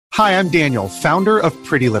Hi, I'm Daniel, founder of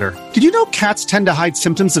Pretty Litter. Did you know cats tend to hide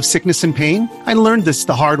symptoms of sickness and pain? I learned this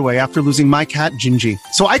the hard way after losing my cat, Gingy.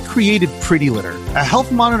 So I created Pretty Litter, a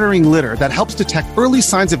health monitoring litter that helps detect early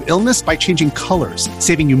signs of illness by changing colors,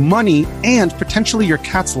 saving you money and potentially your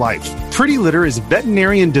cat's life. Pretty Litter is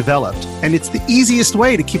veterinarian developed, and it's the easiest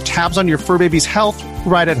way to keep tabs on your fur baby's health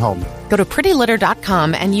right at home. Go to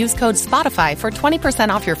prettylitter.com and use code SPOTIFY for 20%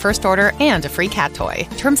 off your first order and a free cat toy.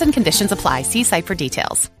 Terms and conditions apply. See site for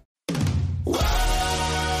details.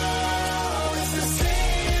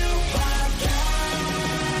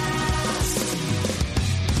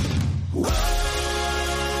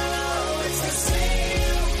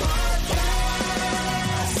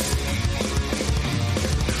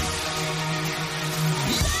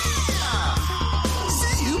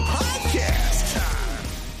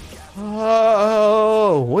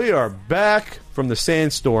 Oh, we are back from the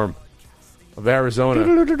sandstorm of Arizona.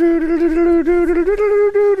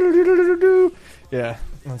 Yeah,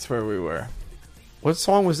 that's where we were. What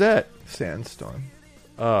song was that? Sandstorm.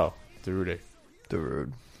 Oh, Darude.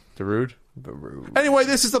 Darude. Darude? Darude. Anyway,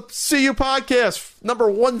 this is the CU Podcast, number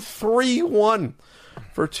 131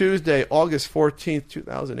 for Tuesday, August 14th,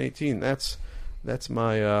 2018. That's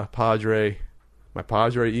my Padre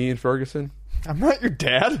Ian Ferguson. I'm not your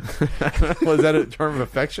dad. Was that a term of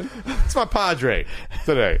affection? It's my Padre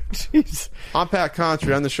today. Jeez. I'm Pat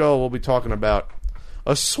Contry. On the show, we'll be talking about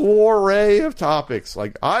a soiree of topics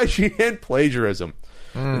like IGN plagiarism,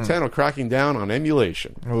 Nintendo cracking down on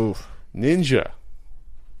emulation, Oof. The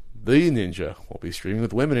Ninja won't be streaming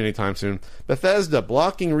with women anytime soon, Bethesda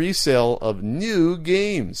blocking resale of new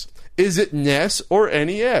games. Is it NES or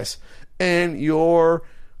NES? And your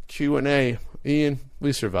Q&A. Ian,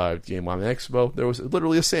 we survived Game On Expo. There was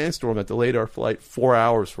literally a sandstorm that delayed our flight 4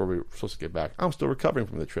 hours before we were supposed to get back. I'm still recovering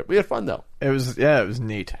from the trip. We had fun, though. It was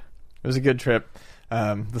neat. It was a good trip.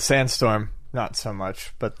 The sandstorm, not so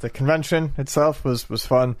much, but the convention itself was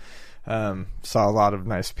fun. Saw a lot of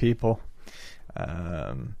nice people.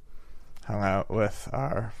 Hung out with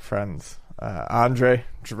our friends Andre,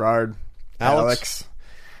 Gerard, Alex.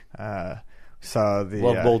 Saw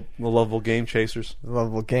the lovable game chasers.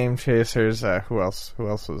 Lovable game chasers. Who else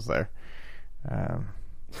was there?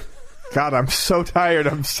 God, I'm so tired.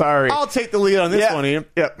 I'm sorry. I'll take the lead on this one, Ian.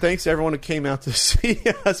 Yep. Thanks to everyone who came out to see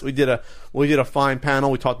us. We did a fine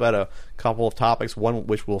panel. We talked about a couple of topics, one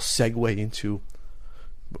which we'll segue into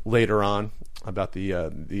later on about the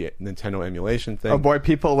Nintendo emulation thing. Oh boy,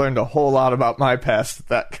 people learned a whole lot about my past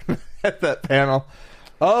at that panel.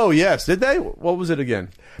 Oh yes, did they? What was it again?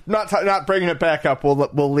 Not bringing it back up.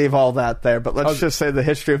 We'll leave all that there. But let's just say the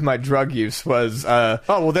history of my drug use was oh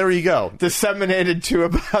well, there you go. Disseminated to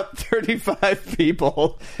about 35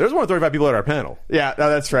 people. There's more than 35 people at our panel. Yeah,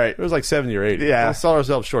 no, that's right. There was like 70 or 80. Yeah, we saw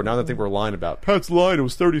ourselves short. Now I think we're lying about Pat's lying. It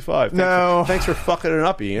was 35. Thanks for fucking it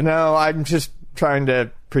up, Ian. No, I'm just trying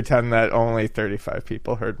to pretend that only 35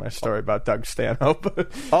 people heard my story about Doug Stanhope.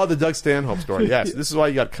 Oh, the Doug Stanhope story. Yes, this is why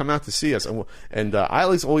you got to come out to see us. And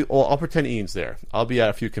I'll pretend Ian's there. I'll be at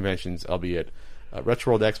a few conventions. I'll be at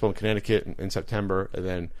Retro World Expo in Connecticut in September, and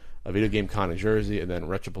then a Video Game Con in Jersey, and then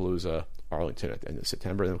Retropalooza Arlington at the end of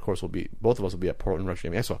September. And of course, both of us will be at Portland Retro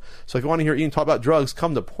Gaming Expo. So if you want to hear Ian talk about drugs,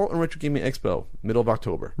 come to Portland Retro Gaming Expo, middle of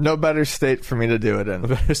October. No better state for me to do it in. No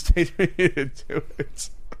better state for you to do it.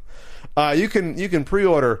 You can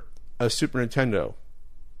pre-order a Super Nintendo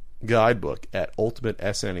guidebook at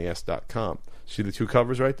ultimatesnes.com. See the two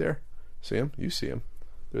covers right there? See them? You see them.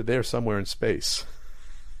 They're there somewhere in space.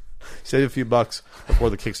 Save a few bucks before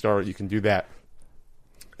the Kickstarter. You can do that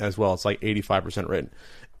as well. It's like 85% written.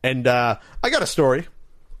 And I got a story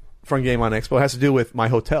from Game On Expo. It has to do with my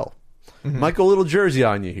hotel. Mm-hmm. Might go a little Jersey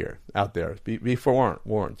on you here, out there. Be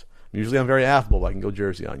forewarned. Usually I'm very affable, but I can go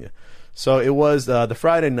Jersey on you. So it was the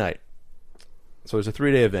Friday night. So it was a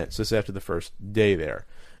 3-day event. So this is after the first day there.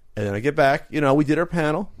 And then I get back. We did our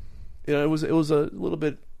panel. It was a little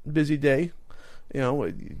bit busy day.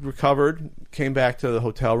 Recovered, came back to the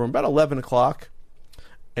hotel room about 11 o'clock.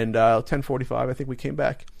 And 10:45, I think we came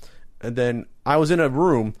back. And then I was in a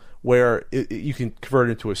room where you can convert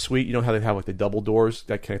it into a suite. You know how they have like the double doors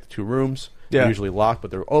that connect the two rooms? Yeah. They're usually locked, but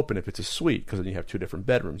they're open if it's a suite, because then you have two different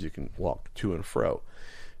bedrooms. You can walk to and fro.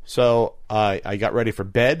 So I got ready for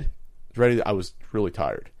bed. I was really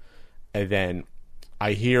tired. And then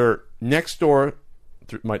I hear next door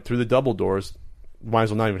through the double doors, might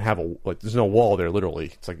as well not even have there's no wall there,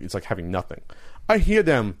 literally. It's like having nothing. I hear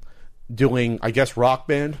them doing, I guess, rock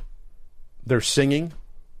band. They're singing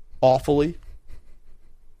awfully.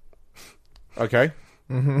 Okay?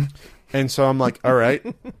 Mm-hmm. And so I'm like, all right,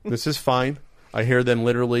 this is fine. I hear them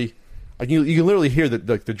literally Like you can literally hear the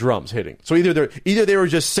drums hitting. So either they were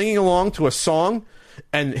just singing along to a song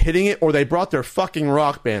and hitting it, or they brought their fucking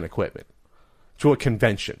rock band equipment to a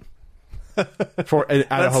convention at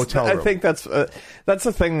a hotel room. I think that's a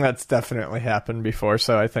thing that's definitely happened before.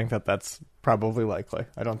 So I think that's probably likely.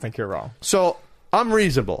 I don't think you're wrong. So I'm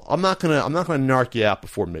reasonable. I'm not gonna narc you out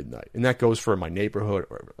before midnight, and that goes for my neighborhood.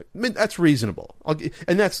 That's reasonable.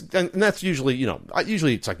 And that's usually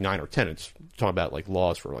usually it's like 9 or 10. It's talking about like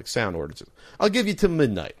laws for like sound ordinances. I'll give you till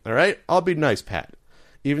midnight. All right. I'll be nice, Pat.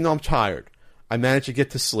 Even though I'm tired, I managed to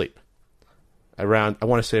get to sleep around. I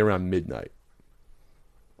want to say around midnight.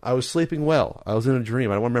 I was sleeping well. I was in a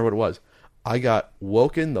dream. I don't remember what it was. I got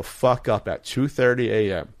woken the fuck up at 2:30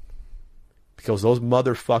 a.m. because those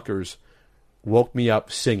motherfuckers woke me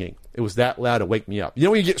up singing. It was that loud to wake me up. You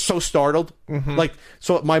know when you get so startled? Mm-hmm. Like,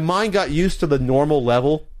 so my mind got used to the normal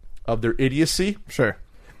level of their idiocy. Sure.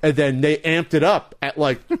 And then they amped it up at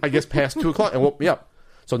like, I guess past 2 o'clock and woke me up.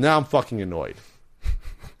 So now I'm fucking annoyed.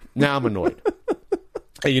 Now I'm annoyed.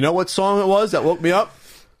 And you know what song it was that woke me up?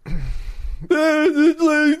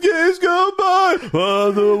 The days go by,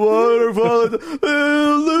 the waterfall,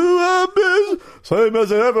 same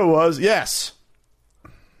as it ever was. Yes.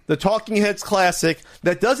 The Talking Heads classic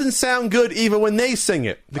that doesn't sound good even when they sing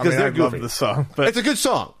it because they're goofy. I love the song, but it's a good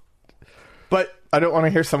song. But I don't want to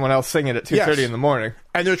hear someone else sing it at 2:30 in the morning.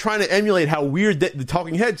 And they're trying to emulate how weird the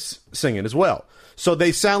Talking Heads sing it as well. So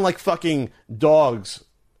they sound like fucking dogs,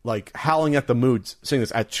 like howling at the moon, sing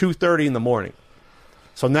this at 2:30 in the morning.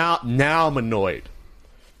 So now I'm annoyed.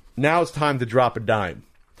 Now it's time to drop a dime.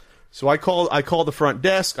 So I call the front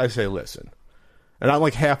desk. I say, listen. And I'm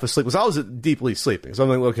like half asleep because I was deeply sleeping. So I'm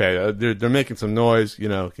like, okay, they're making some noise. You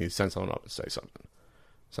know, can you send someone up and say something?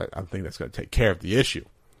 So I think that's going to take care of the issue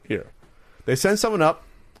here. They send someone up,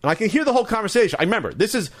 and I can hear the whole conversation. I remember,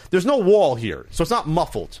 there's no wall here, so it's not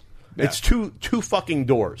muffled. Yeah. It's two fucking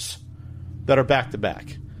doors that are back to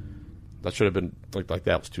back. That should have been like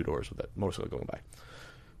that was 2 doors with that motorcycle going by.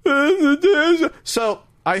 So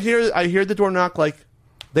I hear the door knock. Like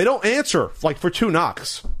they don't answer like for 2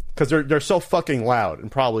 knocks because they're so fucking loud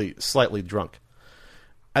and probably slightly drunk.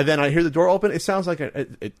 And then I hear the door open. It sounds like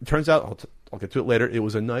it turns out I'll get to it later. It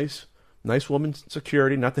was a nice woman,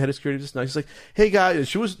 security, not the head of security, just nice. She's like, hey guys,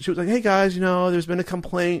 she was like, hey guys, there's been a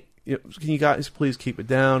complaint. Can you guys please keep it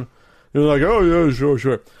down? They're like, oh yeah,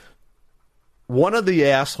 sure. One of the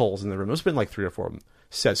assholes in the room, there's been like 3 or 4 of them,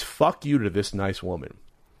 says fuck you to this nice woman,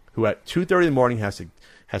 who at 2:30 in the morning has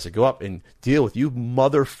to go up and deal with you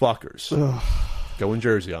motherfuckers. Go in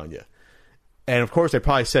Jersey on you. And of course they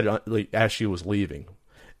probably said it as she was leaving.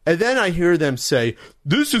 And then I hear them say,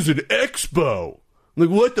 this is an expo. I'm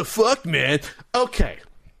like, what the fuck, man? Okay.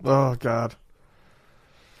 Oh, God.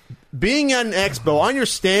 Being at an expo, I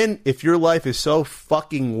understand if your life is so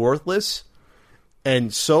fucking worthless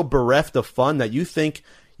and so bereft of fun that you think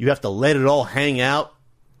you have to let it all hang out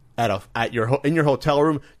in your hotel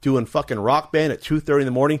room doing fucking Rock Band at 2:30 in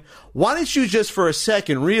the morning. Why don't you just for a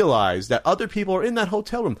second realize that other people are in that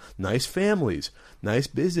hotel room? Nice families, nice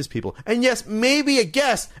business people, and yes, maybe a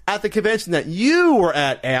guest at the convention that you were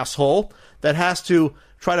at, asshole, that has to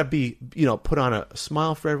try to be, put on a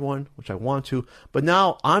smile for everyone, which I want to, but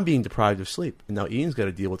now I'm being deprived of sleep, and now Ian's got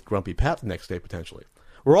to deal with Grumpy Pat the next day potentially.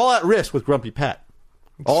 We're all at risk with Grumpy Pat.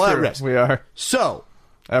 All at risk. We are. So,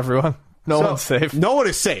 everyone. No one's safe. No one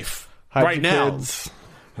is safe hide your kids.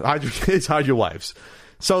 Hide your kids, hide your wives.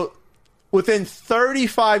 So within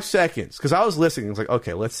 35 seconds, because I was listening, I was like,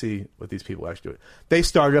 okay, let's see what these people actually do. They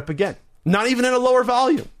started up again. Not even at a lower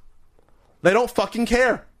volume. They don't fucking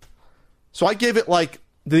care. So I give it like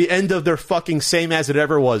the end of their fucking Same As It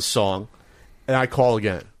Ever Was song, and I call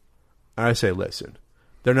again. And I say, listen,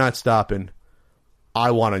 they're not stopping.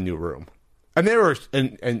 I want a new room. And they were,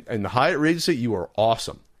 and the Hyatt Regency, you were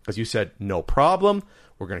awesome. Because you said, no problem.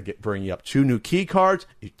 We're going to bring you up 2 new key cards.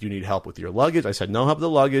 If you need help with your luggage. I said, no help with the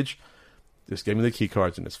luggage. Just give me the key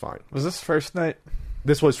cards and it's fine. Was this first night?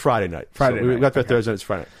 This was Friday night. We got there Thursday, it's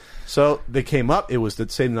Friday night. So they came up. It was the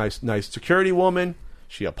same nice security woman.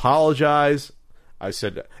 She apologized. I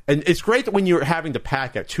said, and it's great that when you're having to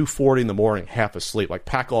pack at 2:40 in the morning, half asleep, like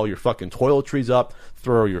pack all your fucking toiletries up,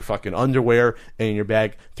 throw your fucking underwear in your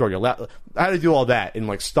bag, throw your laptop. I had to do all that and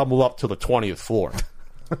like stumble up to the 20th floor.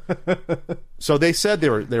 So they said they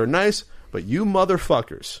were nice, but you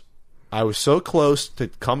motherfuckers, I was so close to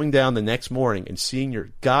coming down the next morning and seeing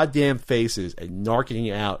your goddamn faces and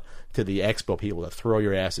narking out to the expo people to throw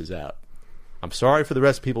your asses out. I'm sorry for the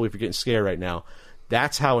rest of the people if you're getting scared right now.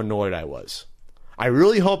 That's how annoyed I was. I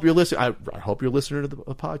really hope you're listening. I hope you're listening to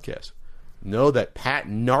the podcast. Know that Pat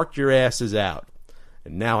narked your asses out,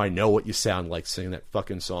 and now I know what you sound like singing that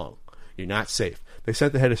fucking song. You're not safe. They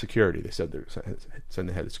sent the head of security. They said they're send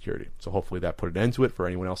the head of security. So hopefully that put an end to it for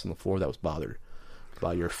anyone else on the floor that was bothered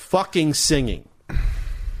by your fucking singing.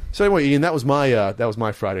 So anyway, Ian, that was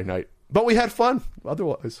my Friday night. But we had fun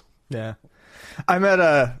otherwise. Yeah. I met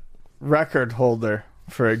a record holder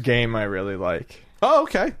for a game I really like. Oh,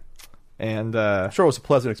 okay. And I'm sure it was a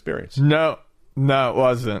pleasant experience. No, it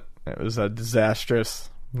wasn't. It was a disastrous.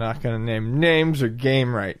 I'm not going to name names or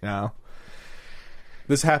game right now.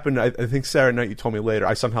 This happened, I think Saturday night. You told me later.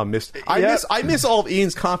 I somehow missed. I miss all of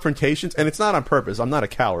Ian's confrontations, and it's not on purpose. I'm not a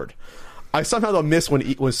coward. I somehow don't miss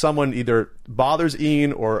when someone either bothers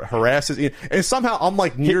Ian or harasses Ian, and somehow I'm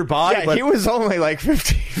like nearby. Yeah, he was only like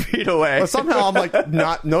 15 feet away. But somehow I'm like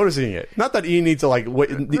not noticing it. Not that Ian needs to like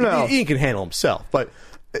wait. No. Ian can handle himself, but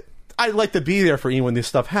I'd like to be there for Ian when this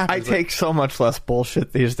stuff happens. I take so much less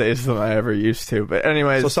bullshit these days than I ever used to. But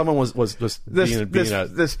anyways, so someone was being a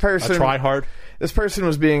try-hard. This person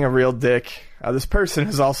was being a real dick. This person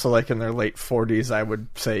is also like in their late 40s, I would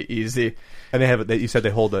say, easy. And you said they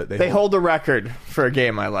hold a record for a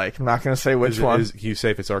game I like. I'm not going to say which one. Can you say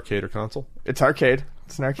if it's arcade or console? It's arcade.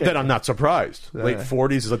 It's an arcade. Then I'm not surprised. Late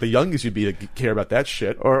 40s is like the youngest you'd be to care about that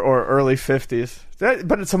shit. Or early 50s.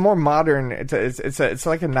 But it's a more modern. It's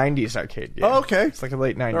like a 90s arcade game. Oh, okay. It's like a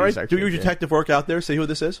late 90s All right. arcade Do your detective work out there. See who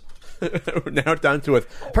this is. Narrow it down to a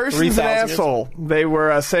person's an asshole. They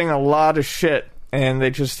were saying a lot of shit, and they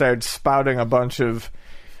just started spouting a bunch of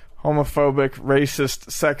homophobic, racist,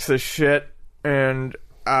 sexist shit. And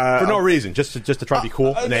for no reason, just to try to be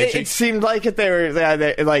cool and edgy. It seemed like it. They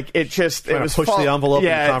was push the envelope in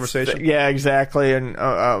the conversation. Yeah, exactly. And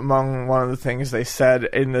among one of the things they said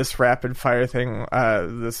in this rapid fire thing,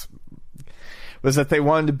 this was that they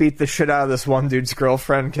wanted to beat the shit out of this one dude's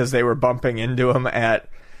girlfriend because they were bumping into him at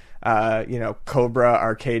Cobra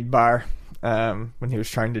Arcade Bar. When he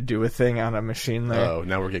was trying to do a thing on a machine there. Oh,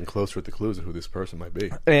 now we're getting closer with the clues of who this person might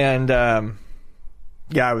be. And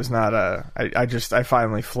yeah, I was not. I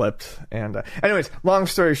finally flipped. And anyways, long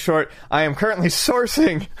story short, I am currently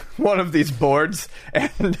sourcing one of these boards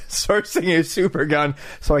and sourcing a super gun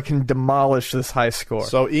so I can demolish this high score.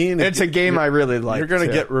 So, Ian, it's a game I really like. You're going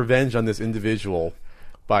to get revenge on this individual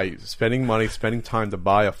by spending money, spending time to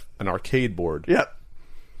buy an arcade board. Yep.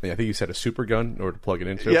 I think you said a super gun in order to plug it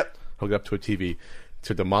into. Yep. Hook it up to a TV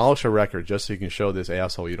to demolish a record just so you can show this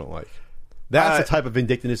asshole you don't like. That's the type of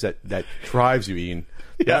vindictiveness that drives you, Ian.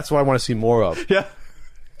 Yeah. That's what I want to see more of. Yeah.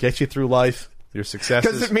 Get you through life, your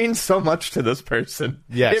successes. Because it means so much to this person.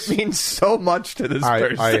 Yes. It means so much to this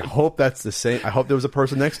person. I hope that's the same. I hope there was a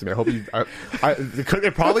person next to me. I hope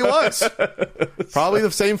it probably was. Probably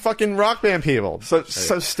the same fucking Rock Band people. So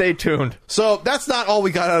stay tuned. So that's not all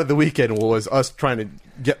we got out of the weekend was us trying to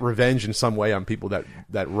get revenge in some way on people that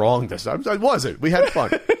wronged us. It wasn't. We had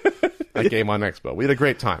fun. That Game on Expo. We had a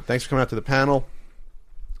great time. Thanks for coming out to the panel.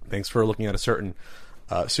 Thanks for looking at a certain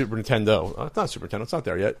Super Nintendo. It's not Super Nintendo. It's not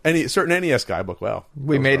there yet. Certain NES guidebook. Wow.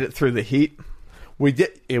 We made it through the heat. We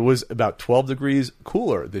did. It was about 12 degrees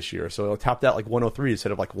cooler this year, so it topped out like 103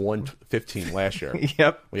 instead of like 115 last year.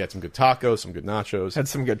 Yep. We had some good tacos, some good nachos. Had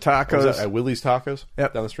some good tacos. At Willie's Tacos.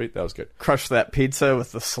 Yep. Down the street. That was good. Crushed that pizza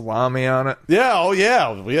with the salami on it. Yeah. Oh,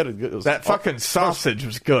 yeah. We had a good. That fucking sausage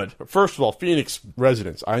was good. First of all, Phoenix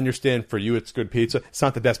residents, I understand for you it's good pizza. It's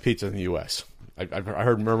not the best pizza in the U.S. I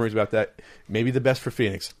heard murmurs about that. Maybe the best for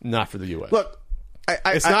Phoenix, not for the U.S. Look,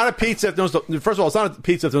 it's not a pizza. First of all, it's not a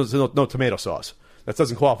pizza if there's no tomato sauce. That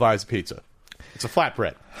doesn't qualify as a pizza. It's a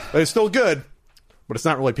flatbread. But it's still good, but it's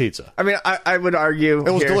not really pizza. I mean, I would argue...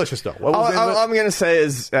 It was delicious, though. All I'm going to say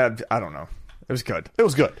is, I don't know. It was good. It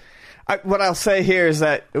was good. What I'll say here is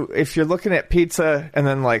that if you're looking at pizza and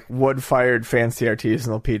then, like, wood-fired fancy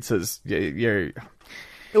artisanal pizzas, you're...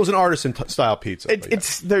 It was an artisan-style pizza.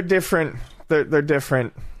 They're different. They're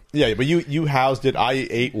different. Yeah, but you housed it. I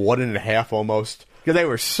ate 1.5 almost. Yeah, they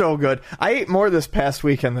were so good. I ate more this past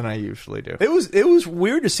weekend than I usually do. It was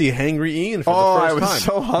weird to see Hangry Ian for the first time. I was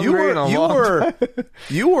so hungry.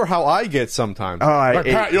 You were how I get sometimes.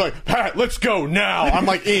 Pat, you're like, Pat, let's go now. I'm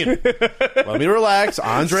like, Ian, let me relax.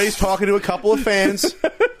 Andre's talking to a couple of fans.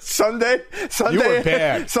 Sunday, you were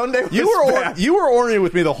bad. Sunday, was bad. You were ornery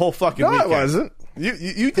with me the whole fucking weekend. No, I wasn't.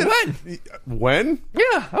 You did. When?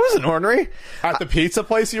 Yeah, I wasn't ornery. At the pizza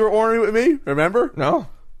place you were ornery with me, remember? No.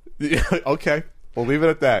 Okay. We'll leave it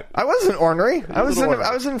at that. I wasn't ornery. I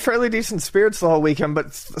was in fairly decent spirits the whole weekend,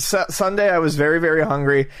 but Sunday I was very, very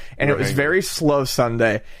hungry, and it was very slow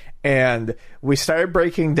Sunday, and we started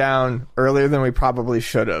breaking down earlier than we probably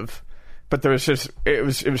should have, but there was just it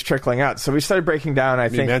was trickling out. So we started breaking down. I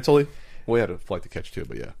think mentally. We had a flight to catch too,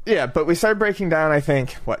 but yeah. Yeah, but we started breaking down, I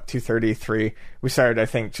think, 2:33. We started, I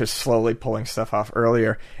think, just slowly pulling stuff off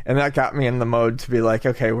earlier. And that got me in the mode to be like,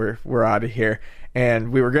 okay, we're out of here.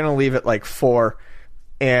 And we were going to leave at like 4.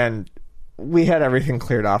 And we had everything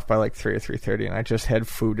cleared off by like 3 or 3:30. And I just had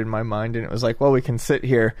food in my mind. And it was like, well, we can sit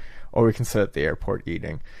here or we can sit at the airport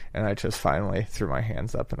eating. And I just finally threw my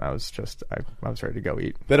hands up and I was ready to go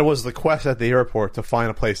eat. Then it was the quest at the airport to find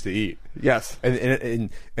a place to eat. Yes. And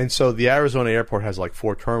so the Arizona airport has like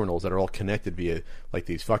 4 terminals that are all connected via like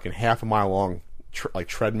these fucking half a mile long like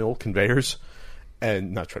treadmill conveyors.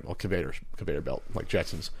 And not treadmill, conveyor belt, like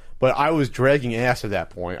Jetsons. But I was dragging ass at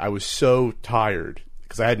that point. I was so tired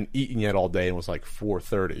because I hadn't eaten yet all day and it was like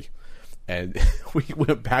 4:30. And we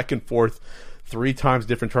went back and forth 3 times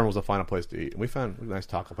different terminals to find a place to eat. And we found a nice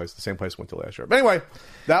taco place, the same place we went to last year. But anyway,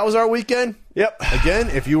 that was our weekend. Yep. Again,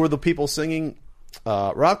 if you were the people singing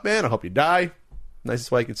Rock Band, I hope you die.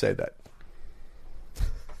 Nicest way I could say that.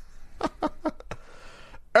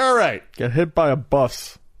 All right. Get hit by a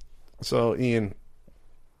bus. So, Ian,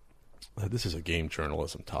 this is a game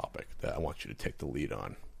journalism topic that I want you to take the lead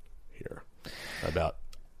on here about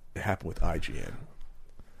it happened with IGN.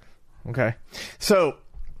 Okay. So,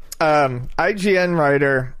 IGN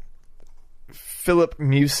writer Philip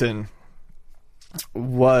Mewson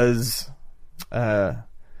was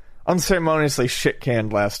unceremoniously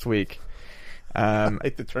shit-canned last week. I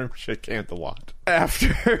like the term shit-canned a lot.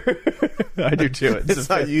 After... I do too. It's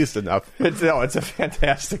not used enough. It's a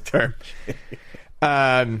fantastic term.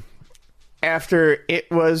 After it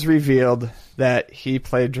was revealed that he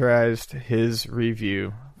plagiarized his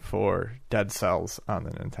review for Dead Cells on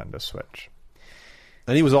the Nintendo Switch.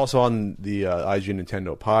 And he was also on the IGN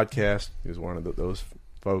Nintendo podcast. He was one of those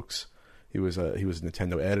folks. He was a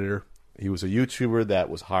Nintendo editor. He was a YouTuber that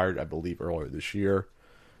was hired, I believe, earlier this year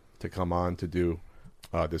to come on to do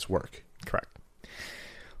this work. Correct.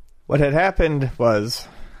 What had happened was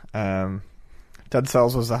Dead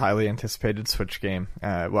Cells was a highly anticipated Switch game.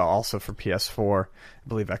 Also for PS4, I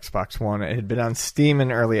believe Xbox One. It had been on Steam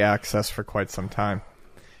in early access for quite some time.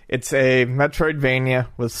 It's a Metroidvania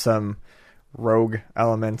with some rogue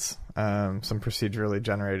elements, some procedurally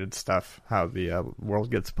generated stuff, how the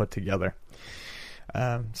world gets put together.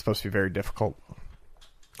 It's supposed to be very difficult.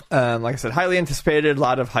 Like I said, highly anticipated, a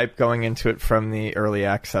lot of hype going into it from the early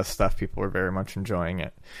access stuff. People were very much enjoying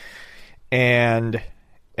it. And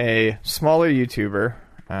a smaller YouTuber,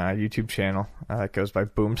 YouTube channel that goes by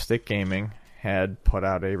Boomstick Gaming, had put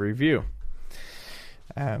out a review.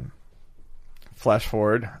 Flash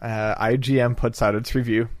forward, IGN puts out its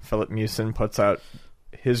review. Philip Mewson puts out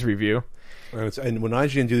his review. And when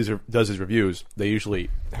IGN does his reviews, they usually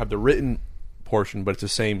have the written portion, but it's the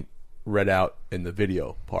same read out in the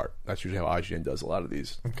video part. That's usually how IGN does a lot of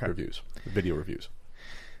these reviews, video reviews.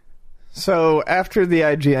 So after the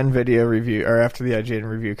IGN video review, or after the IGN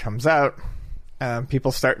review comes out,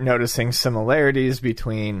 people start noticing similarities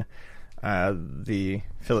between the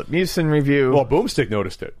Philip Mewson review. Well, Boomstick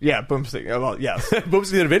noticed it. Yeah, Boomstick. Well, yes.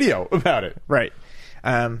 Boomstick did a video about it. Right.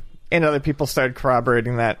 And other people started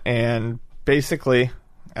corroborating that, and basically...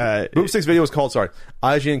 Boomstick's video was called,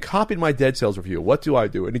 IGN copied my Dead Cells review. What do I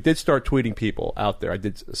do? And he did start tweeting people out there. I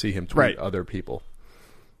did see him tweet other people.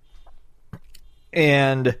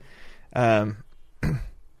 And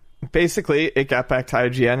basically, it got back to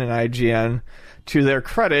IGN, and IGN, to their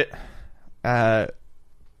credit,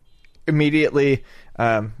 immediately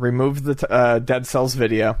removed the Dead Cells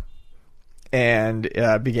video and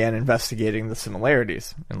began investigating the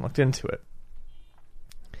similarities and looked into it.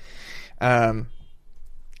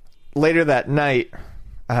 Later that night,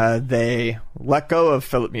 they let go of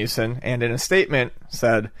Philip Mewson and in a statement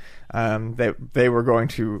said they were going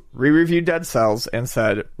to re-review Dead Cells and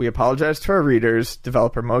said, "We apologize to our readers,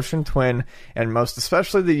 developer Motion Twin, and most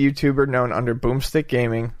especially the YouTuber known under Boomstick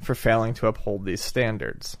Gaming for failing to uphold these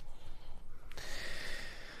standards."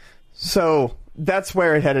 So that's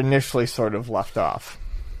where it had initially sort of left off.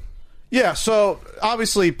 Yeah, so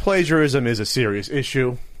obviously plagiarism is a serious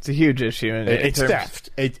issue. It's a huge issue. It's theft.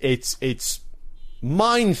 It's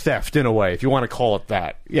mind theft in a way, if you want to call it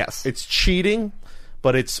that. Yes. It's cheating,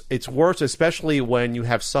 but it's worse, especially when you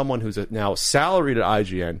have someone who's now salaried at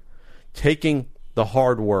IGN taking the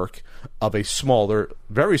hard work of a smaller,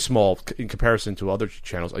 very small in comparison to other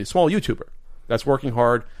channels, a small YouTuber that's working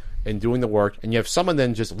hard and doing the work, and you have someone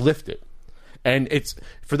then just lift it. And it's,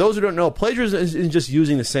 for those who don't know, plagiarism isn't just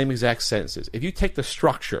using the same exact sentences. If you take the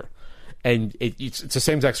structure and it's the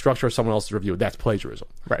same exact structure as someone else's review, that's plagiarism.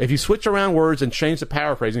 Right. If you switch around words and change the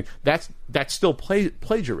paraphrasing, that's still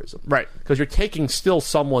plagiarism. Right. Because you're taking still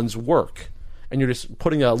someone's work and you're just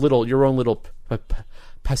putting your own little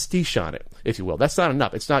pastiche on it, if you will. That's not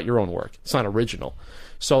enough. It's not your own work. It's not original.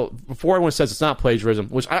 So before everyone says it's not plagiarism,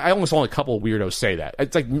 which I almost only a couple of weirdos say that.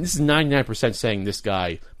 It's like this is 99% saying this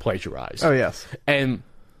guy plagiarized. Oh, yes. And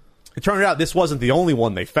it turned out this wasn't the only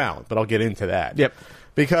one they found, but I'll get into that. Yep.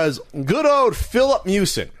 Because good old Philip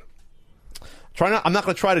Mewson, I'm not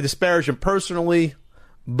going to try to disparage him personally,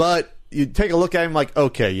 but you take a look at him like,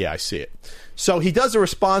 okay, yeah, I see it. So he does a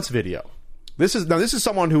response video. This is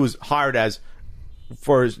someone who was hired as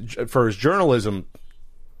for his journalism,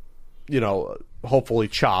 hopefully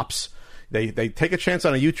chops. They take a chance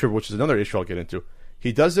on a YouTuber, which is another issue I'll get into.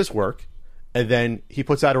 He does this work, and then he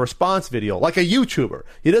puts out a response video like a YouTuber.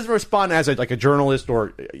 He doesn't respond as a journalist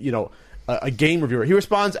or a game reviewer. He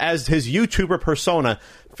responds as his YouTuber persona,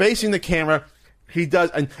 facing the camera. He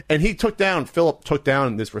does, and Philip took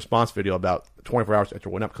down this response video about 24 hours after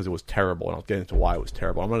it went up because it was terrible, and I'll get into why it was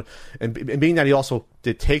terrible. And being that he also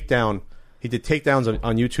did takedowns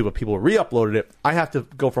on YouTube of people who re-uploaded it, I have to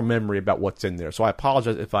go from memory about what's in there. So I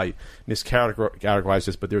apologize if I miscategorized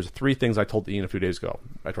this, but there's 3 things I told Ian a few days ago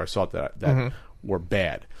after I saw that were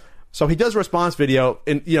bad. So he does a response video,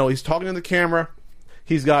 and he's talking to the camera.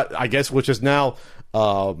 He's got, I guess, which is now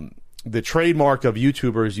the trademark of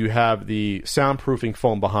YouTubers, you have the soundproofing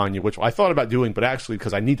foam behind you, which I thought about doing, but actually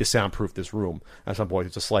because I need to soundproof this room at some point,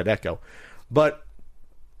 it's a slight echo. But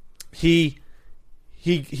he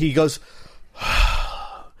goes,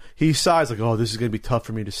 he sighs like, oh, this is going to be tough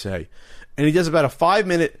for me to say. And he does about a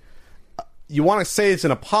 5-minute, you want to say it's an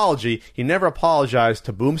apology. He never apologized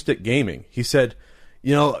to Boomstick Gaming. He said,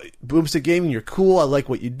 Boomstick Gaming, you're cool. I like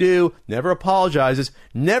what you do. Never apologizes.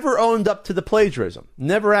 Never owned up to the plagiarism.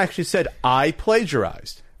 Never actually said, I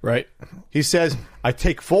plagiarized. Right. He says, I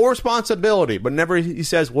take full responsibility, but never he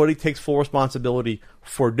says what he takes full responsibility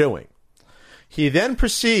for doing. He then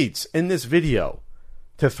proceeds in this video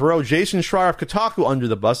to throw Jason Schreier of Kotaku under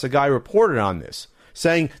the bus. A guy reported on this,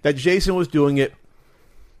 saying that Jason was doing it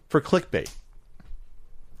for clickbait.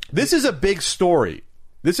 This is a big story.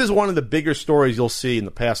 This is one of the bigger stories you'll see in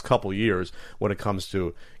the past couple years when it comes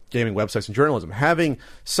to gaming websites and journalism. Having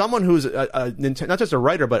someone who's not just a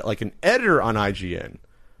writer, but like an editor on IGN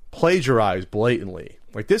plagiarize blatantly.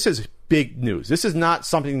 Like, this is big news. This is not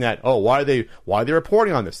something that, why are they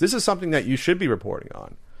reporting on this? This is something that you should be reporting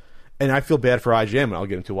on. And I feel bad for IGN, and I'll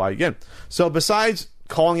get into why again. So besides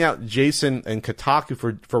calling out Jason and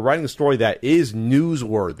Kotaku for writing a story that is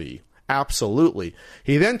newsworthy, absolutely,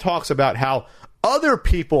 he then talks about how other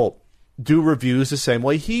people do reviews the same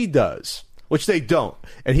way he does, which they don't.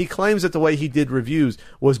 And he claims that the way he did reviews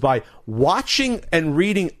was by watching and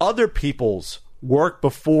reading other people's work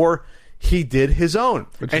before he did his own.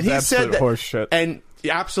 Which and is he said that, horse shit. And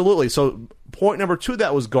absolutely. So point number 2,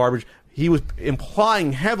 that was garbage. He was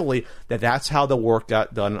implying heavily that that's how the work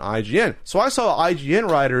got done on IGN. So I saw IGN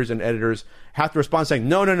writers and editors have to respond saying,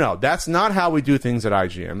 no, that's not how we do things at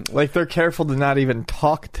IGN. Like, they're careful to not even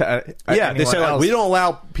talk to they say, else. we don't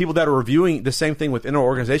allow people that are reviewing the same thing within our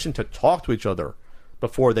organization to talk to each other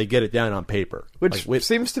before they get it down on paper. Which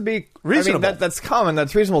seems to be reasonable. I mean, that's common.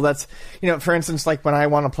 That's reasonable. That's, for instance, like when I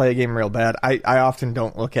want to play a game real bad, I often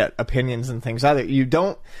don't look at opinions and things either. You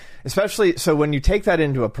don't, especially, so when you take that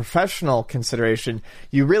into a professional consideration,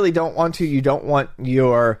 you really don't want to. You don't want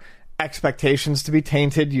your expectations to be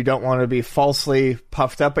tainted. You don't want to be falsely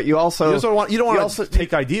puffed up, but you don't want to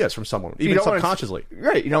take ideas from someone, even subconsciously.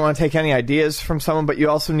 Right. You don't want to take any ideas from someone, but you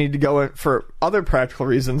also need to go in for other practical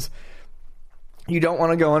reasons. You don't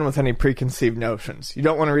want to go in with any preconceived notions. You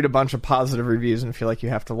don't want to read a bunch of positive reviews and feel like you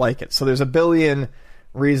have to like it. So there's a billion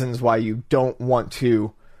reasons why you don't want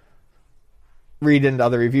to read into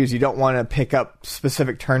other reviews. You don't want to pick up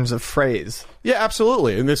specific turns of phrase. Yeah,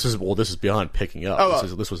 absolutely. And this is beyond picking up.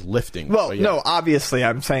 This was lifting. Well, yeah. No, obviously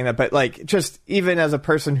I'm saying that, but like, just even as a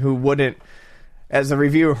person who wouldn't, as a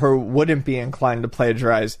reviewer who wouldn't be inclined to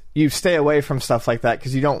plagiarize, you stay away from stuff like that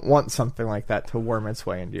because you don't want something like that to worm its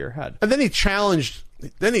way into your head. And then he challenged.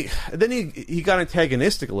 Then he got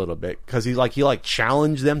antagonistic a little bit because he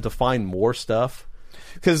challenged them to find more stuff.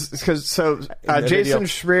 Because Jason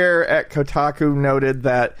Schreier at Kotaku noted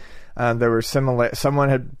that there were someone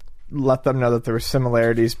had let them know that there were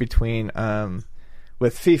similarities between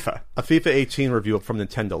with FIFA. A FIFA 18 review from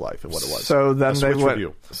Nintendo Life is what it was. So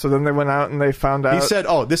then they went out and they found out. He said,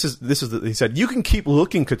 he said, you can keep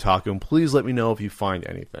looking, Kotaku, and please let me know if you find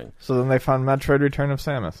anything. So then they found Metroid Return of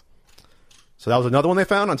Samus. So that was another one they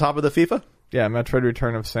found on top of the FIFA? Yeah, Metroid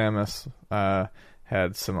Return of Samus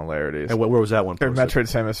had similarities. And where was that one posted? Metroid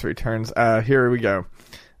Samus Returns. Here we go.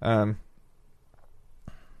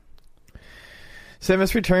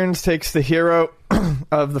 Samus Returns takes the hero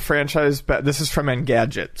of the franchise back. This is from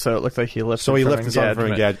Engadget, so it looked like he lifted So he from lifted something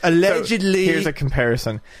from Engadget. Engadget. Allegedly. So here's a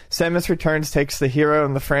comparison. Samus Returns takes the hero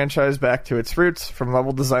and the franchise back to its roots, from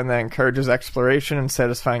level design that encourages exploration and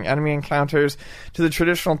satisfying enemy encounters, to the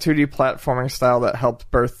traditional 2D platforming style that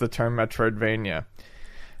helped birth the term Metroidvania.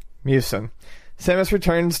 Musin. Samus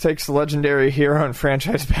Returns takes the legendary hero and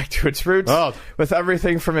franchise back to its roots, with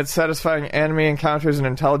everything from its satisfying anime encounters and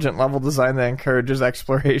intelligent level design that encourages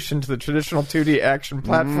exploration to the traditional 2D action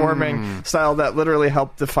platforming style that literally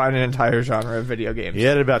helped define an entire genre of video games. He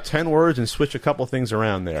added about 10 words and switched a couple things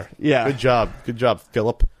around there. Yeah. Good job,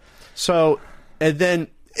 Philip. So, and then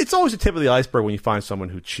it's always the tip of the iceberg when you find someone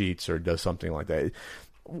who cheats or does something like that.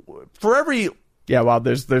 For every... Yeah, well,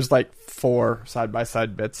 there's like 4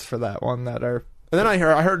 side-by-side bits for that one that are... And then I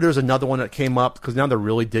heard there's another one that came up, because now they're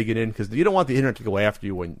really digging in, because you don't want the internet to go after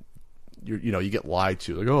you when you get lied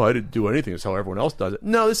to. Like, oh, I didn't do anything. It's how everyone else does it.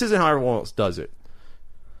 No, this isn't how everyone else does it.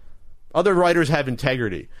 Other writers have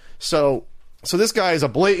integrity. So this guy is a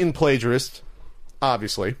blatant plagiarist,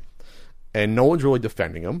 obviously, and no one's really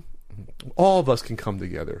defending him. All of us can come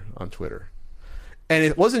together on Twitter. And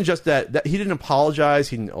it wasn't just that he didn't apologize,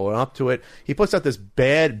 he didn't own up to it. He puts out this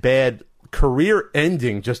bad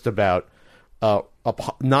career-ending just about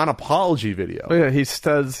non-apology video. Oh, yeah, he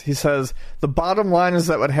says, the bottom line is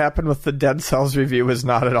that what happened with the Dead Cells review was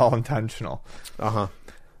not at all intentional. Uh-huh.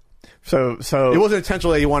 So it wasn't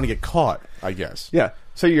intentional that you wanted to get caught, I guess. Yeah.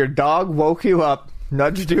 So your dog woke you up,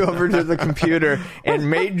 nudged you over to the computer, and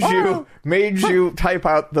made you type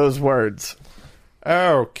out those words.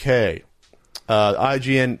 Okay.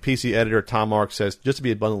 IGN PC editor Tom Mark says, just to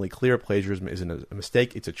be abundantly clear, plagiarism isn't a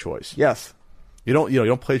mistake, it's a choice. Yes. You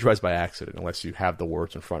don't plagiarize by accident unless you have the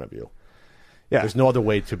words in front of you. Yeah. There's no other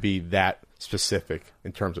way to be that specific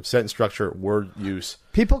in terms of sentence structure, word use.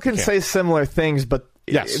 People can say similar things, but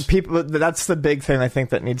yes, that's the big thing I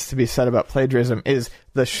think that needs to be said about plagiarism is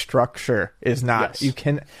the structure is not.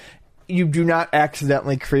 Yes. You do not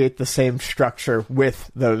accidentally create the same structure with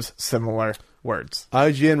those similar words.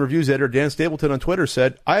 IGN Reviews editor Dan Stapleton on Twitter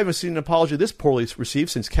said, I haven't seen an apology this poorly received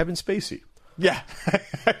since Kevin Spacey. Yeah.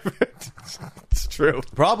 It's true.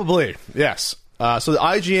 Probably, yes. So the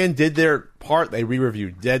IGN did their part. They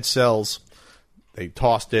re-reviewed Dead Cells. They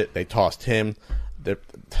tossed it. They tossed him. I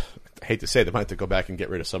hate to say it, they might have to go back and get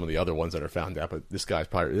rid of some of the other ones that are found out, but this guy's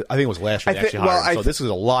probably... I think it was last year they actually hired him, so this is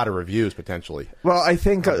a lot of reviews, potentially. Well, I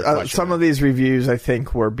think some of these reviews, I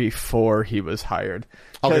think, were before he was hired.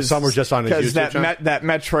 Okay, some were just on his YouTube channel? That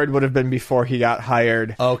Metroid would have been before he got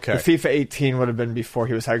hired. Okay. The FIFA 18 would have been before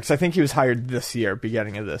he was hired, because I think he was hired this year,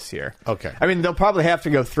 beginning of this year. Okay. I mean, they'll probably have to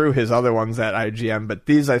go through his other ones at IGN, but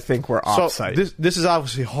these, I think, were off-site. So this is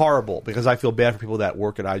obviously horrible, because I feel bad for people that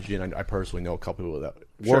work at IGN. I personally know a couple people that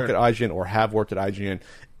work at IGN or have worked at IGN,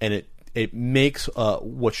 and it makes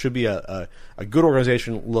what should be a good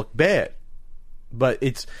organization look bad. But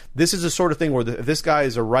this is the sort of thing where if this guy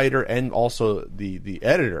is a writer and also the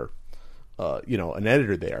editor, an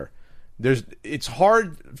editor there, it's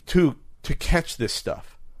hard to catch this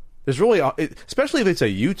stuff. There's really, especially if it's a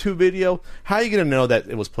YouTube video, how are you going to know that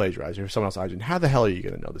it was plagiarized or someone else IGN? How the hell are you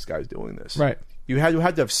going to know this guy's doing this? Right. You had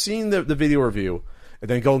to have seen the video review and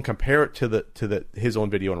then go and compare it to his own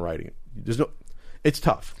video and writing it. It's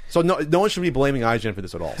tough. So no one should be blaming IGN for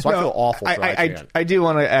this at all. So I feel awful for IGN. I do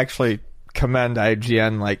want to actually commend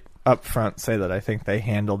IGN, up front, say that I think they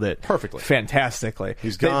handled it perfectly, fantastically.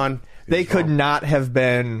 He's gone. They could not have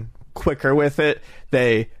been quicker with it.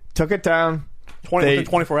 They took it down. Within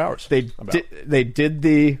 24 hours. They did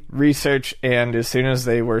the research, and as soon as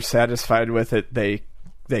they were satisfied with it, they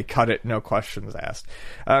cut it, no questions asked.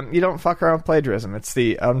 You don't fuck around with plagiarism. It's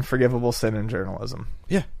the unforgivable sin in journalism.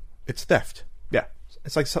 Yeah, it's theft. Yeah,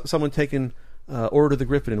 it's like someone taking Order of the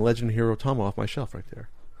Griffin and Legend of Hero Tama off my shelf right there.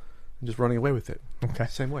 Just running away with it. Okay.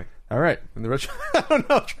 Same way. All right. And the rest, I don't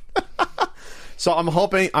know. So I'm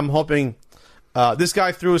hoping this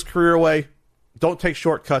guy threw his career away. Don't take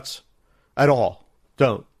shortcuts at all.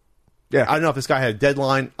 Don't. Yeah. I don't know if this guy had a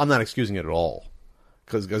deadline. I'm not excusing it at all.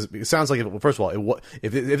 Because it sounds like, first of all,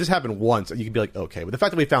 if this happened once, you could be like, okay. But the fact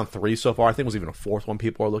that we found 3 so far, I think it was even a 4th one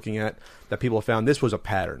people are looking at, that people have found, this was a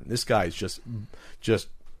pattern. This guy is just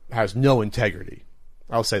has no integrity.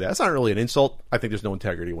 I'll say that. That's not really an insult. I think there's no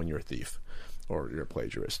integrity when you're a thief or you're a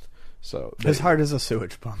plagiarist. So as hard as a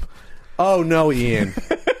sewage pump. Oh no, Ian.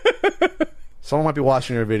 Someone might be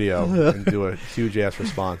watching your video and do a huge ass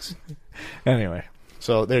response. Anyway,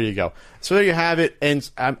 so there you go. So there you have it. And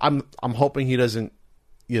I'm hoping he doesn't,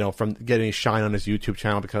 from getting any shine on his YouTube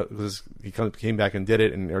channel because he came back and did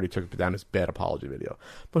it and already took down his bad apology video.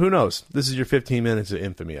 But who knows? This is your 15 minutes of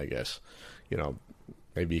infamy, I guess.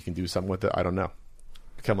 Maybe you can do something with it. I don't know.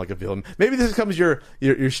 Become like a villain. Maybe this becomes your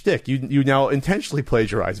shtick. You now intentionally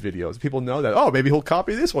plagiarize videos. People know that. Oh, maybe he'll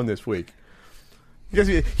copy this one this week. Because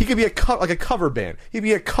he could be like a cover band. He'd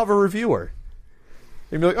be a cover reviewer.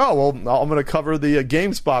 He'd be like, oh, well, I'm going to cover the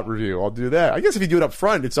GameSpot review. I'll do that. I guess if you do it up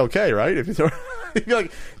front, it's okay, right? If you he'd be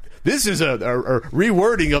like, this is a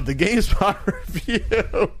rewording of the GameSpot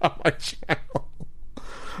review on my channel.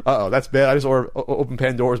 Uh-oh, that's bad. I just opened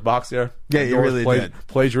Pandora's box there. Yeah, you really did.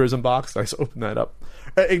 Plagiarism box. I just opened that up.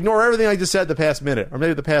 Ignore everything I just said the past minute, or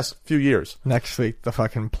maybe the past few years. Next week, the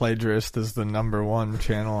fucking Plagiarist is the #1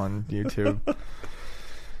 channel on YouTube.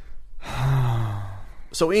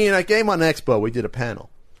 So, Ian, at Game On Expo, we did a panel.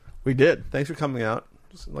 We did. Thanks for coming out.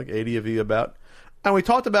 Just like 80 of you about. And we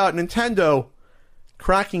talked about Nintendo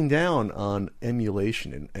cracking down on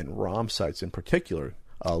emulation and ROM sites in particular.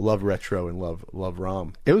 Love Retro and Love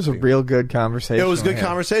ROM. It was a real good conversation. It was a good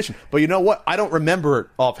conversation. But you know what? I don't remember it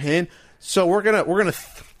offhand. So we're gonna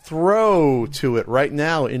throw to it right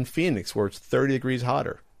now in Phoenix, where it's 30 degrees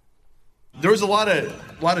hotter. There was a lot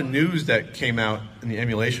of news that came out in the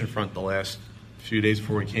emulation front the last few days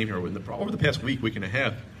before we came here, over the past week and a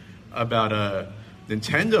half, about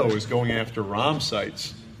Nintendo is going after ROM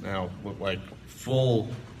sites now with like full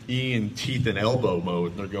Ian teeth and elbow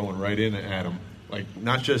mode. They're going right in at them, like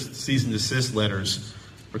not just cease and desist letters.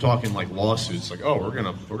 We're talking like lawsuits. Like, oh,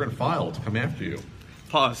 we're gonna file to come after you.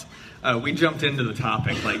 Pause. We jumped into the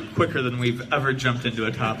topic like quicker than we've ever jumped into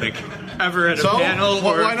a topic ever at a panel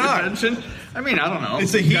or a convention. I mean, I don't know.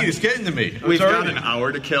 It's the heat. It's getting to me. We've got an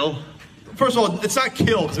hour to kill. First of all, it's not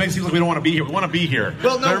kill because it makes it seem like we don't want to be here. We want to be here.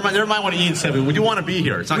 Well, no. Never mind what Ian said. We do want to be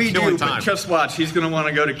here. It's not killing time. But just watch. He's going to want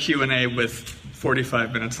to go to Q&A with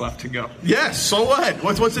 45 minutes left to go. Yes. So what?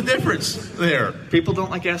 What's the difference there? People don't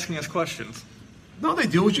like asking us questions. No, they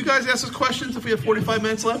do. Would you guys ask us questions if we have 45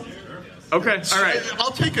 minutes left? Okay. All right.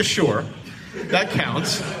 I'll take a sure. That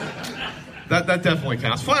counts. That definitely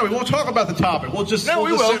counts. Fine, we won't talk about the topic. We'll just sit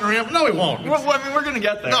around. No, we won't. Well, I mean, we're going to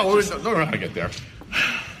get there. No, we're not going to get there.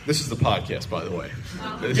 This is the podcast, by the way.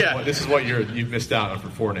 This is what you've missed out on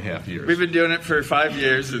for 4.5 years. We've been doing it for 5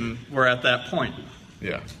 years, and we're at that point.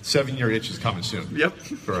 Yeah, 7-year itch is coming soon. Yep,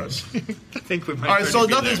 for us. I think we might. All right, so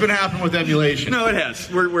nothing's been happening with emulation. No, it has.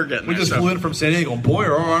 We're getting. We just flew in from San Diego. Boy,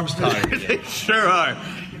 are our arms tired. They sure are.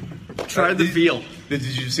 Try the feel. Did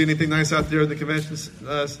you see anything nice out there at the convention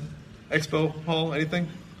expo hall? Anything?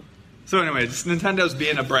 So, anyways, Nintendo's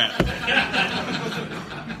being a brat.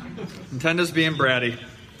 Nintendo's being bratty,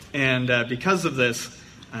 and because of this,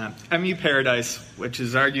 Emu Paradise, which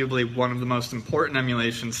is arguably one of the most important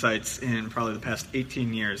emulation sites in probably the past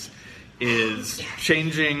 18 years, is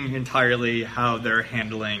changing entirely how they're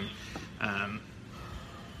handling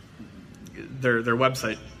their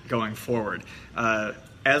website going forward.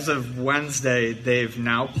 As of Wednesday, they've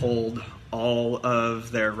now pulled all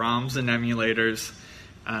of their ROMs and emulators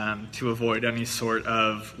to avoid any sort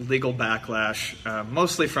of legal backlash,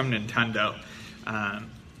 mostly from Nintendo.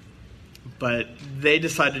 But they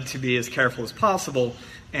decided to be as careful as possible,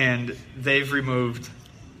 and they've removed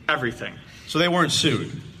everything. So they weren't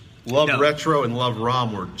sued. Love Retro and Love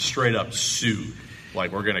ROM were straight up sued.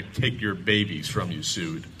 Like, we're going to take your babies from you,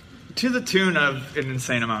 sued. To the tune of an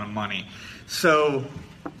insane amount of money. So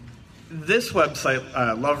this website,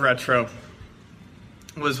 Love Retro,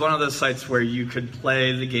 was one of those sites where you could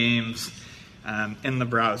play the games in the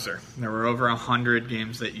browser. There were over 100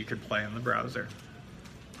 games that you could play in the browser.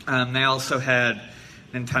 They also had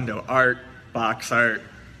Nintendo art, box art,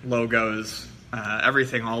 logos,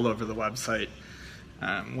 everything all over the website,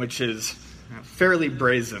 which is fairly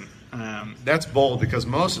brazen. That's bold because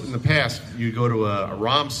most in the past, you go to a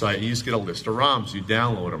ROM site, you just get a list of ROMs, you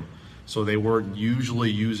download them. So they weren't usually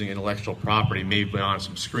using intellectual property, maybe on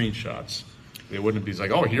some screenshots. They wouldn't be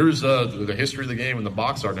like, oh, here's the history of the game and the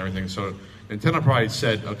box art and everything. So Nintendo probably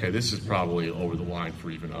said, okay, this is probably over the line for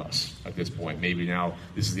even us at this point. Maybe now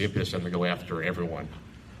this is the impetus to go after everyone.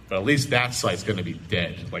 But at least that site's going to be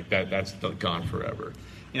dead. Like that's gone forever.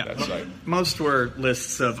 Yeah, that site. Most were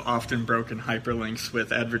lists of often broken hyperlinks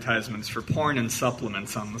with advertisements for porn and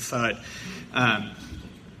supplements on the side.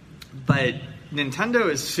 But Nintendo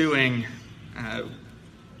is suing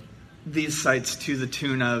these sites to the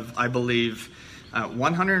tune of, I believe,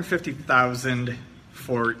 $150,000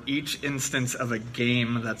 for each instance of a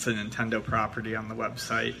game that's a Nintendo property on the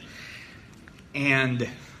website, and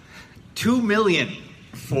 $2 million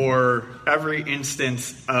for every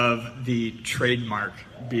instance of the trademark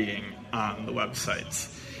being on the websites.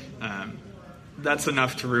 That's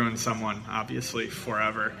enough to ruin someone, obviously,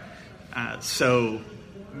 forever. So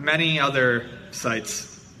many other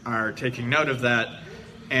sites are taking note of that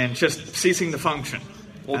and just ceasing to function.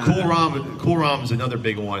 Well, Cool ROM is another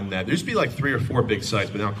big one. That there used to be like 3 or 4 big sites,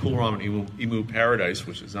 but now Cool ROM and Emu Paradise,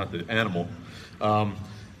 which is not the animal,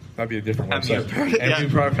 that'd be a different website.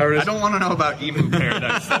 Paradise. I don't want to know about Emu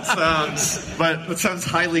Paradise. That sounds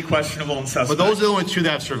highly questionable and suspect. But those are the only 2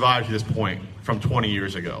 that have survived to this point from 20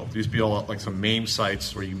 years ago. There used to be all like some MAME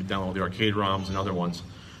sites where you can download the arcade ROMs and other ones.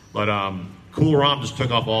 But Cool ROM just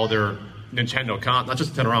took off all their Nintendo not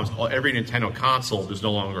just Nintendo ROMs, every Nintendo console. There's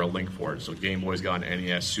no longer a link for it. So Game Boy's gone,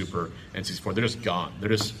 NES, Super, N64. They're just gone. They're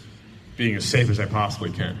just being as safe as I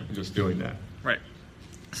possibly can and just doing that. Right.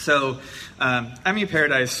 So, Emu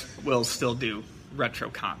Paradise will still do retro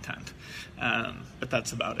content, but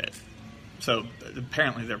that's about it. So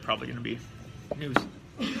apparently they're probably going to be news.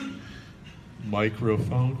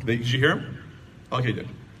 Microphone. Did you hear him? Okay, good.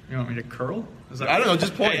 You want me to curl? I don't know.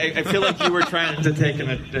 Just point. I feel like you were trying to take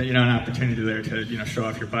an opportunity there to show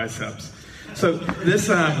off your biceps. So this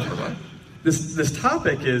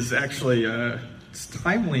topic is actually it's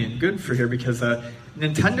timely and good for here because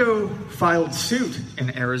Nintendo filed suit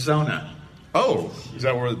in Arizona. Oh, is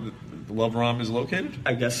that where the Love ROM is located?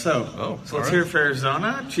 I guess so. Oh, so let's hear it for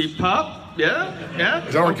Arizona. Cheap Pop. Yeah.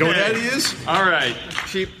 Is that where GoDaddy is? All right,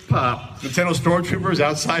 Cheap Pop. Nintendo Stormtroopers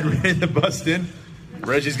outside ready to bust in.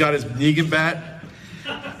 Reggie's got his Negan bat.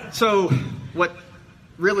 So what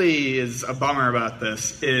really is a bummer about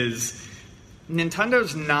this is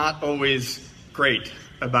Nintendo's not always great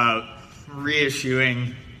about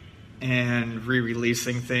reissuing and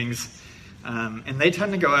re-releasing things, and they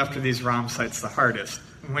tend to go after these ROM sites the hardest.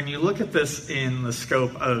 When you look at this in the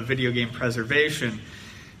scope of video game preservation,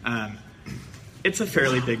 it's a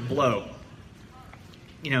fairly big blow.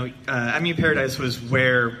 Emu Paradise was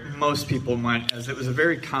where most people went, as it was a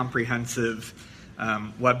very comprehensive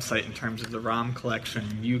website in terms of the ROM collection.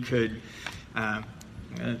 You could,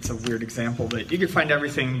 it's a weird example, but you could find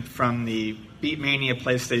everything from the Beatmania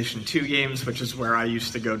PlayStation 2 games, which is where I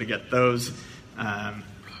used to go to get those, to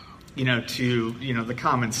the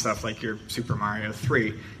common stuff like your Super Mario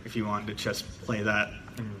 3, if you wanted to just play that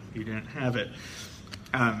and you didn't have it.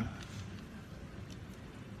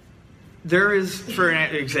 There is, for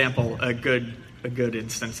an example, a good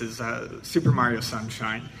instance is Super Mario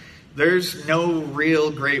Sunshine. There's no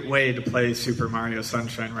real great way to play Super Mario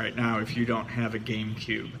Sunshine right now if you don't have a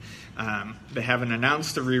GameCube. They haven't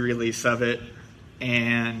announced a re-release of it,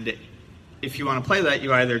 and if you want to play that,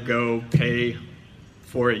 you either go pay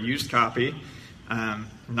for a used copy. None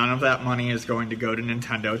of that money is going to go to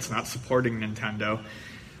Nintendo. It's not supporting Nintendo.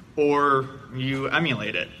 Or you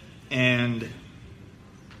emulate it. And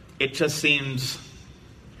it just seems,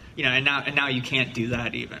 and now you can't do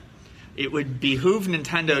that even. It would behoove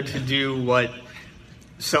Nintendo to do what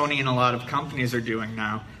Sony and a lot of companies are doing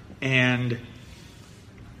now and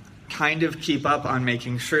kind of keep up on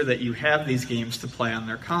making sure that you have these games to play on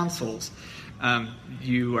their consoles.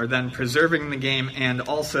 You are then preserving the game, and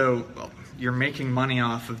also you're making money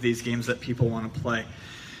off of these games that people want to play.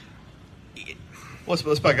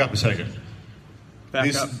 Let's back up a second.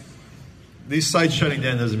 Back up. These sites shutting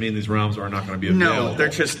down doesn't mean these ROMs are not going to be available. No, they're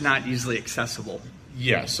just not easily accessible.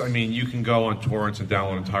 Yes, I mean, you can go on torrents and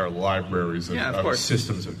download entire libraries of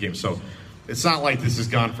systems of games. So it's not like this is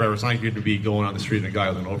gone forever. It's not like you're going to be going on the street and a guy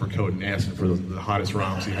with an overcoat and asking for the hottest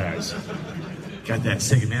ROMs he has. Got that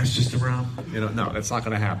Sega Master System ROM? No, that's not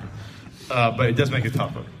going to happen. But it does make it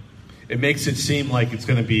tougher. It makes it seem like it's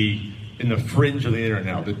going to be in the fringe of the internet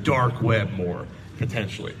now, the dark web more,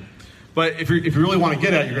 potentially. But if you really want to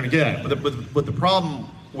get at it, you're going to get at it. But the problem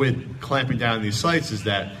with clamping down on these sites is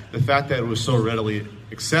that the fact that it was so readily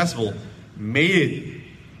accessible made it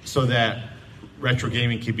so that retro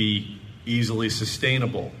gaming could be easily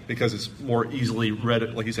sustainable because it's more easily,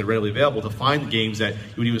 like you said, readily available to find games that you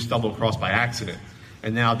would even stumble across by accident.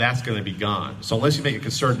 And now that's going to be gone. So unless you make a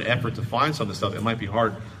concerted effort to find some of the stuff, it might be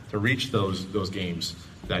hard to reach those games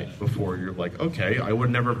that before you're like, okay, I would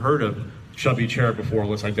never have heard of Chubby Chair before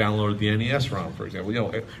unless I downloaded the NES ROM, for example.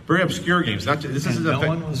 Very obscure games. No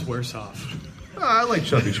one was worse off. I like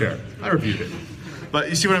Chubby Chair. I reviewed it. But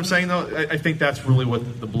you see what I'm saying, though? I think that's really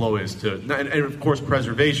what the blow is and of course,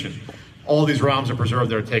 preservation. All these ROMs are preserved;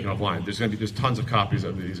 they're taken offline. There's tons of copies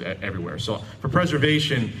of these everywhere. So for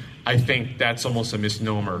preservation, I think that's almost a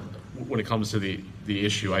misnomer when it comes to the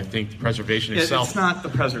issue. I think preservation itself. It's not the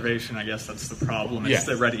preservation. I guess that's the problem. It's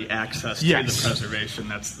the ready access to the preservation.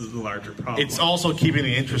 That's the larger problem. It's also keeping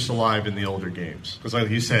the interest alive in the older games, because, like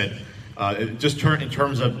you said, in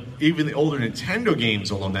terms of even the older Nintendo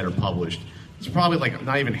games alone that are published. It's probably like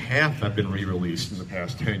not even half have been re-released in the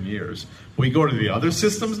past 10 years. When you go to the other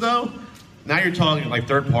systems, though, Now you're talking like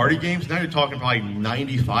third-party games. Now you're talking probably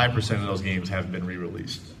 95% of those games have been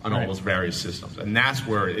re-released on all those various systems, and that's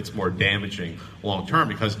where it's more damaging long-term.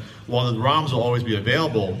 Because while the ROMs will always be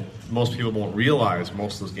available, most people won't realize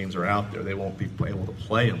most of those games are out there. They won't be able to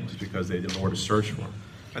play them just because they didn't know where to search for them.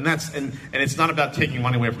 And it's not about taking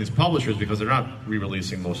money away from these publishers because they're not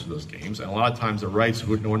re-releasing most of those games. And a lot of times the rights,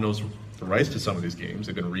 no one knows the rights to some of these games.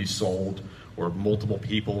 They've been resold, or multiple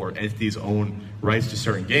people or entities own rights to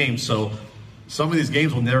certain games. So some of these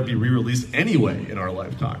games will never be re-released anyway in our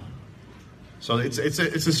lifetime. So it's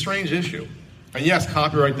a strange issue. And yes,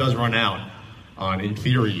 copyright does run out in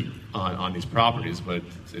theory on these properties, but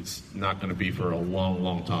it's not going to be for a long,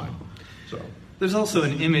 long time. So there's also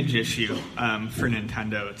an image issue for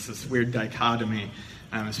Nintendo. It's this weird dichotomy,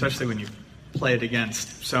 especially when you play it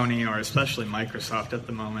against Sony or especially Microsoft at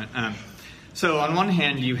the moment. So on one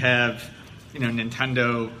hand, you have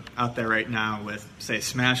Nintendo out there right now with, say,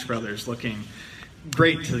 Smash Brothers looking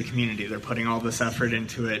great to the community. They're putting all this effort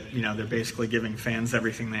into it. They're basically giving fans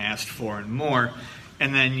everything they asked for and more.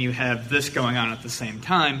 And then you have this going on at the same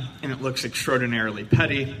time, and it looks extraordinarily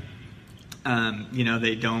petty.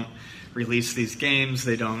 They don't release these games.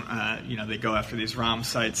 They don't, they go after these ROM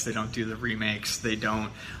sites. They don't do the remakes. They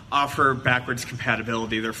don't offer backwards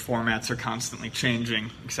compatibility. Their formats are constantly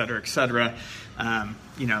changing, et cetera, et cetera.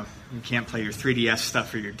 You can't play your 3DS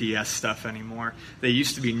stuff or your DS stuff anymore. They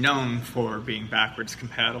used to be known for being backwards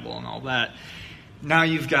compatible and all that. Now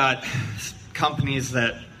you've got companies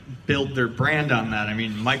that build their brand on that. I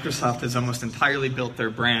mean, Microsoft has almost entirely built their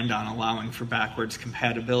brand on allowing for backwards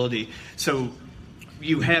compatibility. So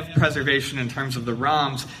you have preservation in terms of the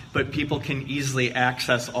ROMs, but people can easily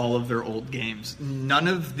access all of their old games. None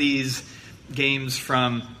of these games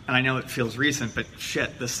from, and I know it feels recent, but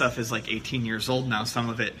shit, this stuff is like 18 years old now, some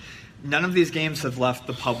of it. None of these games have left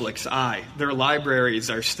the public's eye. Their libraries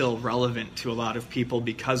are still relevant to a lot of people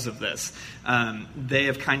because of this. They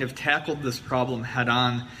have kind of tackled this problem head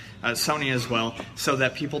on, Sony as well, so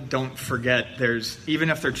that people don't forget even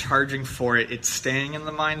if they're charging for it, it's staying in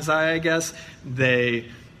the mind's eye, I guess. They,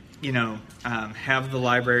 have the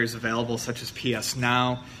libraries available, such as PS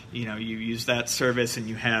Now. You use that service and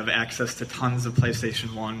you have access to tons of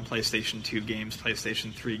PlayStation 1, PlayStation 2 games,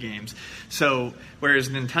 PlayStation 3 games. So, whereas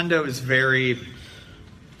Nintendo is very...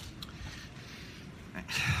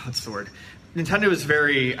 What's the word? Nintendo is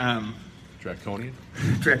very... draconian?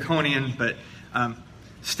 Draconian, but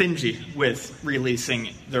stingy with releasing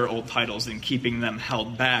their old titles and keeping them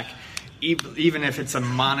held back. Even if it's a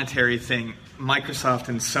monetary thing, Microsoft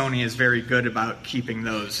and Sony is very good about keeping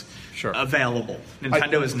those available.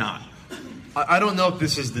 Nintendo is not. I don't know if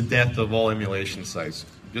this is the death of all emulation sites,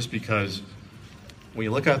 just because when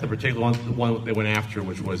you look at the particular one they went after,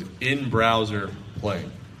 which was in-browser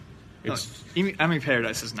playing. Emmy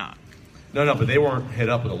Paradise is not. No, but they weren't hit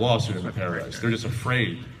up with a lawsuit in Paradise. They're just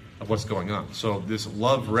afraid of what's going on. So this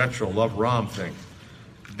Love ROM thing,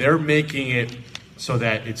 they're making it so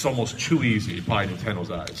that it's almost too easy by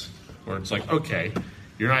Nintendo's eyes. Where it's like, okay,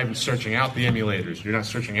 you're not even searching out the emulators. You're not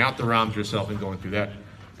searching out the ROMs yourself and going through that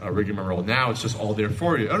rigmarole. Now it's just all there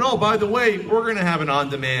for you. And by the way, we're going to have an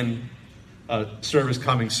on-demand service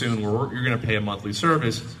coming soon where you're going to pay a monthly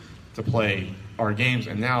service to play our games.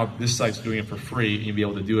 And now this site's doing it for free. And you'll be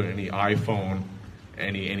able to do it on any iPhone,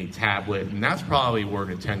 any tablet. And that's probably where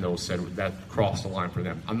Nintendo said that crossed the line for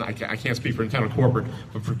them. I can't speak for Nintendo corporate,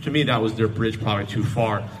 but to me that was their bridge probably too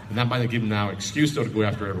far. And that might have given them now an excuse though to go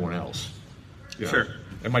after everyone else. Sure.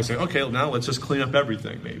 They might say, okay, now let's just clean up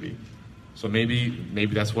everything, maybe. So maybe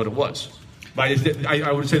that's what it was. But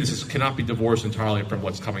I would say this cannot be divorced entirely from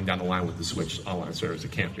what's coming down the line with the Switch online service.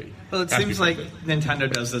 It can't be. Well, it seems like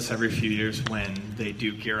Nintendo does this every few years when they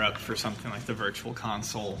do gear up for something like the Virtual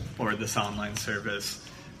Console or this online service.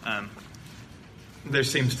 There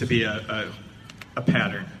seems to be a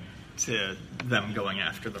pattern to them going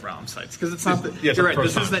after the ROM sites. Because it's not you're right,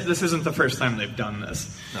 this isn't the first time they've done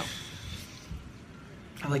this. No.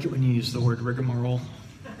 I like it when you use the word rigmarole.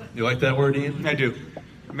 You like that word, Ian? I do.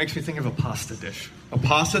 It makes me think of a pasta dish. A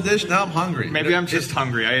pasta dish? Now I'm hungry. Maybe I'm just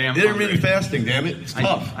hungry. I am intermittent fasting, damn it. It's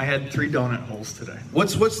tough. I had 3 donut holes today.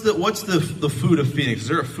 What's the food of Phoenix? Is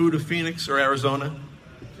there a food of Phoenix or Arizona?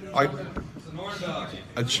 It's an orange dog.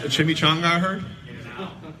 A chimichanga, I heard?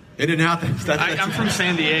 In-N-Out? I'm from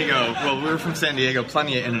San Diego. Well, we're from San Diego.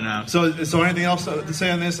 Plenty of In-N-Out. So anything else to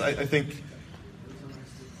say on this? I think...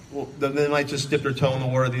 Well, they might just dip their toe in the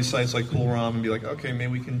water of these sites like Cool ROM and be like, okay,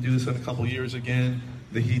 maybe we can do this in a couple years again.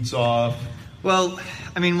 The heat's off. Well,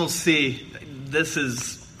 I mean, we'll see. This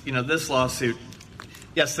is, this lawsuit.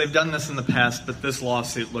 Yes, they've done this in the past, but this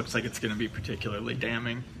lawsuit looks like it's going to be particularly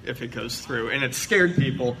damning if it goes through. And it's scared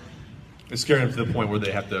people. It's scaring them to the point where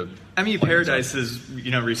they have to. MU Paradise's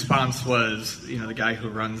response was, the guy who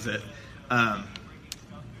runs it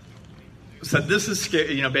said this is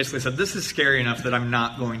scary. Basically said this is scary enough that I'm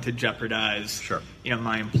not going to jeopardize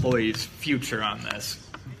my employees' future on this.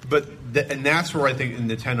 But and that's where I think in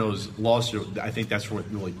Nintendo's lawsuit, I think that's what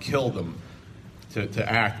really killed them to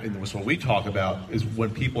act. And what we talk about is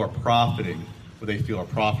when people are profiting, what they feel are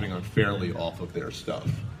profiting unfairly off of their stuff.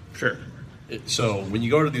 Sure. So when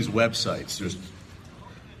you go to these websites,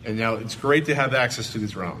 and now it's great to have access to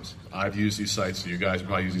these ROMs. I've used these sites, so you guys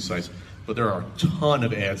probably use these sites, but there are a ton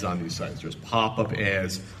of ads on these sites. There's pop-up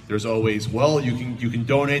ads. There's always, you can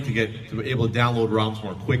donate to be able to download ROMs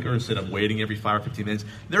more quicker instead of waiting every 5 or 15 minutes.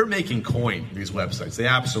 They're making coin, these websites. They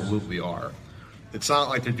absolutely are. It's not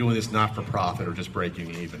like they're doing this not for profit or just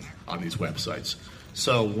breaking even on these websites.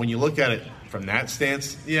 So when you look at it from that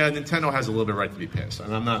stance, Nintendo has a little bit of right to be pissed,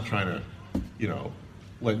 and I'm not trying to.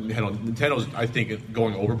 Nintendo's, I think,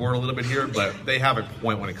 going overboard a little bit here, but they have a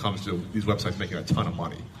point when it comes to these websites making a ton of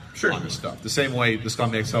money on this stuff. The same way the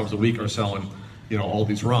Scumbag Sellers of the Week are selling, all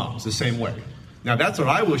these ROMs, the same way. Now, that's what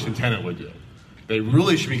I wish Nintendo would do. They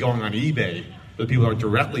really should be going on eBay, but people are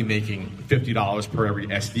directly making $50 per every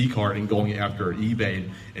SD card and going after eBay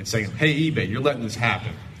and saying, hey, eBay, you're letting this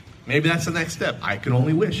happen. Maybe that's the next step. I can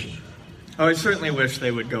only wish. Oh, I certainly wish they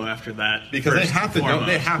would go after that. Because they have to know.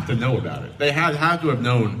 They have to know about it. They had to have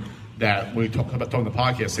known that when we talked about on the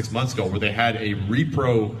podcast 6 months ago, where they had a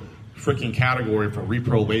repro freaking category for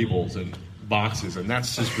repro labels and boxes, and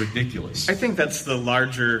that's just ridiculous. I think that's the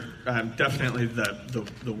larger, definitely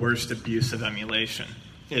the worst abuse of emulation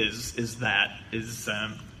is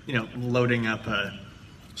loading up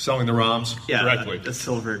selling the ROMs directly. The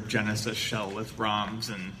Silver Genesis shell with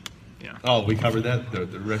ROMs and. Yeah. Oh, we covered that? The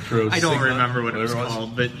retro I don't remember what it was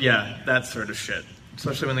called, but that sort of shit.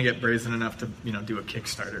 Especially when they get brazen enough to, do a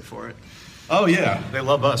Kickstarter for it. Oh, yeah. They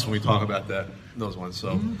love us when we talk about those ones.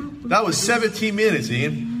 So that was 17 minutes,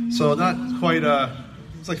 Ian. So not quite,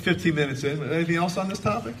 it's like 15 minutes in. Anything else on this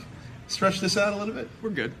topic? Stretch this out a little bit? We're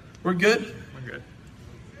good. We're good? We're good.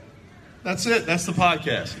 That's it. That's the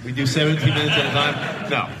podcast. We do 17 minutes at a time.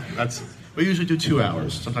 No, we usually do 2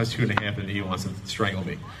 hours, sometimes 2.5, and he wants to strangle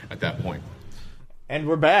me at that point. And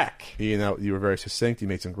we're back. Ian, you were very succinct. You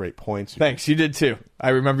made some great points. Thanks. You did too.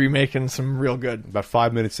 I remember you making some real good. About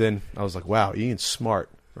 5 minutes in, I was like, wow, Ian's smart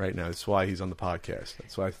right now. That's why he's on the podcast.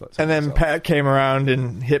 That's why I thought. And then Pat came around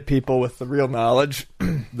and hit people with the real knowledge.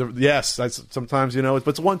 Yes, that's sometimes, but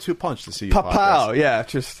it's a 1-2 punch to see you. Pow, yeah,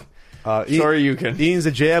 just sorry you can. Ian's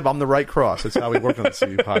a jab, I'm the right cross. That's how we work on the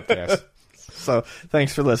CU podcast. So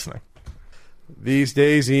thanks for listening. These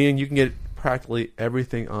days, Ian, you can get practically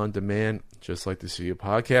everything on demand, just like the CU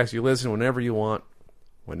podcast. You listen whenever you want,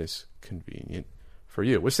 when it's convenient for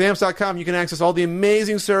you. With Stamps.com, you can access all the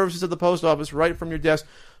amazing services of the post office right from your desk,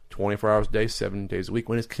 24 hours a day, 7 days a week,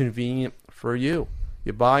 when it's convenient for you.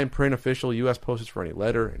 You buy and print official U.S. postage for any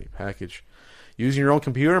letter, any package, using your own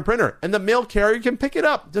computer and printer, and the mail carrier can pick it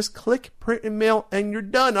up. Just click, print, and mail, and you're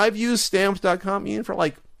done. I've used Stamps.com, Ian, for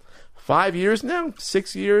like 5 years now,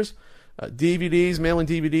 6 years. DVDs, mailing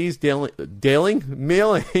DVDs,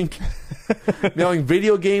 mailing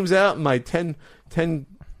video games out in my 10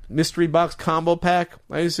 mystery box combo pack.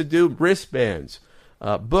 I used to do wristbands,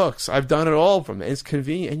 books. I've done it all from it. It's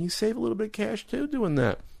convenient, and you save a little bit of cash too doing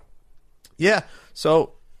that. Yeah,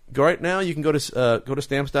 so right now you can go to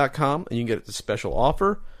Stamps.com and you can get the special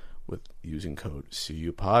offer with using code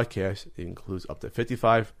CU Podcast. It includes up to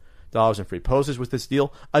 $55 in free postage with this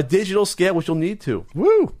deal, a digital scale which you'll need to.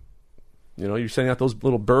 Woo! You're sending out those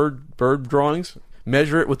little bird drawings,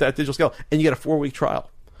 measure it with that digital scale, and you get a 4-week trial.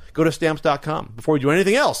 Go to Stamps.com. Before you do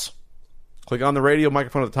anything else, click on the radio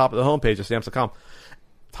microphone at the top of the homepage of Stamps.com.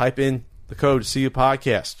 Type in the code CU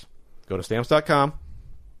Podcast. Go to Stamps.com.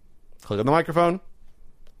 Click on the microphone.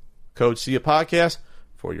 Code CU Podcast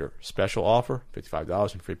for your special offer,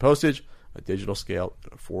 $55 in free postage, a digital scale,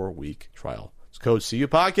 and a 4-week trial. It's code CU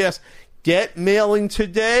Podcast. Get mailing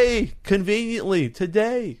today, conveniently,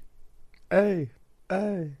 today. Hey.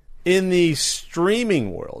 In the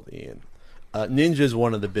streaming world, Ian, Ninja is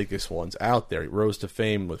one of the biggest ones out there. He rose to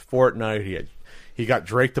fame with Fortnite. He got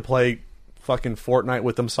Drake to play fucking Fortnite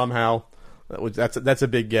with him somehow. That's a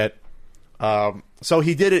big get. So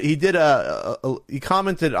he did it. He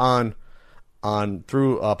commented on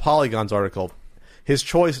through Polygon's article his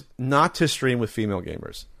choice not to stream with female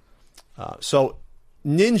gamers. So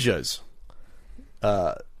Ninja's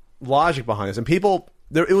logic behind this, and people.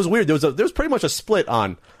 It was weird. There was pretty much a split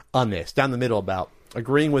on this, down the middle, about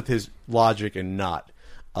agreeing with his logic and not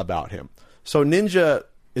about him. So Ninja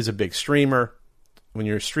is a big streamer. When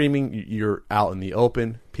you're streaming, you're out in the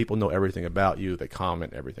open. people know everything about you. They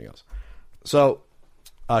comment everything else. So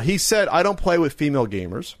he said, I don't play with female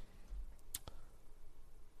gamers.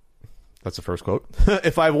 That's the first quote.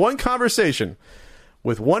 If I have one conversation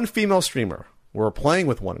with one female streamer, we're playing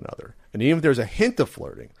with one another, and even if there's a hint of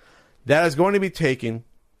flirting, that is going to be taken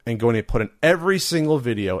and going to put in every single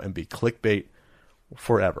video and be clickbait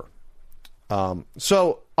forever.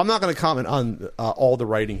 So I'm not going to comment on all the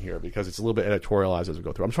writing here because it's a little bit editorialized as we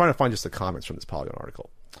go through. I'm trying to find just the comments from this Polygon article.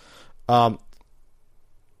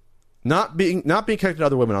 Not being connected to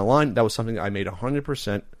other women online, that was something I made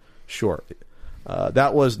 100% sure.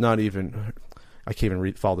 That was not even... I can't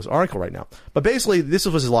even follow this article right now. But basically, this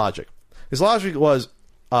was his logic. His logic was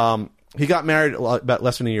he got married about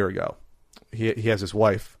less than a year ago. He has his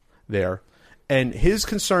wife there. And his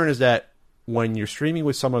concern is that when you're streaming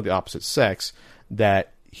with someone of the opposite sex,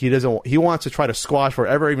 that he wants to try to squash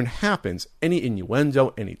whatever even happens, any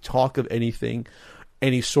innuendo, any talk of anything,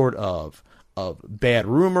 any sort of bad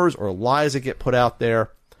rumors or lies that get put out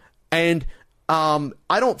there. And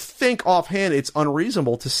I don't think offhand it's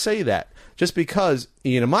unreasonable to say that, just because,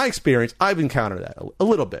 in my experience, I've encountered that a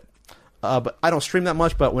little bit. But I don't stream that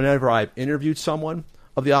much, but whenever I've interviewed someone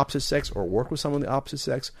of the opposite sex or worked with someone of the opposite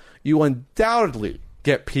sex, you undoubtedly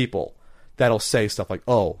get people that'll say stuff like,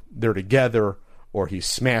 oh, they're together, or he's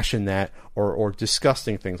smashing that, or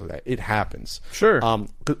disgusting things like that. It happens. Sure.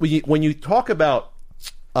 When you talk about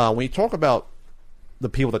the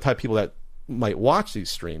type of people that might watch these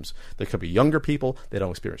streams, there could be younger people. They don't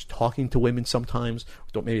experience talking to women sometimes.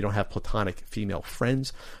 Maybe don't have platonic female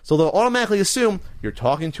friends. So they'll automatically assume you're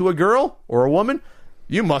talking to a girl or a woman,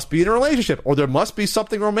 you must be in a relationship, or there must be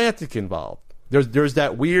something romantic involved. There's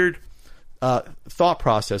that weird thought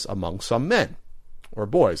process among some men or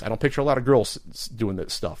boys. I don't picture a lot of girls doing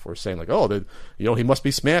this stuff or saying like, oh, he must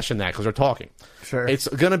be smashing that because they're talking. Sure. It's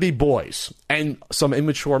going to be boys and some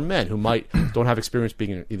immature men who don't have experience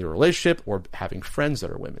being in either a relationship or having friends that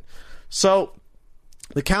are women. So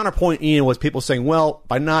the counterpoint, Ian, was people saying, well,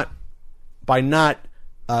 by not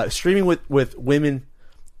streaming with women,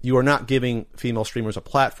 you are not giving female streamers a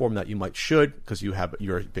platform that you should, because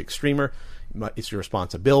you're a big streamer. It's your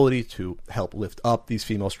responsibility to help lift up these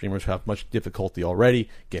female streamers who have much difficulty already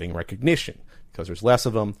getting recognition, because there's less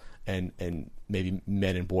of them, and maybe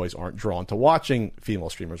men and boys aren't drawn to watching female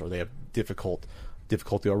streamers, or they have difficulty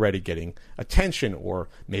already getting attention, or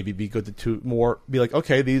maybe be good to more be like,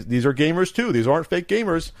 okay, these are gamers too. These aren't fake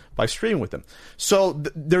gamers, by streaming with them. So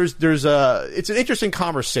it's an interesting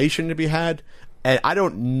conversation to be had, and I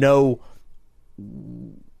don't know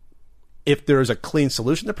if there's a clean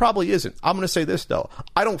solution. There probably isn't. I'm going to say this, though.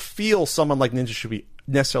 I don't feel someone like Ninja should be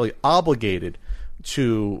necessarily obligated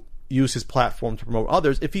to use his platform to promote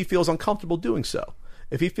others if he feels uncomfortable doing so.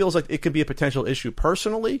 If he feels like it could be a potential issue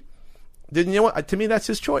personally, then you know what? To me, that's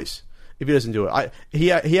his choice. If he doesn't do it,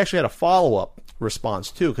 he actually had a follow-up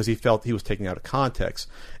response too, because he felt he was taken out of context.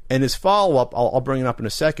 And his follow-up, I'll bring it up in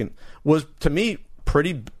a second, was to me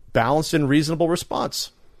pretty balanced and reasonable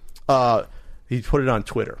response. He put it on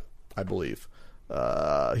Twitter, I believe.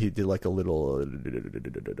 He did like a little...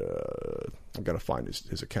 I've got to find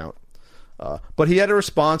his account. But he had a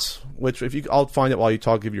response, which I'll find it while you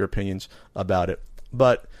talk, give your opinions about it.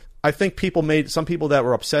 But I think some people that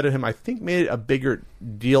were upset at him, I think made a bigger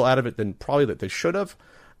deal out of it than probably that they should have.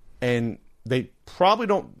 And they probably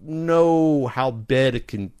don't know how bad it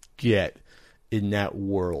can get in that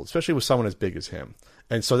world, especially with someone as big as him.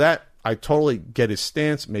 And so that, I totally get his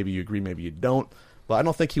stance. Maybe you agree, maybe you don't. But I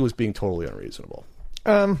don't think he was being totally unreasonable.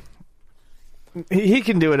 He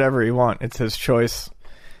can do whatever he wants. It's his choice.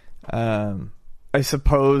 I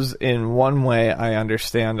suppose in one way I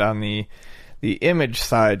understand on the image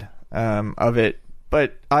side of it.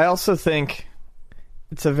 But I also think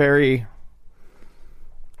it's a very...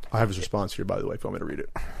 I have his response here, by the way, if you want me to read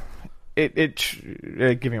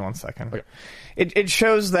it. Give me 1 second. Okay. It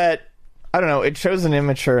shows that, I don't know, it shows an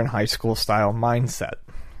immature and high school style mindset.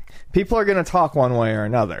 People are going to talk one way or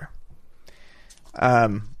another.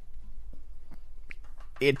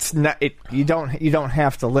 It's not. You don't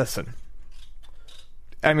have to listen.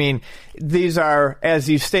 I mean, these are, as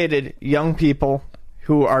you stated, young people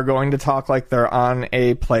who are going to talk like they're on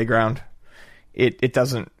a playground. It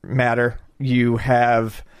doesn't matter. You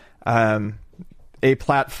have a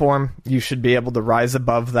platform. You should be able to rise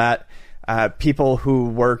above that. People who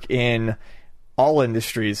work in all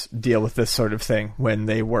industries deal with this sort of thing when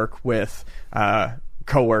they work with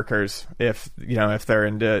coworkers, if they're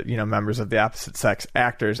into members of the opposite sex,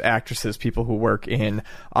 actors, actresses, people who work in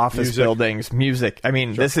office buildings, music. I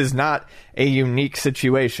mean, This is not a unique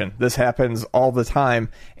situation. This happens all the time,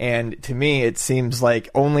 and to me it seems like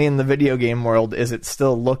only in the video game world is it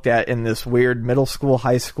still looked at in this weird middle school,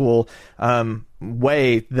 high school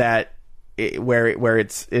way that where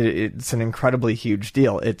it's an incredibly huge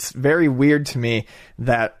deal. It's very weird to me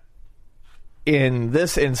that in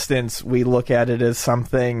this instance, we look at it as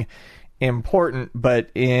something important,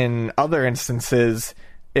 but in other instances,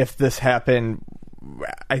 if this happened,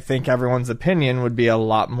 I think everyone's opinion would be a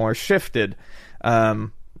lot more shifted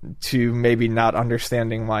to maybe not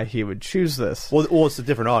understanding why he would choose this. Well, it's a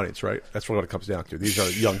different audience, right? That's what it comes down to. These are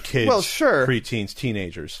young kids, preteens,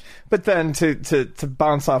 teenagers. But then to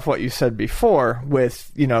bounce off what you said before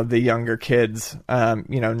with, the younger kids,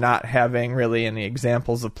 not having really any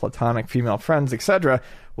examples of platonic female friends, etc.,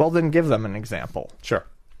 well, then give them an example. Sure.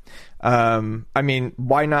 I mean,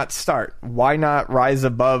 why not start? Why not rise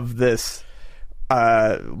above this?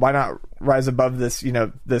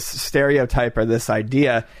 This stereotype or this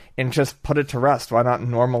idea and just put it to rest? Why not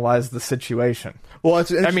normalize the situation? Well,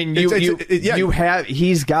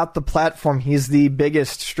 he's got the platform. He's the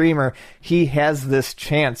biggest streamer. He has this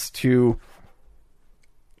chance to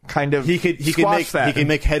kind of he can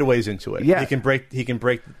make headways into it. Yeah. He can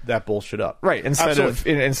break that bullshit up. Right. Instead of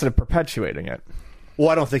perpetuating it. Well,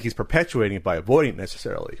 I don't think he's perpetuating it by avoiding it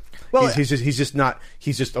necessarily. Well, he's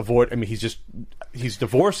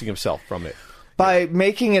divorcing himself from it. By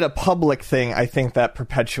making it a public thing, I think that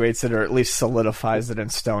perpetuates it, or at least solidifies it in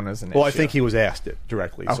stone as an issue. Well, I think he was asked it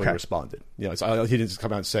directly, so he responded. He didn't just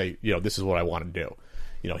come out and say, this is what I want to do.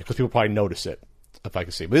 Because people probably notice it, if I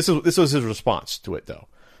can see. But this was his response to it, though.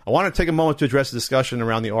 I want to take a moment to address the discussion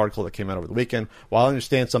around the article that came out over the weekend. While I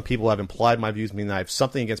understand some people have implied my views mean that I have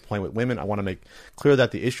something against playing with women, I want to make clear that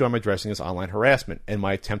the issue I'm addressing is online harassment and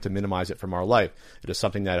my attempt to minimize it from our life. It is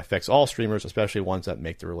something that affects all streamers, especially ones that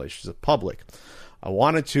make their relationship public. I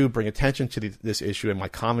wanted to bring attention to this issue, and my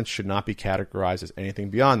comments should not be categorized as anything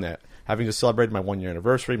beyond that. Having just celebrated my 1-year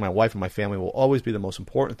anniversary, my wife and my family will always be the most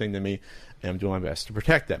important thing to me, and I'm doing my best to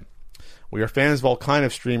protect them. We are fans of all kind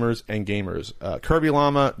of streamers and gamers. Kirby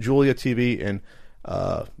Llama, Julia TV, and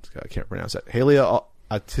I can't pronounce that, Halia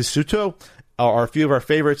Tisuto are a few of our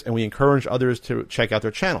favorites, and we encourage others to check out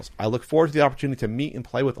their channels. I look forward to the opportunity to meet and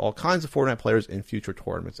play with all kinds of Fortnite players in future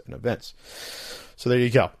tournaments and events. So there you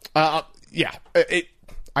go. I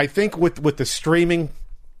think with the streaming,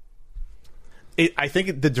 I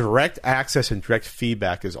think the direct access and direct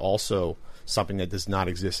feedback is also something that does not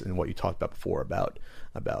exist in what you talked about before about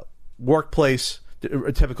workplace,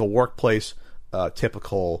 a typical workplace,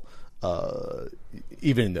 typical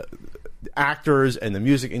even the actors and the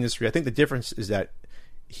music industry. I think the difference is that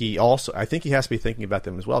I think he has to be thinking about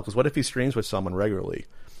them as well, because what if he streams with someone regularly,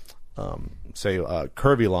 say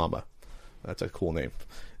Kirby Llama, that's a cool name,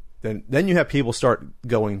 then you have people start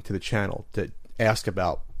going to the channel to ask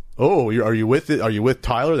about, are you with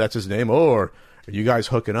Tyler, that's his name, or are you guys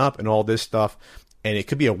hooking up and all this stuff. And it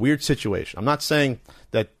could be a weird situation. I'm not saying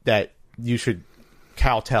that you should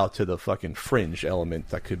kowtow to the fucking fringe element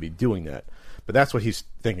that could be doing that, but that's what he's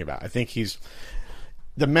thinking about. I think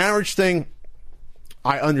the marriage thing.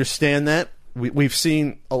 I understand that. We've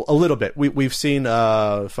seen a little bit. We've seen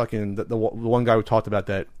fucking the one guy who talked about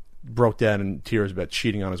that broke down in tears about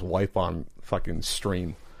cheating on his wife on fucking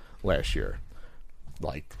stream last year,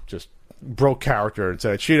 like just broke character and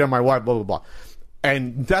said I cheated on my wife, blah blah blah.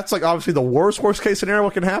 And that's like obviously the worst case scenario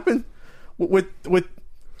what can happen with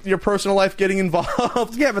your personal life getting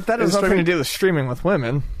involved. Yeah, but that has nothing to do with streaming with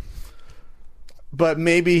women. But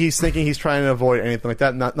maybe he's thinking he's trying to avoid anything like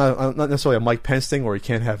that. Not necessarily a Mike Pence thing where he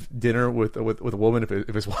can't have dinner with a woman if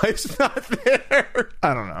his wife's not there.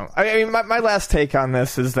 I don't know. I mean, my last take on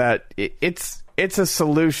this is that it's a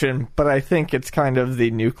solution, but I think it's kind of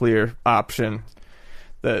the nuclear option.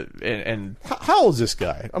 How old is this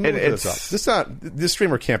guy? I'm gonna look this up. This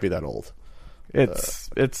streamer can't be that old.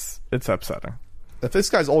 It's upsetting. If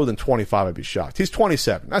this guy's older than 25, I'd be shocked. He's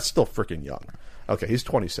 27. That's still freaking young. Okay, he's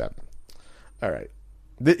 27. All right.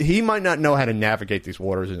 He might not know how to navigate these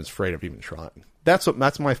waters and is afraid of even trying. That's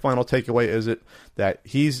my final takeaway. Is it that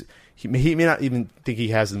he may not even think he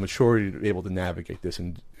has the maturity to be able to navigate this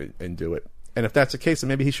and do it. And if that's the case, then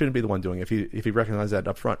maybe he shouldn't be the one doing it. If he recognizes that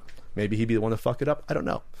up front, maybe he'd be the one to fuck it up. I don't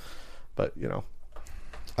know, but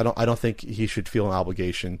I don't think he should feel an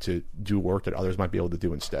obligation to do work that others might be able to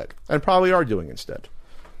do instead, and probably are doing instead.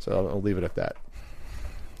 So I'll leave it at that.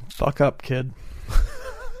 Fuck up, kid.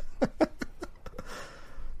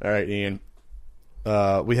 All right, Ian.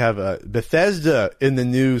 We have Bethesda in the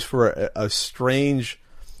news for a strange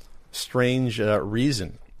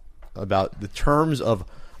reason about the terms of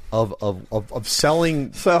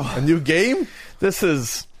selling a new game. This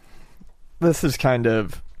is kind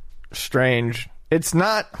of strange. It's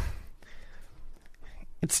not.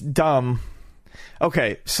 It's dumb.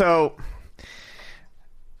 Okay, so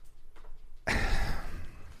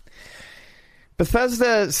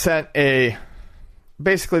Bethesda sent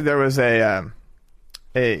basically there was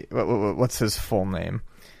what's his full name?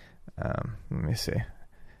 Let me see.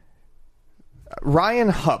 Ryan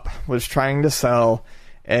Hupp was trying to sell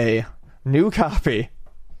a new copy,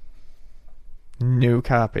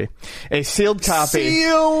 a sealed copy,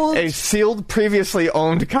 a sealed previously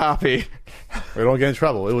owned copy. We don't get in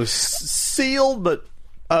trouble. It was sealed, but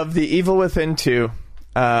of The Evil Within 2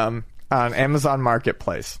 on Amazon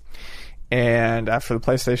Marketplace, and after the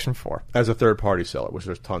PlayStation 4 as a third-party seller, which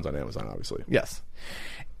there's tons on Amazon, obviously. Yes,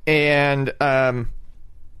 and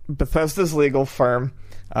Bethesda's legal firm,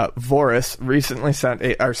 Voris, recently sent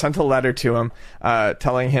a letter to him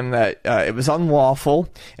telling him that it was unlawful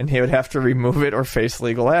and he would have to remove it or face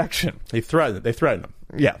legal action. They threatened him.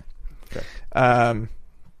 Yeah. Okay.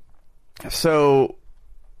 So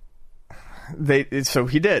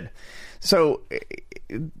he did. So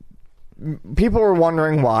people were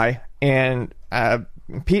wondering why, and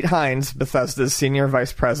Pete Hines, Bethesda's senior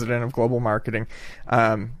vice president of global marketing,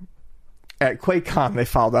 at QuakeCon, they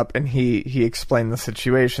followed up and he explained the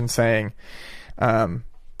situation, saying,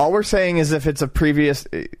 all we're saying is if it's a previous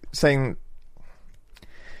saying,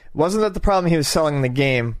 wasn't that the problem he was selling the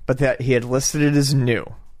game, but that he had listed it as new.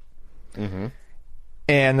 Mm-hmm.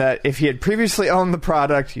 And that if he had previously owned the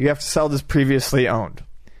product, you have to sell it as previously owned.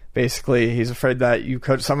 Basically, he's afraid that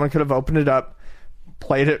someone could have opened it up,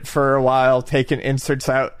 played it for a while, taken inserts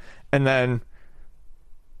out, and then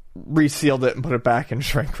resealed it and put it back in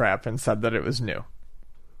shrink wrap and said that it was new.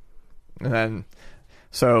 And then,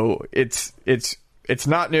 so it's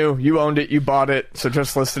not new. You owned it. You bought it. So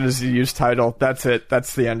just list it as a used title. That's it.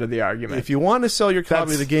 That's the end of the argument. If you want to sell your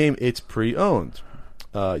copy of the game, it's pre-owned.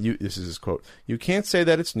 This is his quote. You can't say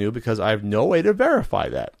that it's new because I have no way to verify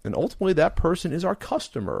that. And ultimately, that person is our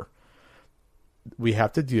customer. We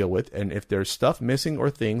have to deal with. And if there's stuff missing or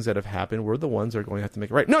things that have happened, we're the ones that are going to have to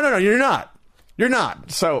make it right. No, you're not. You're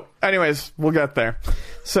not. So, anyways, we'll get there.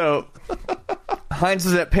 So, Hines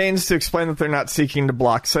is at pains to explain that they're not seeking to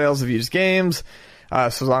block sales of used games. So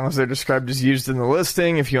as long as they're described as used in the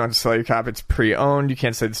listing, if you want to sell your copy, it's pre-owned. You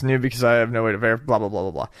can't say it's new because I have no way to verify, blah, blah, blah,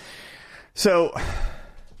 blah, blah. So,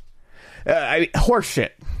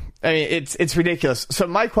 horseshit. I mean, it's ridiculous. So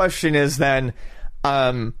my question is then,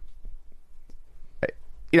 at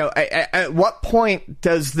what point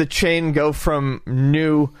does the chain go from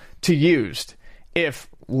new to used? If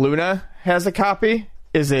Luna has a copy,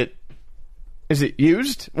 is it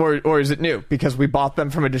used or is it new because we bought them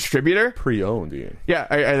from a distributor? Pre-owned, Ian. Yeah,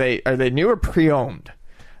 are they new or pre-owned?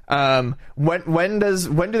 When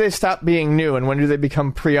do they stop being new and when do they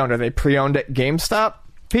become pre-owned? Are they pre-owned at GameStop,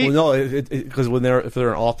 Pete? Well, no, because if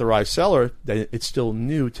they're an authorized seller, then it's still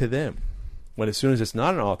new to them. As soon as it's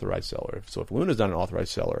not an authorized seller, so if Luna's not an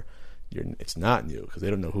authorized seller, it's not new because they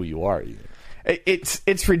don't know who you are. Either.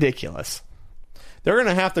 It's ridiculous. They're going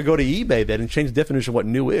to have to go to eBay then and change the definition of what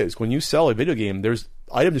new is. When you sell a video game, there's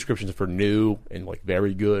item descriptions for new and like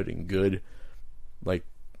very good and good. Like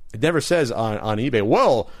it never says on eBay,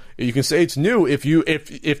 well, you can say it's new if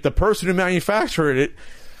the person who manufactured it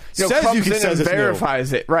says you can say and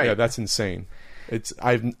verifies it, right? Yeah, that's insane.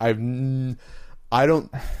 I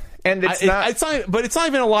don't. And it's not, but it's not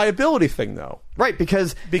even a liability thing, though, right?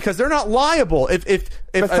 Because they're not liable. If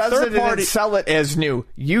Bethesda a third party didn't sell it as new,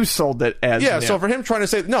 you sold it as new. So for him trying to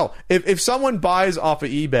say no, if someone buys off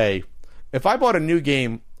of eBay, if I bought a new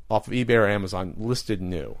game off of eBay or Amazon listed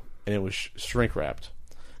new and it was shrink wrapped,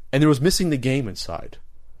 and there was missing the game inside,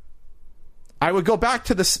 I would go back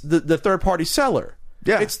to the third party seller.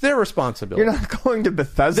 Yeah, it's their responsibility. You're not going to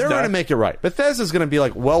Bethesda. They're going to make it right. Bethesda's going to be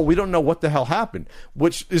like, well, we don't know what the hell happened,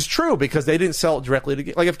 which is true because they didn't sell it directly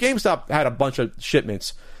to like if GameStop had a bunch of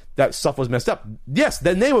shipments that stuff was messed up. Yes,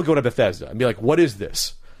 then they would go to Bethesda and be like, what is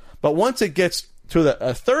this? But once it gets to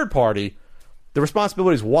a third party, the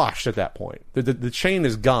responsibility is washed at that point. The chain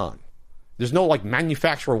is gone. There's no like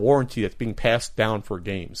manufacturer warranty that's being passed down for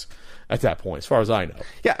games at that point, as far as I know.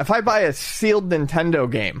 Yeah, if I buy a sealed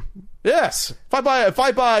Nintendo game. Yes. If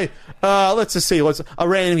I buy let's just see, a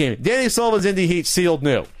random game. Danny Sullivan's Indie Heat sealed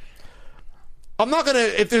new. I'm not gonna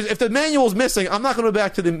if the manual's missing, I'm not gonna go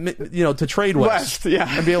back to the to Trade West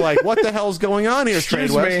and be like, what the hell's going on here,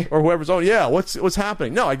 Trade West or whoever's what's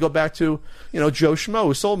happening? No, I go back to Joe Schmo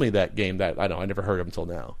who sold me that game that I never heard of until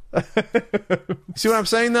now. See what I'm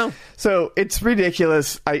saying though? So it's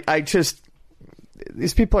ridiculous. I just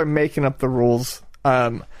these people are making up the rules.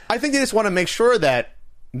 I think they just want to make sure that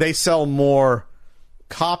they sell more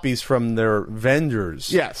copies from their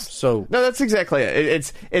vendors. Yes. So no, that's exactly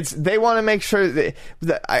it. It's they want to make sure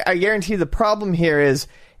that I guarantee the problem here is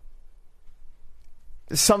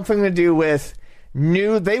something to do with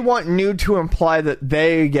new. They want new to imply that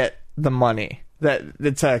they get the money. That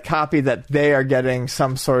it's a copy that they are getting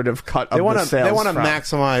some sort of cut of the sales. They want to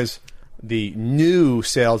maximize the new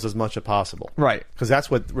sales as much as possible. Right. Because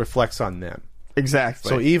that's what reflects on them.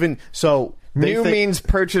 Exactly. New means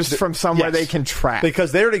purchased from somewhere they can track.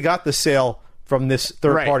 Because they already got the sale from this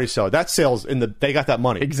third-party seller. That sale's they got that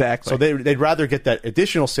money. Exactly. So they'd rather get that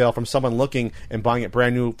additional sale from someone looking and buying it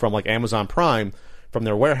brand new from like Amazon Prime from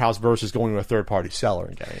their warehouse versus going to a third-party seller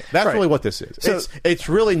and getting it. That's really what this is. So, it's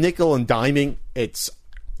really nickel and diming. It's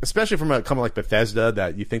especially from a company like Bethesda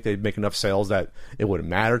that you think they'd make enough sales that it wouldn't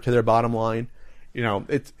matter to their bottom line.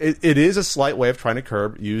 It is a slight way of trying to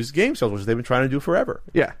curb used game sales, which they've been trying to do forever.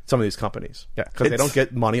 Yeah. Some of these companies. Yeah. Because they don't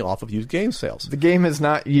get money off of used game sales. The game is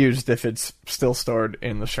not used if it's still stored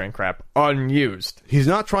in the shrink wrap unused. He's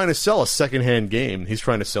not trying to sell a secondhand game. He's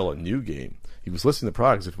trying to sell a new game. He was listing the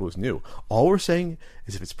product as if it was new. All we're saying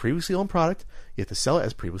is if it's previously owned product, you have to sell it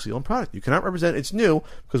as previously owned product. You cannot represent it's new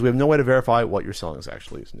because we have no way to verify what you're selling is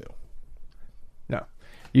actually is new. No.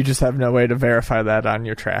 You just have no way to verify that on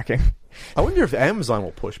your tracking. I wonder if Amazon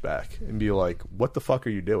will push back and be like, what the fuck are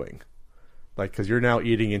you doing? Like, because you're now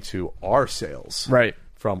eating into our sales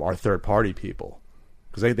from our third-party people.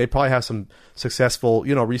 Because they probably have some successful,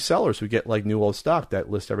 resellers who get, like, new old stock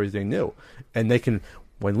that list everything new. And they can,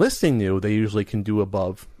 when listing new, they usually can do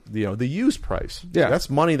above, the used price. Yeah. So that's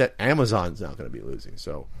money that Amazon's not going to be losing.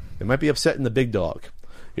 So they might be upsetting the big dog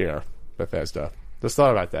here, Bethesda. Just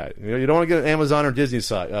thought about that. You don't want to get an Amazon or Disney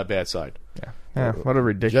side, bad side. Yeah, what a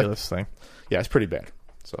ridiculous thing. Yeah, it's pretty bad.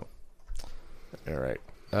 So, all right.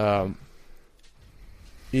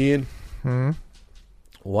 Ian,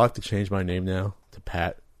 we'll have to change my name now to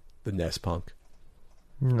Pat the NES Punk.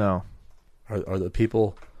 No. Are the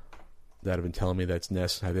people that have been telling me that's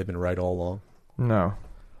NES, have they been right all along? No.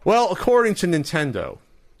 Well, according to Nintendo,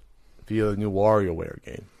 via the new WarioWare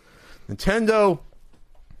game, Nintendo,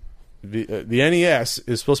 the NES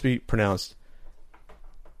is supposed to be pronounced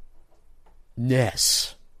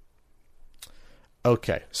NES.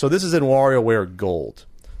 Okay, so this is in WarioWare Gold.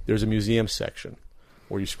 There's a museum section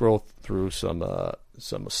where you scroll through some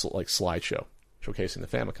like slideshow showcasing the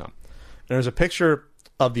Famicom. And there's a picture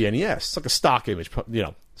of the NES. It's like a stock image,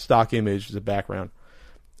 stock image as a background.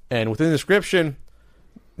 And within the description,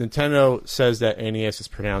 Nintendo says that NES is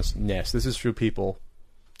pronounced NES. This is through people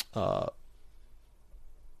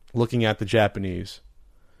looking at the Japanese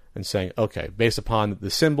and saying, okay, based upon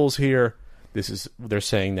the symbols here, they're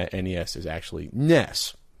saying that NES is actually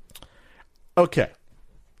NES. Okay.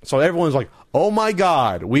 So everyone's like, oh my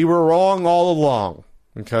God, we were wrong all along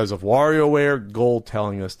because of WarioWare Gold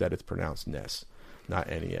telling us that it's pronounced NES, not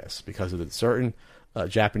NES, because of the certain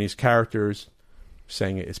Japanese characters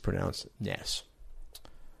saying it is pronounced NES.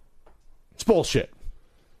 It's bullshit.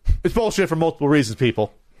 It's bullshit for multiple reasons,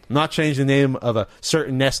 people. I'm not changing the name of a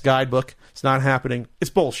certain NES guidebook. It's not happening. It's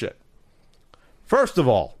bullshit. First of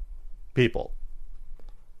all, people,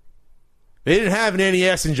 they didn't have an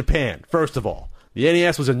NES in Japan, first of all. The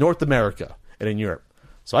NES was in North America and in Europe.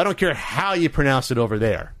 So I don't care how you pronounce it over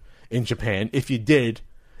there in Japan. If you did,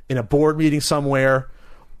 in a board meeting somewhere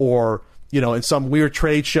or, in some weird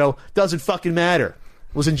trade show, doesn't fucking matter.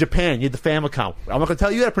 It was in Japan. You had the Famicom. I'm not going to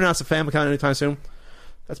tell you how to pronounce the Famicom anytime soon.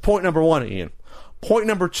 That's point number one, Ian. Point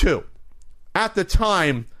number two. At the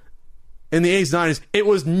time, in the 80s, 90s, it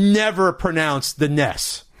was never pronounced the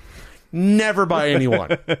NES. Never by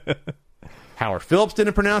anyone. Howard Phillips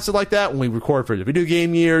didn't pronounce it like that when we recorded for the video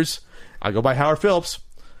game years. I go by Howard Phillips.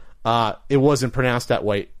 It wasn't pronounced that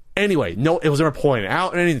way. Anyway, no, it was never pointed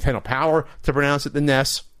out in any Nintendo Power to pronounce it the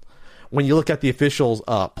NES. When you look at the official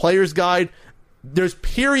player's guide, there's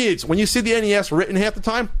periods. When you see the NES written half the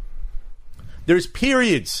time, there's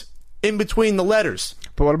periods in between the letters.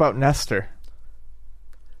 But what about Nestor?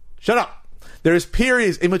 Shut up. There's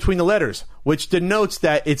periods in between the letters, which denotes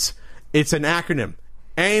that it's an acronym.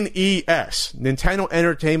 NES, Nintendo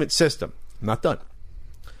Entertainment System. I'm not done.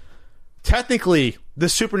 Technically, the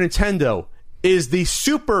Super Nintendo is the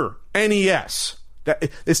Super NES.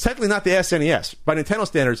 It's technically not the SNES. By Nintendo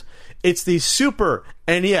standards, it's the Super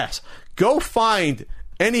NES. Go find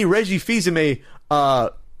any Reggie Fils-Aimé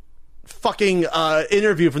fucking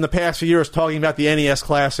interview from the past few years talking about the NES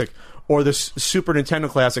Classic or the Super Nintendo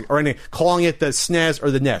Classic or calling it the SNES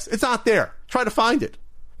or the NES. It's not there. Try to find it.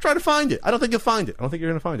 I don't think you'll find it. I don't think you're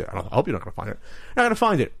going to find it. I hope you're not going to find it. You're not going to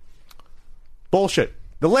find it. Bullshit.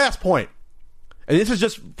 The last point, and this is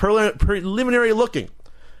just preliminary looking,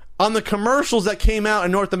 on the commercials that came out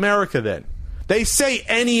in North America then, they say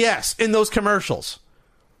NES in those commercials.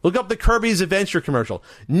 Look up the Kirby's Adventure commercial.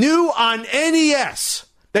 New on NES.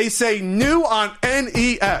 They say new on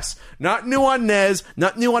NES. Not new on NES.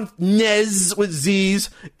 Not new on NES with Z's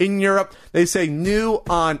in Europe. They say new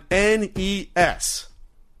on NES.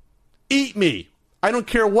 Eat me. I don't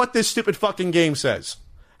care what this stupid fucking game says.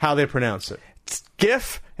 How they pronounce it. It's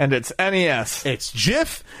GIF and it's NES. It's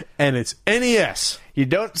GIF and it's NES. You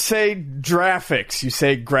don't say graphics. You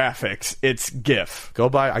say graphics. It's GIF.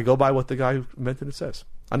 I go by what the guy who invented it says.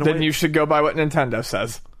 Then you should go by what Nintendo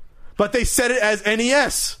says. But they said it as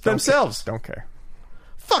NES themselves. Don't care.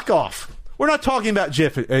 Fuck off. We're not talking about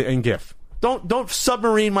GIF and GIF. Don't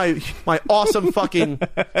submarine my awesome fucking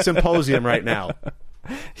symposium right now.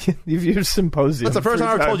 You've used symposium. That's the first time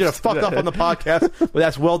I ever told you to fuck up on the podcast, but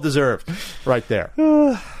that's well deserved right there.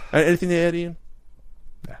 Anything to add, Ian?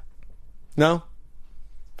 Yeah. No?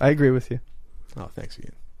 I agree with you. Oh, thanks,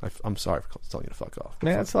 Ian. I'm sorry for telling you to fuck off.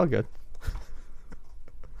 Yeah, it's all good.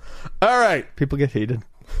 All right. People get heated.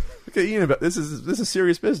 Okay, Ian, this is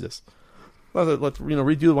serious business. Let's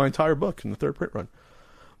redo my entire book in the third print run.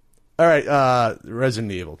 All right,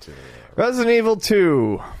 Resident Evil 2. Resident Evil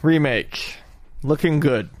 2 remake. Looking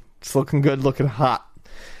good. It's looking good, looking hot.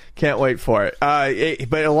 Can't wait for it.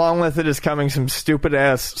 But along with it is coming some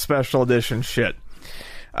stupid-ass special edition shit.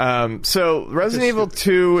 So Resident Evil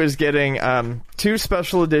 2 is getting 2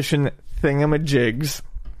 special edition thingamajigs.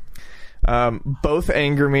 Both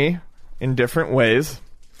anger me in different ways.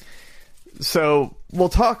 So we'll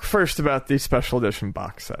talk first about the special edition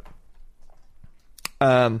box set.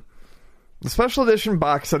 The special edition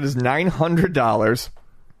box set is $900,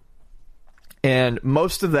 and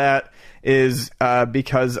most of that is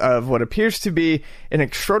because of what appears to be an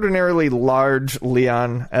extraordinarily large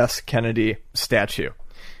Leon S. Kennedy statue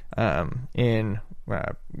in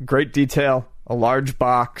great detail, a large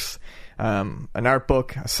box, an art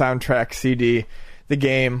book, a soundtrack CD, the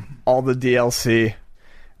game, all the DLC.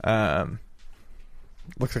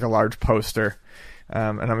 Looks like a large poster.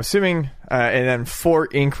 And I'm assuming, and then 4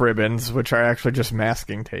 ink ribbons, which are actually just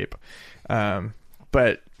masking tape.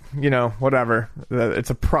 But, whatever.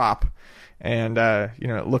 It's a prop. And,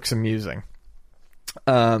 it looks amusing.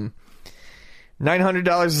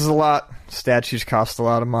 $900 is a lot. Statues cost a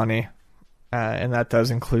lot of money. And that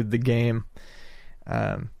does include the game.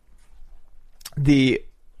 The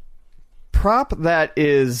prop that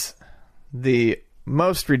is the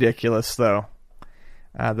most ridiculous, though,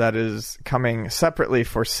 that is coming separately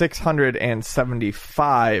for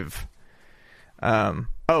 $675. Oh,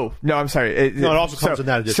 no, I'm sorry. It also comes in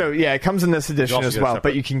that edition. So, yeah, it comes in this edition as well.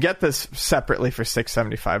 But you can get this separately for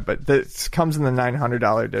 $675. But this comes in the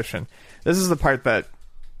 $900 edition. This is the part that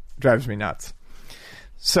drives me nuts.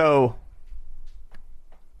 So,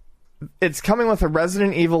 it's coming with a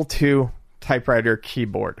Resident Evil 2 typewriter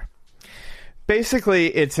keyboard.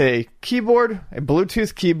 Basically, it's a keyboard, a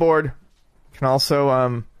Bluetooth keyboard. Can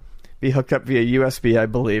also be hooked up via USB, I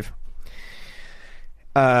believe.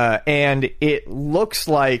 And it looks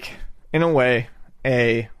like, in a way,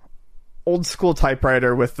 a old school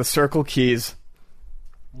typewriter with the circle keys.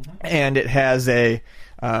 And it has a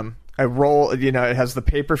roll. It has the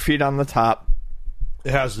paper feed on the top.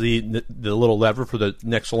 It has the little lever for the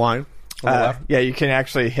next line on the left. Yeah, you can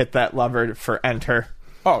actually hit that lever for enter.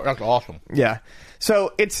 Oh, that's awesome. Yeah.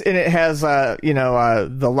 So it has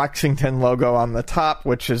the Lexington logo on the top,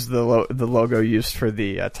 which is the logo used for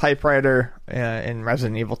the typewriter in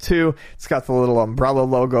Resident Evil 2. It's got the little umbrella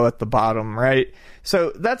logo at the bottom, right?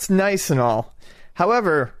 So that's nice and all.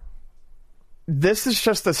 However, this is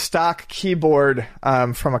just a stock keyboard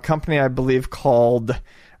from a company I believe called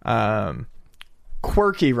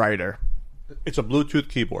Quirky Writer. It's a Bluetooth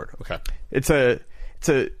keyboard. Okay.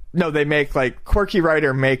 No, they make Quirky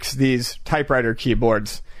Writer makes these typewriter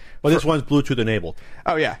keyboards. Well, this one's Bluetooth enabled.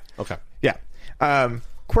 Oh, yeah. Okay. Yeah.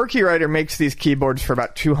 Quirky Writer makes these keyboards for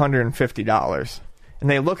about $250, and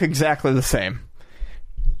they look exactly the same.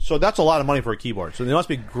 So that's a lot of money for a keyboard. So they must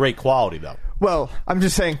be great quality, though. Well, I'm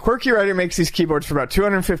just saying, Quirky Writer makes these keyboards for about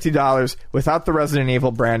 $250 without the Resident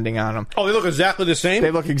Evil branding on them. Oh, they look exactly the same?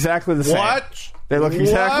 They look exactly the same. What? They look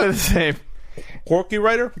exactly the same. Quirky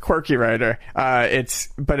Writer? Quirky Writer. It's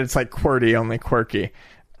like QWERTY, only quirky.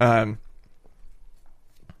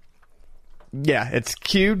 Yeah, it's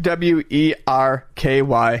QWERKY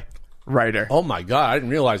Writer. Oh my god, I didn't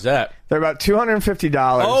realize that. They're about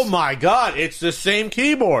 $250. Oh my god, it's the same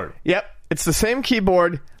keyboard. Yep, it's the same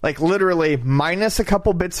keyboard, like literally minus a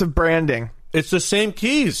couple bits of branding. It's the same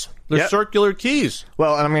keys. They're circular keys.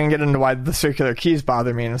 Well, and I'm going to get into why the circular keys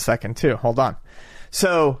bother me in a second too. Hold on.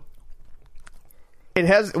 So it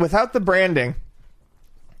has, without the branding,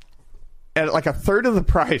 at like a third of the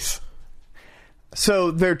price.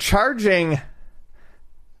 So they're charging.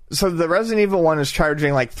 So the Resident Evil one is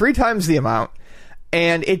charging like 3 times the amount,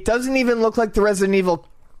 and it doesn't even look like the Resident Evil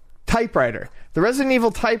typewriter. The Resident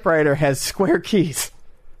Evil typewriter has square keys.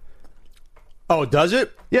 Oh, does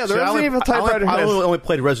it? Yeah, the Resident Evil typewriter I has... only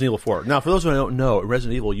played Resident Evil 4. Now, for those who don't know,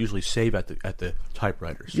 Resident Evil usually save at the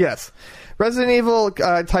typewriters. Yes. Resident Evil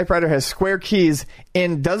typewriter has square keys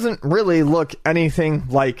and doesn't really look anything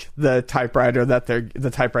like the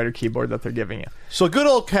typewriter keyboard that they're giving you. So good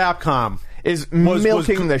old Capcom is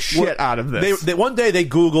milking the shit out of this. One day they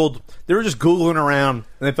were just Googling around,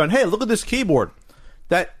 and they found, hey, look at this keyboard.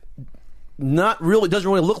 That doesn't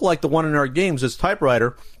really look like the one in our games, it's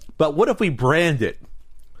typewriter, but what if we brand it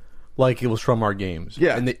like it was from our games?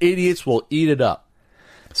 Yeah. And the idiots will eat it up.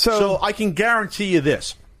 So I can guarantee you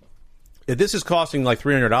this. If this is costing like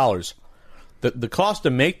 $300, the cost to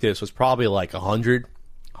make this was probably like $100,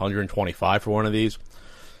 $125 for one of these.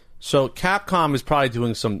 So Capcom is probably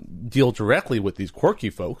doing some deal directly with these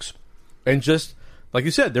quirky folks, and just like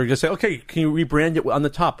you said, they're going to say, "Okay, can you rebrand it on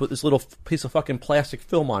the top? Put this little piece of fucking plastic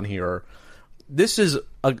film on here." Or, this is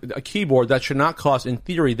a keyboard that should not cost, in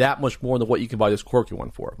theory, that much more than what you can buy this quirky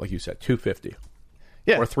one for. Like you said, $250,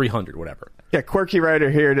 or $300, whatever. Yeah, Quirky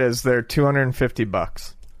Writer, here it is. They're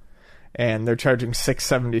 $250. And they're charging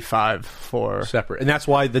 $675 for separate, and that's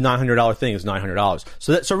why the $900 thing is $900.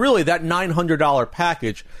 So really, that $900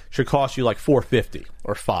 package should cost you like $450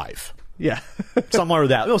 or $5. Yeah, somewhere like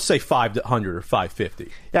that. We'll say $500 or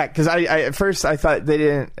 $550. Yeah, because I at first I thought they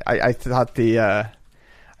didn't. I thought the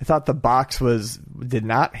box did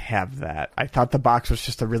not have that. I thought the box was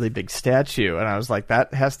just a really big statue, and I was like,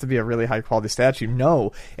 that has to be a really high quality statue.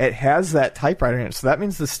 No, it has that typewriter in it, so that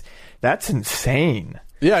means that's insane.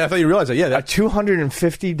 Yeah, I thought you realized that. Yeah, a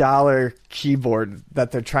 $250 keyboard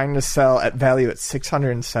that they're trying to sell at value at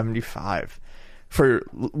 $675 for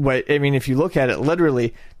what? I mean, if you look at it,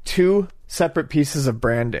 literally 2 separate pieces of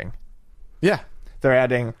branding. Yeah, they're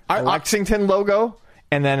adding a Lexington logo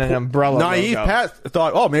and then an umbrella. Naive logo. Pat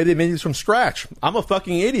thought, oh, maybe they made this from scratch. I'm a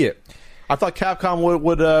fucking idiot. I thought Capcom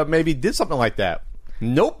would maybe did something like that.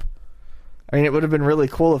 Nope. I mean, it would have been really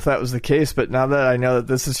cool if that was the case, but now that I know that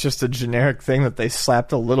this is just a generic thing that they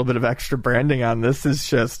slapped a little bit of extra branding on, this is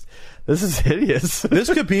hideous.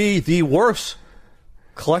 This could be the worst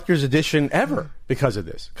collector's edition ever because of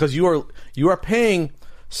this. Because you are paying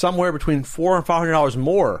somewhere between $400 and $500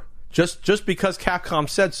 more just because Capcom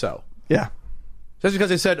said so. Yeah. Just because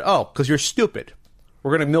they said, oh, because you're stupid,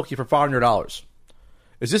 we're going to milk you for $500.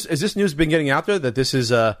 Is this news been getting out there that this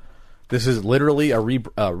is literally a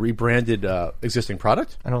rebranded existing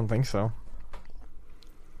product? I don't think so.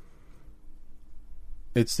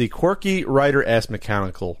 It's the Quirky Writer S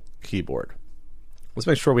mechanical keyboard. Let's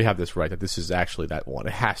make sure we have this right, that this is actually that one.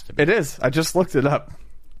 It has to be. It is. I just looked it up.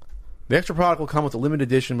 The extra product will come with a limited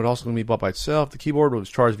edition, but also going to be bought by itself. The keyboard was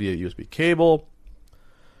charged via USB cable.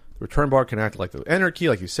 The return bar can act like the enter key,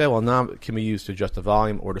 like you said, while now it can be used to adjust the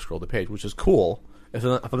volume or to scroll the page, which is cool. If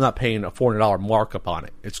I'm not paying a $400 markup on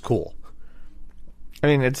it, it's cool. I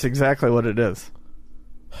mean, it's exactly what it is.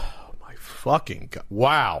 Oh my fucking god!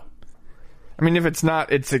 Wow. I mean, if it's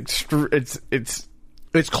not, it's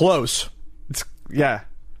close. Yeah.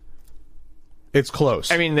 It's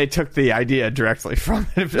close. I mean, they took the idea directly from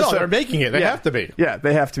it. No, they're making it. They have to be. Yeah,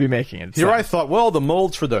 they have to be making it. Here I thought, well, the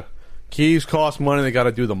molds for the keys cost money. They got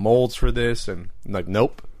to do the molds for this, and I'm like,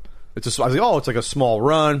 nope. I was like, oh, it's like a small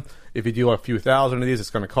run. If you do a few thousand of these, it's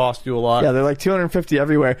going to cost you a lot. Yeah, they're like $250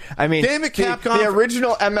 everywhere. I mean, damn it, Capcom. The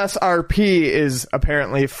original MSRP is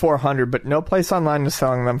apparently $400, but no place online is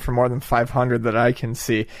selling them for more than $500 that I can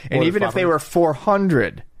see. And even if they were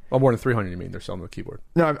 $400, well, more than $300, you mean they're selling the keyboard?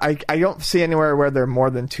 No, I don't see anywhere where they're more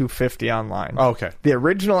than $250 online. Oh, okay. The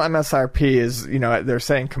original MSRP is, they're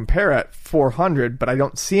saying compare at $400, but I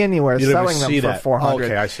don't see anywhere selling them for $400.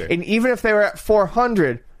 Okay, I see. And even if they were at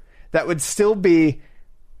 $400, that would still be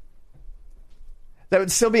a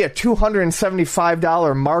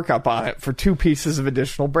 $275 markup on it for 2 pieces of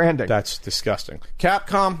additional branding. That's disgusting.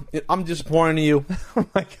 Capcom, I'm disappointed in you. Oh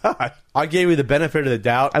my god! I gave you the benefit of the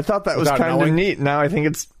doubt. I thought that was kind of neat. Now I think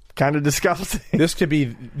it's kind of disgusting. This could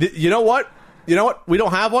be. You know what? We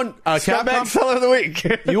don't have one. Scumbag Seller of the Week.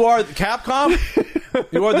 You are Capcom.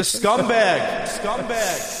 You are the scumbag.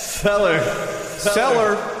 Seller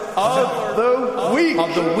of the week.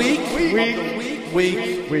 Of the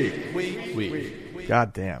week.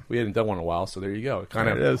 God damn. We hadn't done one in a while, so there you go. It kind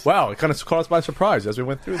There it is. Wow, it kind of caught us by surprise as we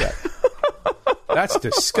went through that. That's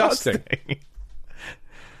disgusting.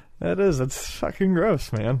 That is. That's fucking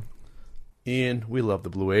gross, man. Ian, we love the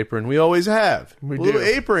Blue Apron. We always have. Blue do.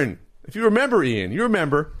 Apron. If you remember, Ian, you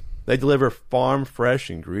remember they deliver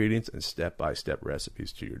farm-fresh ingredients and step-by-step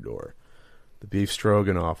recipes to your door. The beef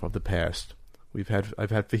stroganoff of the past. I've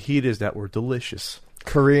had fajitas that were delicious.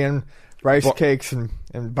 Korean rice cakes and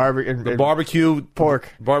Barbecue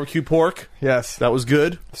pork. Barbecue pork. Yes. That was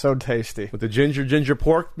good. So tasty. With the ginger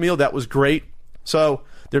pork meal, that was great. So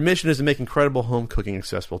their mission is to make incredible home cooking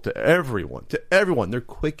accessible to everyone. They're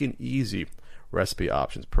quick and easy recipe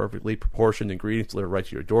options, perfectly proportioned ingredients delivered right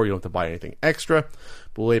to your door. You don't have to buy anything extra.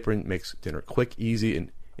 Blue Apron makes dinner quick, easy, and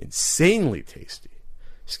insanely tasty.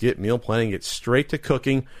 Skip meal planning, get straight to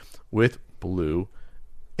cooking with Blue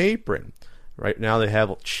Apron. Right now they have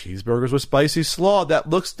cheeseburgers with spicy slaw. That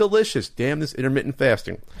looks delicious. Damn this intermittent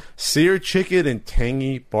fasting. Seared chicken and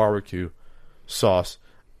tangy barbecue sauce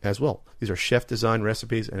as well. These are chef-designed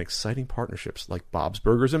recipes and exciting partnerships like Bob's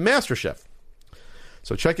Burgers and MasterChef.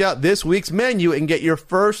 So check out this week's menu and get your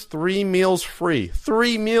first 3 meals free.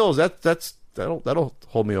 3 meals. That'll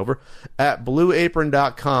hold me over. At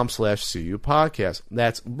blueapron.com/CU podcast.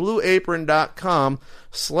 That's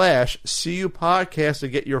blueapron.com/CU podcast to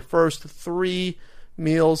get your first 3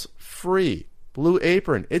 meals free. Blue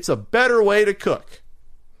Apron. It's a better way to cook.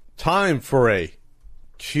 Time for a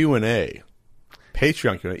Q&A.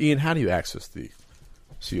 Patreon Q&A. Ian, how do you access the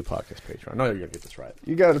CU Podcast Patreon? I know you're going to get this right.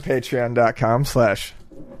 You go to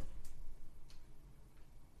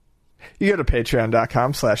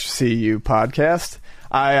patreon.com/CU podcast.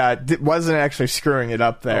 I wasn't actually screwing it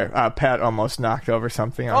up there. Pat almost knocked over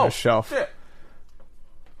something on his shelf. Shit.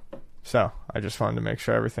 So I just wanted to make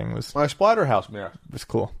sure everything was My Splatterhouse mirror. was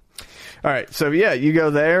cool. All right, so yeah, you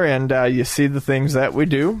go there and you see the things that we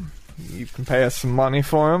do. You can pay us some money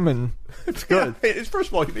for them, and it's good. Yeah, it's, first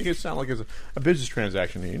of all, you make it sound like it's a business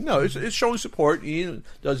transaction. Ian. No, it's showing support. Ian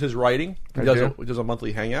does his writing. He does a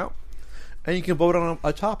monthly hangout, and you can vote on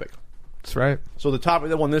a topic. That's right. So the topic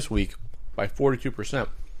that won this week by 42%.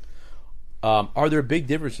 Are there big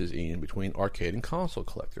differences, Ian, between arcade and console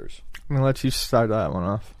collectors? I'm gonna let you start that one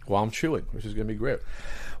off. While I'm chewing, which is going to be great.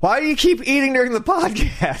 Why do you keep eating during the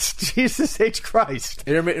podcast? Jesus H. Christ.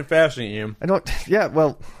 Intermittent fasting, Ian. I don't. Yeah,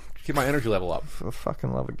 well. Keep my energy level up. For the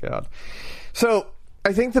fucking love of God. So,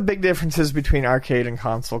 I think the big differences between arcade and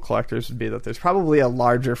console collectors would be that there's probably a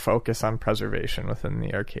larger focus on preservation within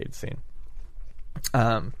the arcade scene.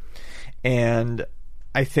 And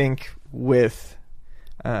I think with,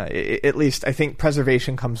 at least, I think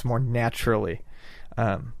preservation comes more naturally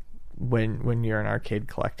when you're an arcade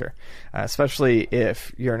collector. Especially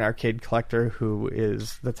if you're an arcade collector who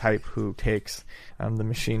is the type who takes the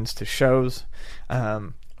machines to shows,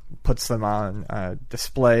 puts them on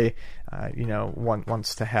display,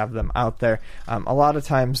 wants to have them out there. A lot of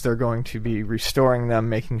times they're going to be restoring them,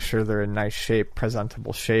 making sure they're in nice shape,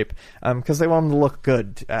 presentable shape, because they want them to look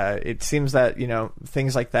good. It seems that,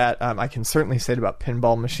 things like that, I can certainly say it about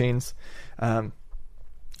pinball machines.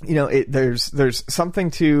 There's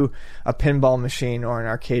something to a pinball machine or an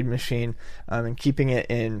arcade machine, and keeping it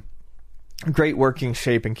in great working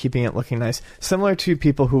shape and keeping it looking nice, similar to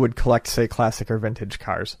people who would collect, say, classic or vintage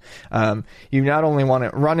cars. You not only want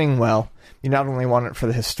it running well, you not only want it for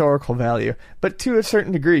the historical value, but to a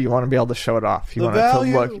certain degree, you want to be able to show it off. You want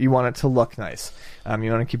it to look nice. You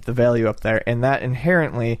want to keep the value up there, and that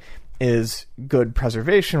inherently is good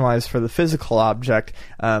preservation-wise for the physical object,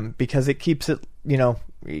 because it keeps it,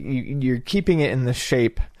 you're keeping it in the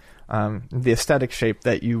shape, the aesthetic shape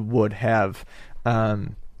that you would have,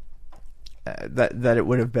 that it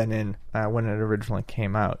would have been in when it originally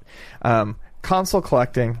came out. Console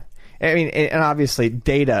collecting, and obviously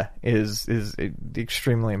data is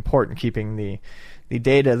extremely important. Keeping the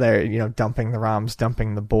data there, dumping the ROMs,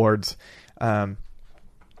 dumping the boards, but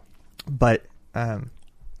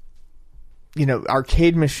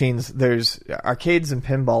arcade machines. There's arcades and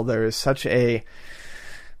pinball. There is such a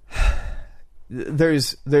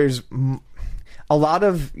there's a lot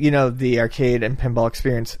of the arcade and pinball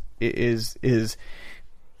experience is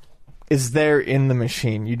is there in the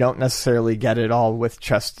machine. You don't necessarily get it all with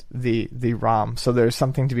just the ROM. So there's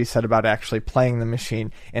something to be said about actually playing the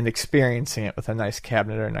machine and experiencing it with a nice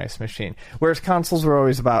cabinet or a nice machine. Whereas consoles were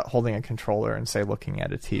always about holding a controller and, say, looking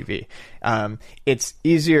at a TV. It's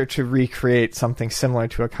easier to recreate something similar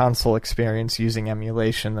to a console experience using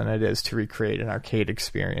emulation than it is to recreate an arcade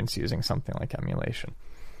experience using something like emulation.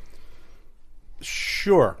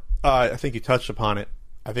 Sure. I think you touched upon it.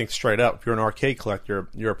 I think straight up, if you're an arcade collector,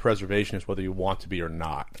 you're a preservationist whether you want to be or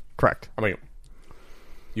not. Correct. I mean,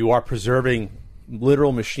 you are preserving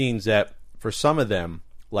literal machines that, for some of them,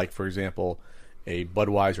 like, for example, a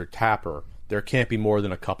Budweiser Tapper, there can't be more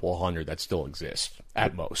than a couple of hundred that still exist,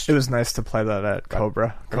 at most. It was nice to play that at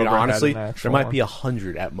Cobra. I mean, honestly, there might be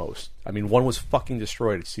 100 at most. I mean, one was fucking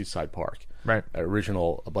destroyed at Seaside Park. Right.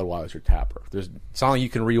 Original Budweiser Tapper. It's not like you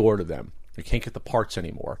can reorder them. You can't get the parts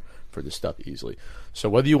anymore for this stuff easily. So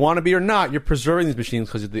whether you want to be or not, you're preserving these machines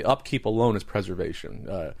because the upkeep alone is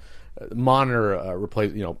preservation. Monitor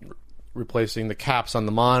replacing the caps on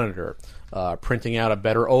the monitor, printing out a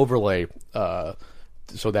better overlay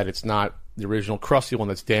so that it's not the original crusty one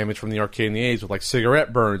that's damaged from the arcade in the 80s with like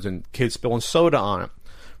cigarette burns and kids spilling soda on it.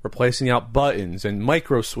 Replacing out buttons and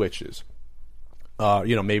micro switches.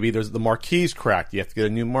 Maybe there's the marquee's cracked. You have to get a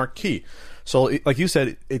new marquee. So, like you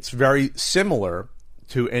said, it's very similar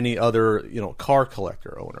to any other, car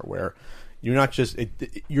collector owner, where you're not just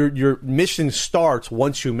your mission starts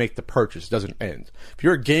once you make the purchase. It doesn't end. If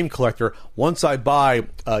you're a game collector, once I buy,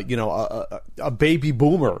 a baby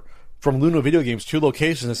boomer from Luna Video Games, 2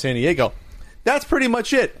 locations in San Diego, that's pretty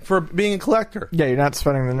much it for being a collector. Yeah, you're not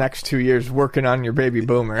spending the next 2 years working on your baby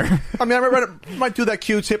boomer. I mean, I might do that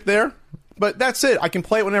Q-tip there, but that's it. I can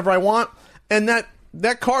play it whenever I want, and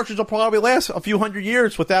that cartridge will probably last a few hundred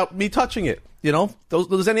years without me touching it.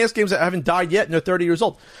 Those NES games that haven't died yet and they're 30 years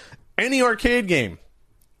old. Any arcade game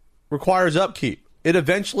requires upkeep. It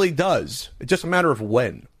eventually does. It's just a matter of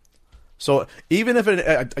when. So even if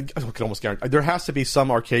I can almost guarantee there has to be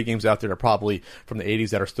some arcade games out there that are probably from the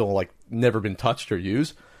 80s that are still like never been touched or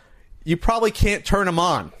used. You probably can't turn them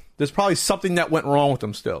on. There's probably something that went wrong with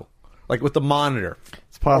them still, like with the monitor.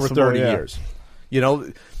 It's possible, over 30 years.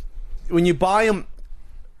 When you buy them.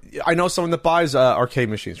 I know someone that buys arcade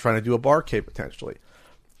machines trying to do a barcade potentially.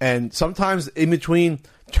 And sometimes in between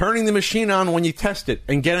turning the machine on when you test it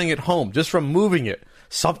and getting it home, just from moving it,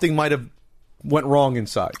 something might have went wrong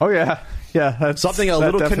inside. Oh, yeah. Yeah,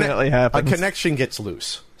 a connection gets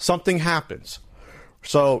loose. Something happens.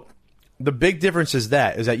 So the big difference is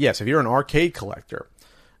that yes, if you're an arcade collector,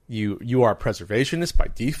 you are a preservationist by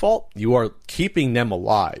default. You are keeping them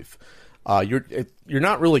alive. You're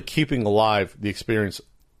not really keeping alive the experience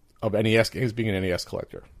of NES games being an NES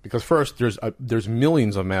collector, because first there's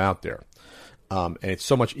millions of them out there, and it's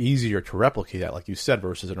so much easier to replicate that, like you said,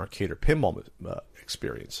 versus an arcade or pinball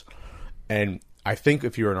experience. And I think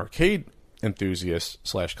if you're an arcade enthusiast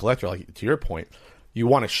 / collector, like to your point, you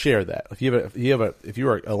want to share that. If you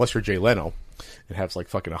are unless you're Jay Leno and has like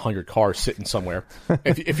fucking 100 cars sitting somewhere,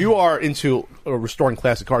 if you are into restoring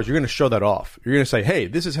classic cars, you're going to show that off. You're going to say, hey,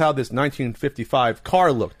 this is how this 1955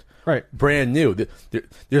 car looked. Right. Brand new.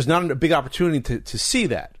 There's not a big opportunity to see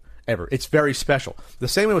that ever. It's very special. The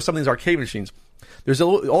same way with some of these arcade machines. There's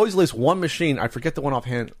always at least one machine. I forget the one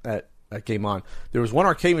offhand at Game On. There was one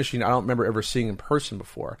arcade machine I don't remember ever seeing in person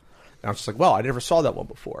before. And I was just like, well, I never saw that one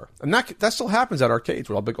before. And that still happens at arcades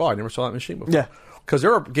where I'll be like, oh, I never saw that machine before. Yeah. Because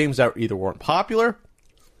there are games that either weren't popular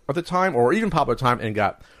at the time or even popular at the time and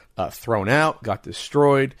got thrown out, got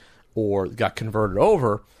destroyed, or got converted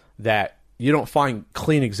over that you don't find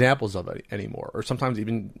clean examples of it anymore, or sometimes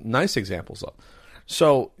even nice examples of.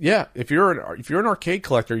 So yeah, if you're an arcade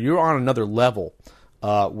collector, you're on another level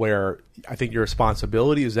where I think your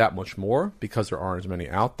responsibility is that much more because there aren't as many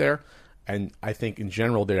out there, and I think in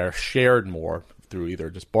general they are shared more through either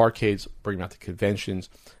just barcades, bringing them out to conventions,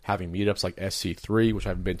 having meetups like SC3, which I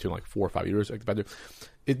haven't been to in like 4 or 5 years.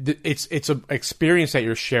 It's an experience that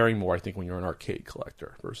you're sharing more, I think, when you're an arcade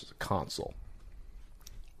collector versus a console.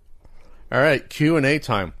 All right, Q&A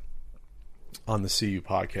time on the CU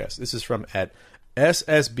podcast. This is from at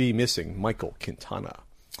SSB Missing, Michael Quintana.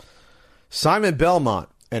 Simon Belmont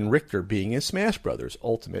and Richter being in Smash Brothers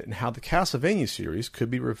Ultimate, and how the Castlevania series could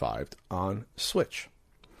be revived on Switch.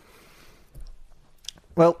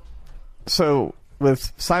 Well, so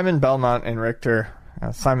with Simon Belmont and Richter,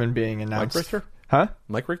 Simon being announced... Mike Richter? Huh?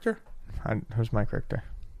 Mike Richter? Who's Mike Richter?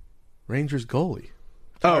 Rangers goalie.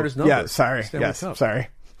 Yeah, sorry. Sorry.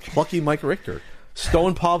 Lucky Mike Richter.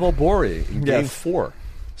 Stone Pavel Bore in Game 4.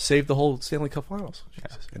 Saved the whole Stanley Cup Finals.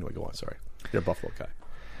 Jesus. Anyway, go on. Sorry. You're a Buffalo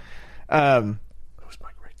guy. Who's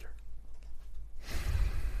Mike Richter?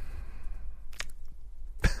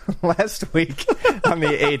 last week on the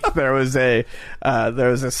 8th there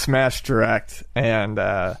was a Smash Direct, and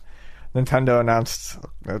Nintendo announced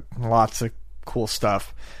lots of cool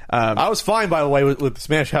stuff. I was fine, by the way, with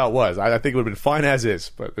Smash how it was. I think it would have been fine as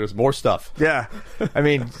is, but there's more stuff. Yeah, I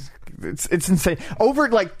mean, it's insane. Over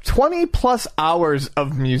like 20 plus hours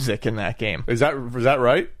of music in that game. Is that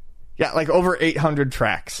right? Yeah, like over 800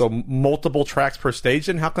 tracks. So multiple tracks per stage,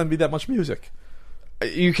 and how can it be that much music?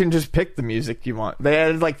 You can just pick the music you want. They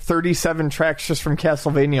added like 37 tracks just from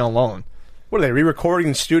Castlevania alone. What are they, re-recording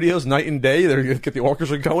in studios night and day? They're going to get the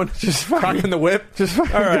orchestra going? Just cracking the whip? Just all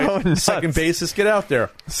right, going nuts. Second bassist, get out there.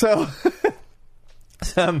 So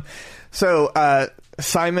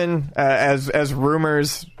Simon, as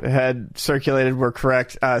rumors had circulated were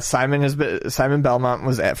correct, Simon Belmont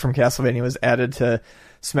from Castlevania was added to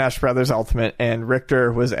Smash Brothers Ultimate, and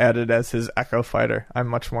Richter was added as his Echo Fighter. I'm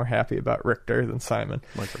much more happy about Richter than Simon.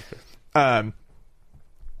 Like Richter.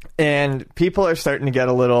 And people are starting to get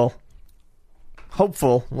a little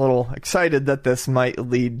hopeful, a little excited that this might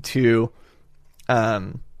lead to,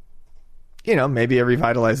 maybe a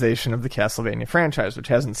revitalization of the Castlevania franchise, which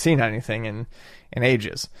hasn't seen anything in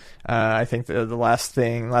ages. I think the last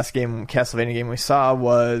Castlevania game we saw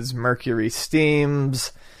was Mercury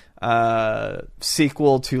Steam's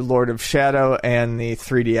sequel to Lord of Shadow, and the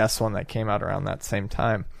 3DS one that came out around that same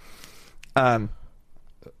time.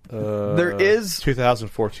 There is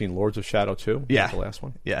 2014 Lords of Shadow 2. Yeah, the last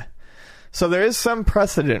one. Yeah. So there is some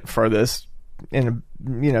precedent for this,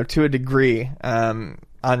 to a degree. On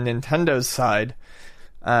Nintendo's side,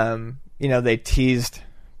 they teased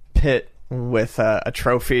Pit with a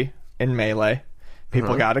trophy in Melee.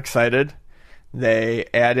 People got excited. They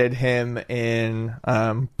added him in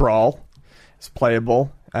Brawl. It's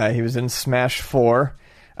playable. He was in Smash 4.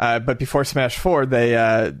 But before Smash 4,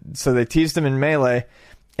 they teased him in Melee,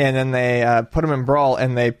 and then they put him in Brawl,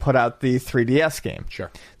 and they put out the 3DS game. Sure.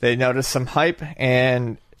 They noticed some hype,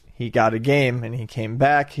 and he got a game, and he came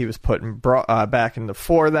back. He was put in back into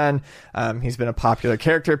 4 then. He's been a popular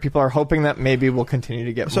character. People are hoping that maybe we'll continue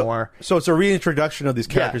to get more. So it's a reintroduction of these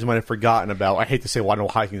characters you might have forgotten about. I hate to say, well, I don't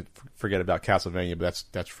know how you can forget about Castlevania, but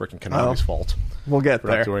that's freaking Konami's fault. We'll get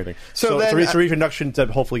there. Not doing anything. So then, it's a reintroduction to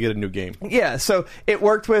hopefully get a new game. Yeah, so it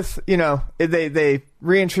worked with, they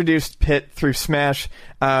reintroduced Pit through Smash.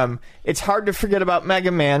 It's hard to forget about Mega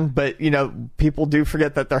Man, but, people do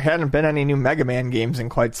forget that there hadn't been any new Mega Man games in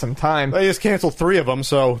quite some time. They just canceled 3 of them,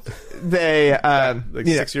 so... They...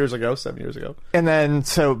 6 years ago, 7 years ago. And then,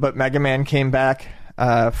 but Mega Man came back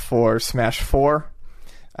for Smash 4.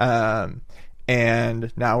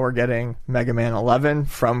 And now we're getting Mega Man 11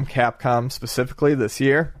 from Capcom specifically this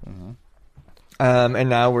year. Mm-hmm. And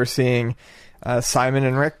now we're seeing Simon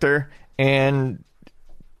and Richter. And,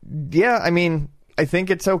 yeah, I mean, I think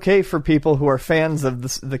it's okay for people who are fans of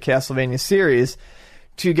the Castlevania series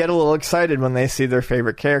to get a little excited when they see their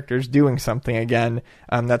favorite characters doing something again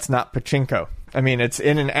that's not pachinko. I mean, it's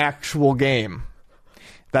in an actual game.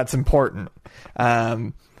 That's important.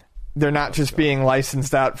 They're not just being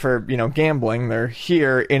licensed out for, gambling. They're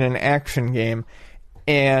here in an action game.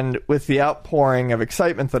 And with the outpouring of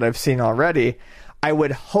excitement that I've seen already, I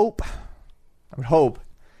would hope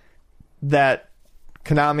that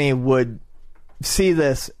Konami would see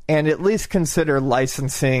this and at least consider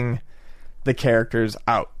licensing the characters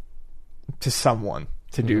out to someone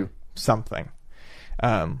to do something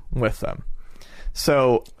with them.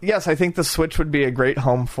 So, yes, I think the Switch would be a great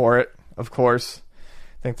home for it, of course.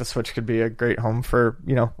 I think the Switch could be a great home for,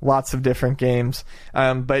 lots of different games.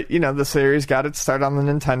 But, the series got its start on the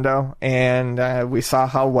Nintendo, and we saw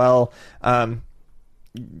how well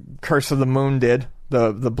Curse of the Moon did,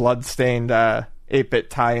 the blood-stained 8-bit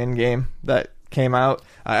tie-in game that came out.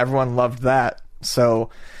 Everyone loved that.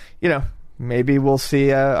 So, maybe we'll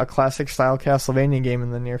see a classic-style Castlevania game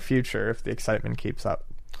in the near future if the excitement keeps up.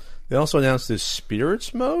 They also announced this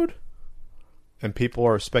Spirits mode, and people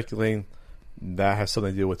are speculating that has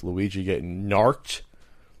something to do with Luigi getting getting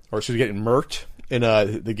murked in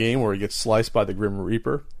the game where he gets sliced by the Grim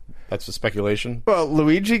Reaper. That's the speculation. Well,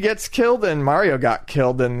 Luigi gets killed and Mario got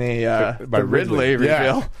killed in the Ridley reveal.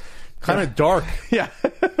 Yeah. Kind of dark. Yeah.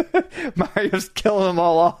 Mario's killing them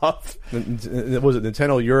all off. Was it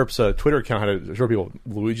Nintendo Europe's Twitter account had to assure people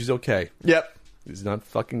Luigi's okay. Yep. He's not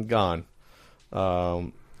fucking gone.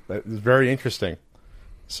 That was very interesting.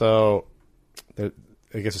 So,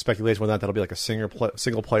 I guess the speculation whether or not that'll be like a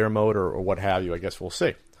single player mode or what have you. I guess we'll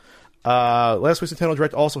see. Last week's Nintendo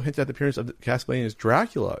Direct also hinted at the appearance of Castlevania's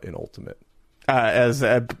Dracula in Ultimate. As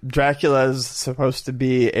Dracula is supposed to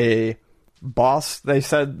be a boss. They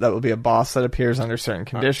said that will be a boss that appears under certain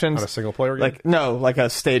conditions. Not a single player game? Like a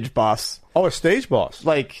stage boss. Oh, a stage boss.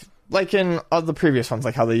 Like in all the previous ones,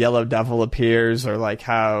 like how the Yellow Devil appears, or like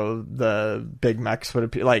how the big mechs would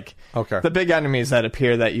appear. Like the big enemies that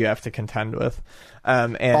appear that you have to contend with.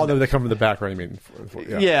 And they come from the background. I mean,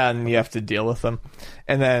 yeah, and you have to deal with them.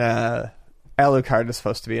 And then Alucard is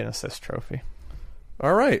supposed to be an assist trophy.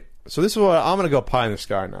 All right. So this is what I'm going to go pie in the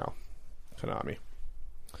sky now. Konami,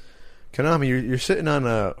 you're sitting on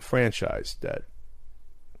a franchise that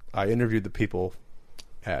I interviewed the people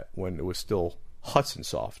at when it was still Hudson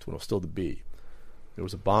Soft, when it was still the B. There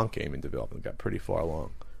was a Bonk game in development that got pretty far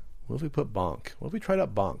along. What if we put Bonk? What if we tried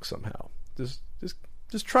out Bonk somehow? Just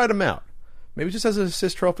try them out. Maybe just as an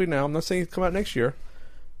assist trophy now. I'm not saying it'll come out next year.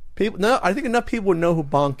 I think enough people would know who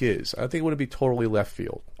Bonk is. I think it wouldn't be totally left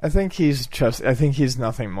field. I think he's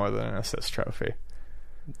nothing more than an assist trophy.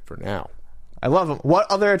 For now. I love him.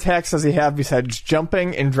 What other attacks does he have besides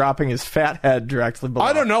jumping and dropping his fat head directly below?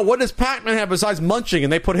 I don't know. What does Pac-Man have besides munching?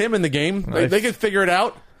 And they put him in the game. They can figure it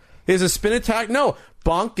out. He has a spin attack. No.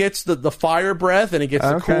 Bonk gets the fire breath and he gets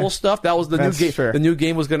the cool stuff. That was the new game. Sure. The new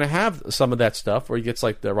game was going to have some of that stuff where he gets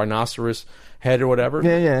like the rhinoceros head or whatever.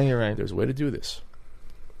 Yeah, you're right. There's a way to do this.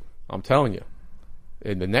 I'm telling you.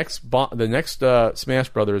 In the next Smash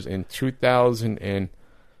Brothers in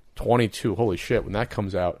 2022, holy shit, when that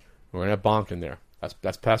comes out, we're going to have Bonk in there.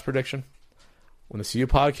 That's past prediction. When the CU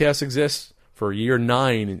podcast exists for year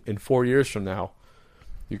 9 in 4 years from now,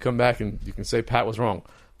 you come back and you can say Pat was wrong.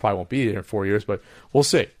 Probably won't be there in 4 years, but we'll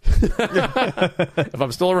see. If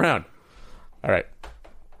I'm still around. All right.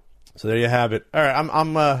 So there you have it. All right.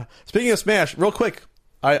 I'm speaking of Smash, real quick.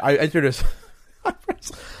 I entered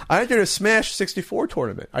a Smash 64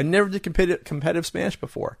 tournament. I never did competitive Smash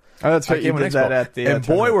before. Oh, that's right. You did that at the and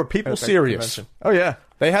boy, were people serious. Convention. Oh yeah,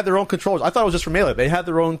 they had their own controllers. I thought it was just for Melee. They had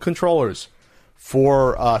their own controllers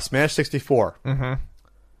for Smash 64. Mm-hmm.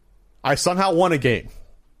 I somehow won a game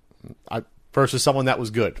versus someone that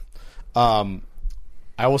was good. I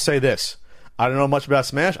will say this. I don't know much about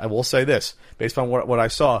Smash. I will say this. Based on what I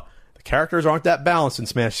saw, the characters aren't that balanced in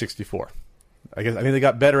Smash 64. I think they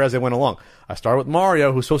got better as they went along. I started with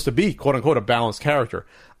Mario, who's supposed to be, quote-unquote, a balanced character.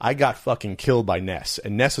 I got fucking killed by Ness.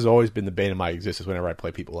 And Ness has always been the bane of my existence whenever I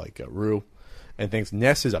play people like Rue and things.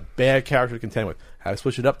 Ness is a bad character to contend with. I had to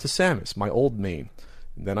switch it up to Samus, my old main.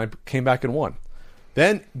 And then I came back and won.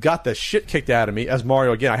 Then got the shit kicked out of me as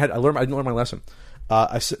Mario again. I didn't learn my lesson.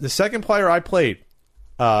 The second player I played,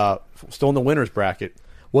 still in the winner's bracket,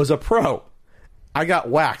 was a pro. I got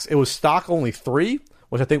waxed. It was stock only 3,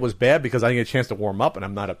 which I think was bad because I didn't get a chance to warm up,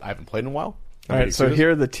 and I haven't played in a while. All right, so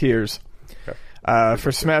here are the tiers. Okay.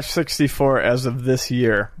 For Smash 64 as of this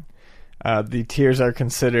year, the tiers are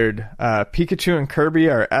considered Pikachu and Kirby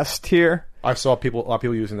are S tier. I saw a lot of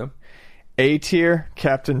people using them. A tier,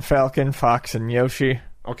 Captain Falcon, Fox, and Yoshi.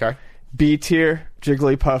 Okay. B tier,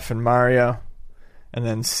 Jigglypuff and Mario. And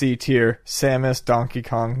then C tier, Samus, Donkey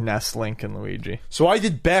Kong, Ness, Link, and Luigi. So I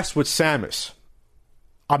did best with Samus.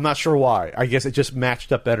 I'm not sure why. I guess it just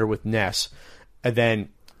matched up better with Ness. And then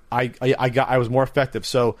I was more effective.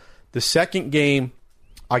 So the second game,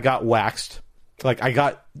 I got waxed. Like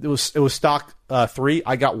it was stock 3.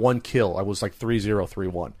 I got 1 kill. I was like 3-0,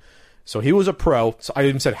 3-1. So he was a pro. So I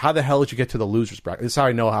even said, how the hell did you get to the losers bracket? This is how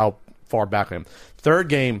I know how far back I am. Third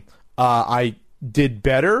game, I did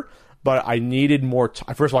better, but I needed more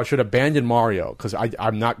time. First of all, I should have abandoned Mario because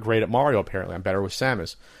I'm not great at Mario, apparently. I'm better with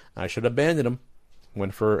Samus. I should have abandoned him.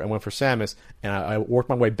 Went for Samus, and I worked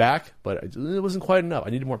my way back, but it wasn't quite enough. I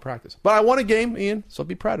needed more practice. But I won a game, Ian, so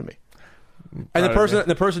be proud of me. And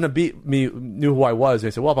the person that beat me knew who I was. And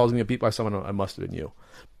they said, well, if I was going to get beat by someone, I must have been you.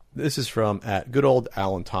 This is from at good old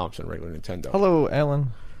Alan Thompson, regular Nintendo. Hello,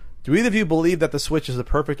 Alan. Do either of you believe that the Switch is the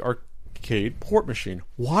perfect arcade port machine?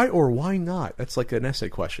 Why or why not? That's like an essay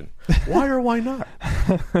question. Why or why not?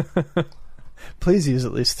 Please use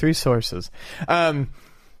at least 3 sources.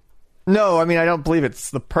 No, I mean, I don't believe it's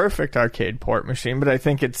the perfect arcade port machine, but I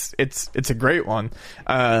think it's a great one.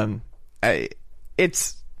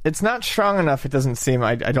 It's not strong enough, it doesn't seem,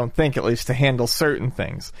 I don't think, at least, to handle certain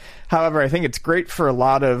things. However, I think it's great for a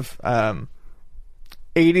lot of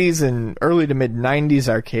 80s and early to mid-90s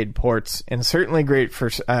arcade ports, and certainly great for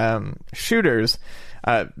shooters,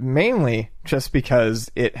 mainly just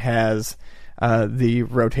because it has the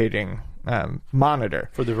rotating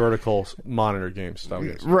monitor for the vertical monitor games,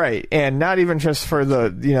 right? And not even just for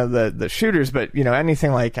the shooters, but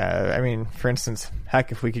anything like for instance,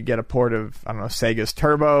 heck, if we could get a port of Sega's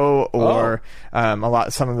Turbo or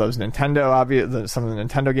some of those Nintendo some of the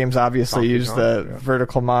Nintendo games obviously use the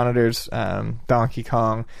vertical monitors, Donkey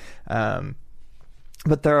Kong.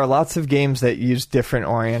 But there are lots of games that use different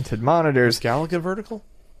oriented monitors. Is Galaga vertical?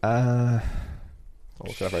 I'll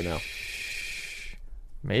look it up right now.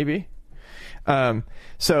 Maybe. Pac-Man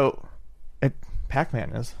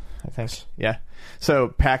is, I think. Yeah. So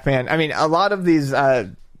Pac-Man, I mean, a lot of these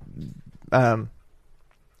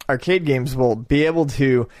arcade games will be able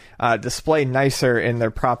to display nicer in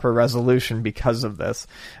their proper resolution because of this,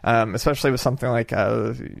 especially with something like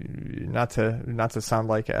not to sound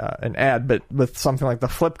like an ad, but with something like the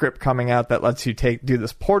Flip Grip coming out that lets you do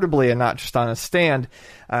this portably and not just on a stand.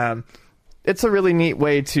 It's a really neat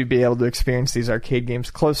way to be able to experience these arcade games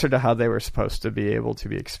closer to how they were supposed to be able to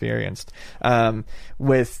be experienced.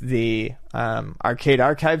 With the Arcade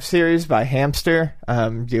Archive series by Hamster,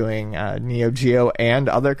 doing Neo Geo and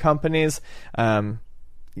other companies, and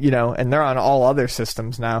they're on all other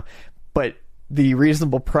systems now. But the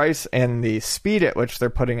reasonable price and the speed at which they're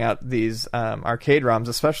putting out these arcade ROMs,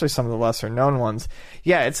 especially some of the lesser known ones,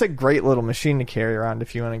 yeah, it's a great little machine to carry around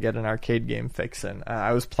if you want to get an arcade game fix in.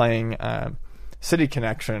 I was playing City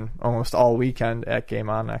Connection almost all weekend at Game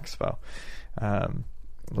On Expo,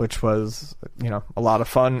 which was a lot of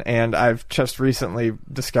fun. And I've just recently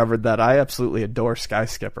discovered that I absolutely adore Sky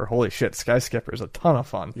Skipper. Holy shit, Sky Skipper is a ton of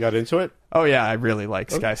fun. You got into it? Oh yeah, I really like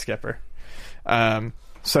Sky Skipper.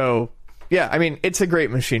 Yeah, I mean, it's a great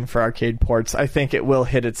machine for arcade ports. I think it will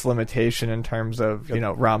hit its limitation in terms of,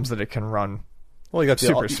 ROMs that it can run you got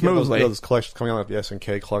super smoothly. Those collections coming out, like the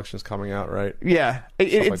SNK collections coming out, right? Yeah,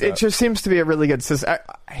 it just seems to be a really good system.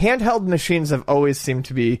 Handheld machines have always seemed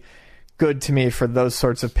to be good to me for those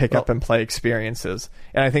sorts of pick-up-and-play experiences.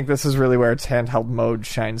 And I think this is really where its handheld mode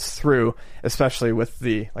shines through, especially with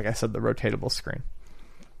like I said, the rotatable screen.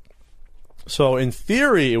 So in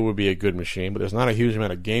theory, it would be a good machine, but there's not a huge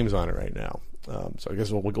amount of games on it right now. So I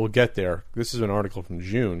guess we'll get there. This is an article from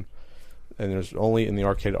June, and there's only in the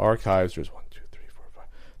Arcade Archives, there's 1, 2, 3, 4, 5.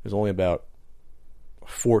 There's only about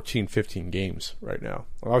 14, 15 games right now.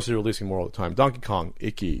 Obviously, they're releasing more all the time. Donkey Kong,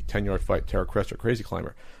 Icky, 10-Yard Fight, Terra Cresta, Crazy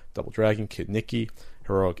Climber, Double Dragon, Kid Nicky,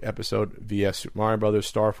 Heroic Episode, VS Super Mario Brothers,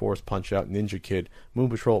 Star Force, Punch Out, Ninja Kid, Moon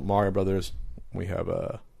Patrol, Mario Brothers. We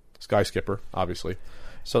have Sky Skipper, obviously.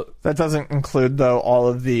 So that doesn't include, though, all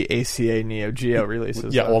of the ACA Neo Geo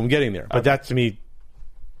releases. Yeah, well, I'm getting there. But that, to me,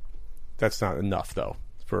 that's not enough, though,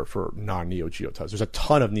 for non-Neo Geo titles. There's a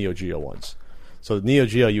ton of Neo Geo ones. So the Neo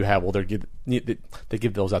Geo you have, well, they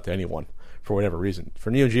give those out to anyone for whatever reason.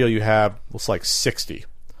 For Neo Geo, you have, looks like 60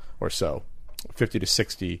 or so, 50 to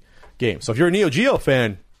 60 games. So if you're a Neo Geo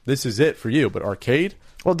fan, this is it for you. But arcade?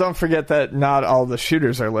 Well, don't forget that not all the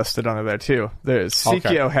shooters are listed under there, too.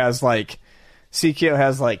 Sekio has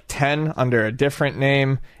like 10 under a different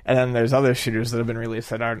name, and then there's other shooters that have been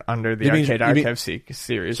released that aren't under the Arcade Archive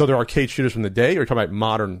series. So they're arcade shooters from the day, or you're talking about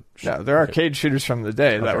modern? No, they're arcade shooters from the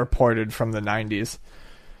day that were ported from the 90s.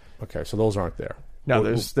 Okay, so those aren't there. No,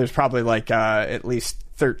 there's probably like at least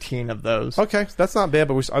 13 of those. Okay, that's not bad,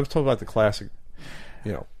 but I was talking about the classic,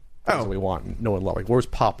 things that we want and no one love. Like, where's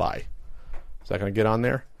Popeye? Is that going to get on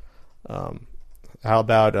there? How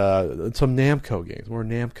about some Namco games? More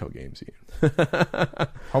Namco games, Ian.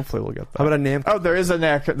 Hopefully we'll get that. How about a Namco? Oh, there is a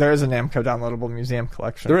Namco downloadable museum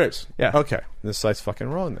collection. There is? Yeah. Okay. This site's fucking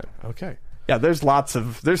wrong then. Okay. Yeah, there's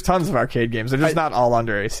tons of arcade games. They're just not all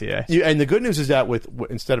under ACA. And the good news is that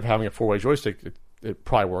instead of having a 4-way joystick, it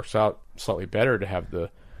probably works out slightly better to have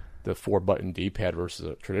the 4-button D-pad versus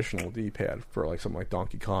a traditional D-pad for like something like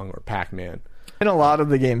Donkey Kong or Pac-Man. In a lot of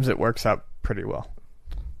the games, it works out pretty well.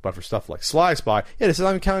 But for stuff like Sly Spy, this is not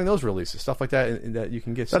even counting those releases. Stuff like that that you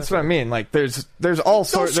can get. That's what I mean. Like there's all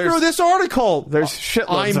sorts. Don't screw this article. There's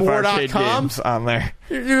shitloads of arcade games on there.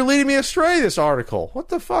 You're leading me astray. This article. What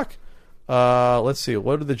the fuck? Let's see.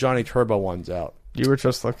 What are the Johnny Turbo ones out? You were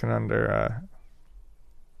just looking under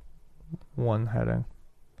one heading.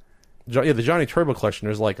 Yeah, the Johnny Turbo collection.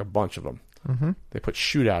 There's like a bunch of them. Mm-hmm. They put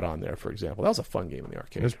Shootout on there, for example. That was a fun game in the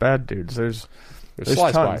arcade. There's Bad Dudes. There's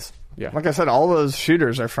Sly tons. Spy. Yeah. Like I said, all those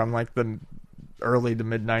shooters are from like the early to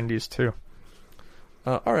mid 90s too.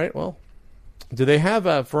 All right. Well, do they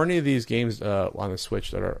have for any of these games on the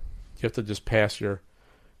Switch that are? You have to just pass your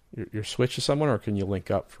Switch to someone, or can you link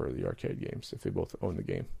up for the arcade games if they both own the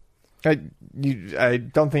game? I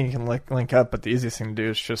don't think you can link up, but the easiest thing to do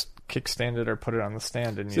is just kickstand it or put it on the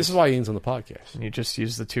stand. And this is why Ian's on the podcast. And you just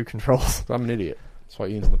use the two controls. I'm an idiot. That's why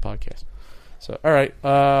Ian's on the podcast. So, all right.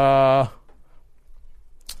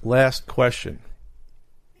 Last question.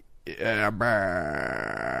 This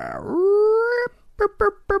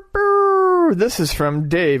is from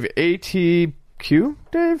Dave. ATQ?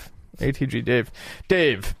 Dave? ATG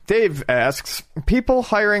Dave. Dave asks, people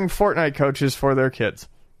hiring Fortnite coaches for their kids.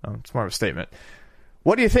 Oh, it's more of a statement.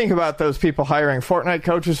 What do you think about those people hiring Fortnite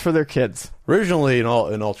coaches for their kids? Originally, in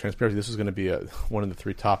all transparency, this was going to be one of the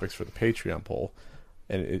 3 topics for the Patreon poll,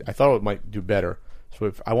 and I thought it might do better.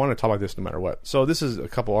 So I want to talk about this no matter what. So this is a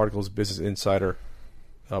couple articles, Business Insider,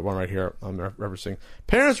 one right here. I'm referencing.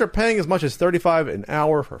 Parents are paying as much as $35 an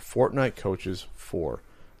hour for Fortnite coaches for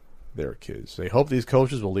their kids. They hope these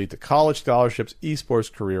coaches will lead to college scholarships,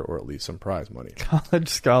 esports career, or at least some prize money. College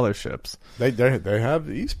scholarships. They have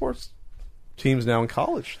the esports teams now in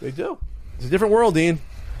college. They do. It's a different world, Dean.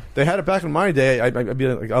 They had it back in my day. I'd be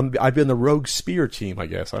in the Rogue Spear team, I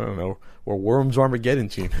guess. I don't know. Or Worms Armageddon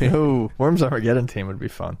team. Oh, Worms Armageddon team would be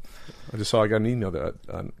fun. I just got an email that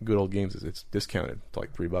on Good Old Games it's discounted to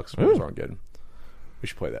like $3. Worms Armageddon. We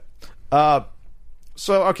should play that.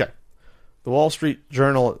 Okay. The Wall Street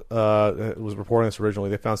Journal was reporting this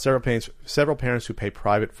originally. They found several parents who pay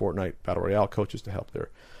private Fortnite Battle Royale coaches to help their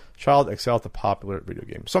child excel at the popular video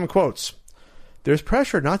game. Some quotes. There's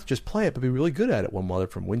pressure not to just play it, but be really good at it, one mother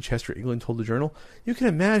from Winchester, England told the Journal. You can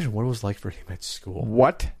imagine what it was like for him at school.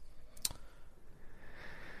 What?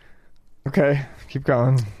 Okay, keep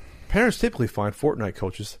going. Parents typically find Fortnite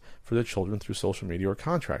coaches for their children through social media or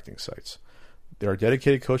contracting sites. There are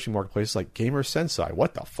dedicated coaching marketplaces like Gamer Sensei.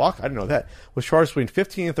 What the fuck? I didn't know that. Was charged between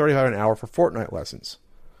 $15 and $35 an hour for Fortnite lessons.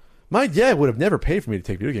 My dad would have never paid for me to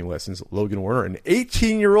take video game lessons. Logan Werner, an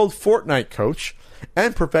 18-year-old Fortnite coach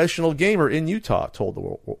and professional gamer in Utah, told the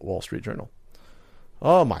Wall Street Journal.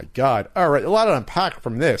 Oh my God! All right, a lot to unpack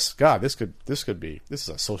from this. God, this is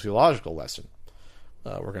a sociological lesson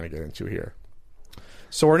we're going to get into here.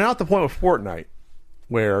 So we're now at the point with Fortnite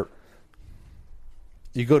where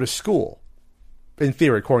you go to school, in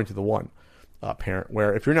theory, according to the one parent,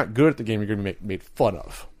 where if you're not good at the game, you're going to be made fun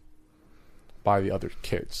of by the other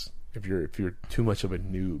kids. If you're too much of a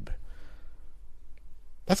noob,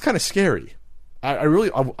 that's kind of scary.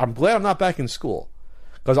 I'm glad I'm not back in school,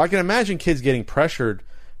 because I can imagine kids getting pressured,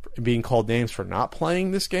 being called names for not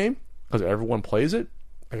playing this game because everyone plays it.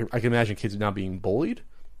 I can imagine kids now being bullied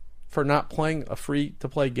for not playing a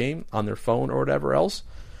free-to-play game on their phone or whatever else.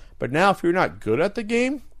 But now, if you're not good at the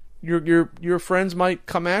game, your friends might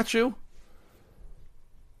come at you.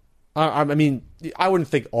 I mean, I wouldn't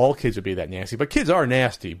think all kids would be that nasty, but kids are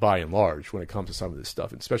nasty by and large when it comes to some of this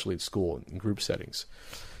stuff, especially at school and in group settings.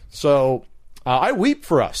 So I weep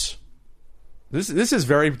for us. This is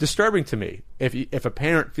very disturbing to me. If a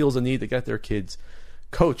parent feels a need to get their kids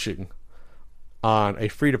coaching on a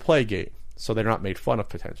free-to-play game so they're not made fun of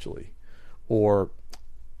potentially, or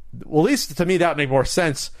well, at least to me that would make more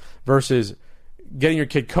sense versus getting your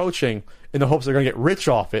kid coaching in the hopes they're going to get rich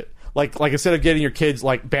off it. Like instead of getting your kids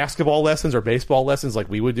like basketball lessons or baseball lessons like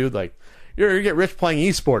we would do, like you're going to get rich playing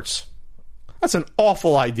esports. That's an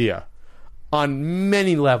awful idea on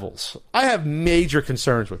many levels. I have major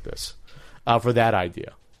concerns with this for that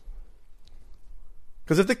idea.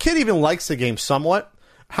 Because if the kid even likes the game somewhat,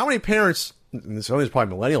 how many parents, and this is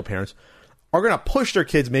probably millennial parents, are going to push their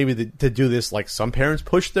kids maybe to do this like some parents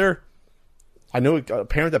push their... I know a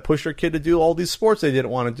parent that pushed their kid to do all these sports they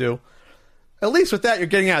didn't want to do. At least with that, you're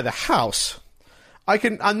getting out of the house.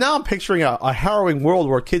 I'm picturing a harrowing world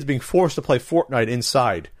where kids being forced to play Fortnite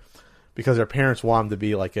inside because their parents want them to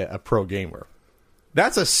be like a pro gamer.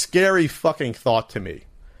 That's a scary fucking thought to me,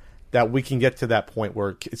 that we can get to that point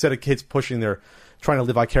where instead of kids trying to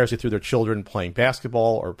live vicariously through their children playing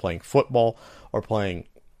basketball or playing football or playing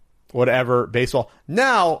whatever, baseball,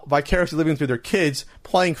 now vicariously living through their kids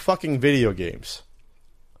playing fucking video games.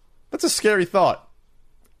 That's a scary thought.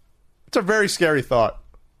 It's a very scary thought.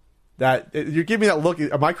 That you're giving me that look.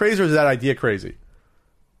 Am I crazy or is that idea crazy?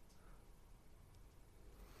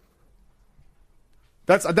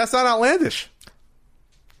 That's not outlandish.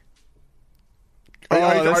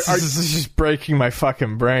 This is just breaking my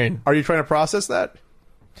fucking brain. Are you trying to process that?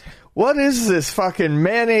 What is this fucking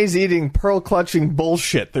mayonnaise-eating, pearl-clutching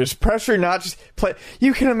bullshit? There's pressure not just play...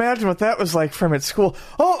 You can imagine what that was like from at school.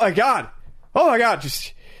 Oh, my God.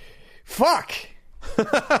 Just... Fuck.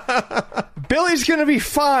 Billy's gonna be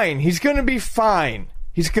fine. He's gonna be fine.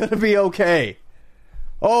 He's gonna be okay.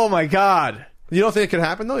 Oh, my God. You don't think it could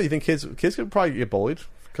happen, though? You think kids could probably get bullied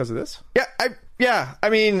because of this? Yeah. I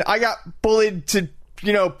mean, I got bullied to,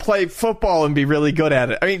 play football and be really good at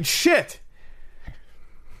it. I mean, shit.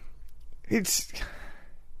 It's...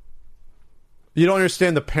 You don't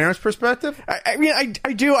understand the parent's perspective? I mean,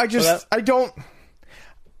 I do. I just... I don't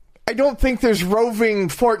think there's roving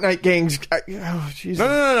Fortnite gangs.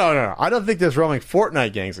 No. I don't think there's roving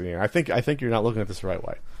Fortnite gangs in here. I think you're not looking at this the right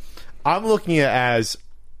way. I'm looking at it as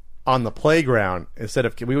on the playground instead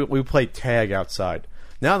of... We play tag outside.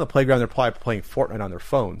 Now on the playground, they're probably playing Fortnite on their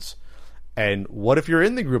phones. And what if you're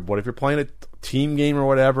in the group? What if you're playing it team game or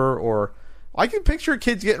whatever, or I can picture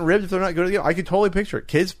kids getting ribbed if they're not good at the game. I can totally picture it.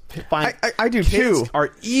 Kids find I do kids too.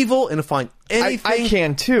 Are evil and find anything I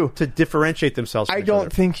can too to differentiate themselves. From I each don't other.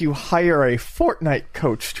 think you hire a Fortnite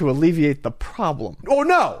coach to alleviate the problem. Oh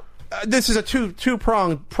no. This is a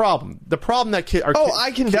two-pronged problem. The problem that kids are...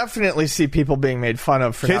 I can definitely see people being made fun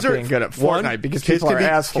of for not being good at Fortnite because kids people are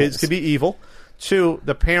assholes. Kids can be evil. 2,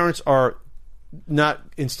 the parents are not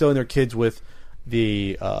instilling their kids with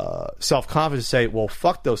the self-confidence to say, well,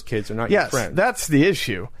 fuck those kids, they're not your friends. That's the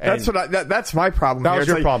issue. That's that's my problem. That here. was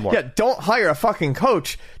your problem. Yeah, don't hire a fucking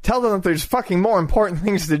coach. Tell them that there's fucking more important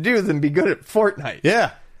things to do than be good at Fortnite.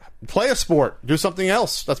 Yeah. Play a sport. Do something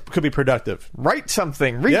else that could be productive. Write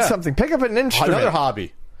something. Read something. Pick up an instrument. Another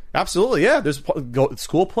hobby. Absolutely, yeah. There's go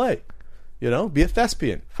school play. Be a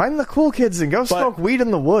thespian. Find the cool kids and go smoke weed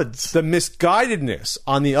in the woods. The misguidedness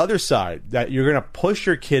on the other side, that you're going to push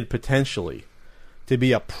your kid potentially to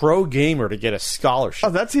be a pro gamer to get a scholarship.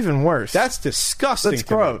 Oh, that's even worse. That's disgusting. That's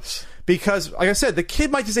gross. Because, like I said, the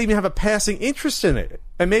kid might just even have a passing interest in it.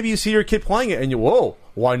 And maybe you see your kid playing it and you, whoa,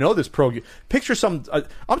 well, I know this pro game. Picture some,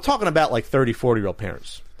 I'm talking about like 30, 40-year-old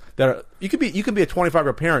parents. That are, you could be a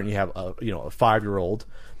 25-year-old parent and you have a 5-year-old.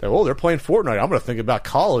 They're playing Fortnite. I'm going to think about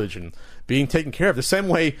college and being taken care of. The same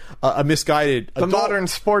way a misguided the adult, modern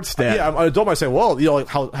sports dad. Yeah, an adult might say, well,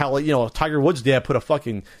 how Tiger Woods' dad put a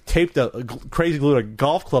fucking taped a crazy glued a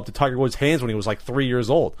golf club to Tiger Woods' hands when he was like 3 years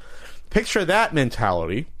old. Picture that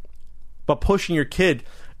mentality, but pushing your kid.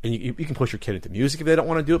 And you can push your kid into music if they don't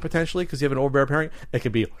want to do it potentially because you have an overbearing parent. It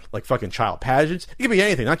could be like fucking child pageants. It could be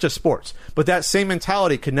anything, not just sports. But that same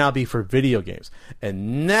mentality could now be for video games.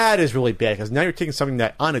 And that is really bad because now you're taking something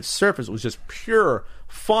that on its surface was just pure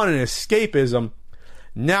fun and escapism.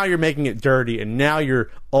 Now you're making it dirty and now you're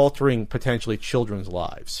altering potentially children's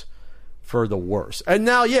lives for the worse. And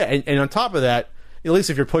now, and on top of that, at least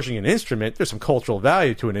if you're pushing an instrument, there's some cultural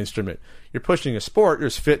value to an instrument. You're pushing a sport,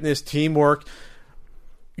 there's fitness, teamwork.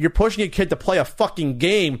 You're pushing a kid to play a fucking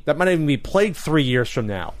game that might even be played 3 years from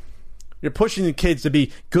now. You're pushing the kids to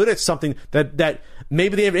be good at something that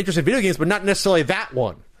maybe they have an interest in video games, but not necessarily that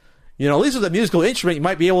one. At least with a musical instrument, you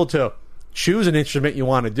might be able to choose an instrument you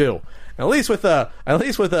want to do. And at least with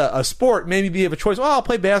a sport, maybe you have a choice. Oh, I'll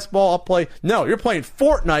play basketball. No, you're playing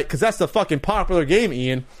Fortnite because that's the fucking popular game,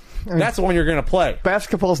 Ian. That's the one you're going to play.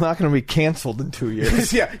 Basketball's not going to be canceled in 2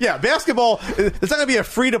 years. yeah. Basketball, it's not going to be a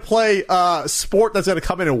free-to-play sport that's going to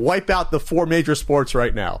come in and wipe out the 4 major sports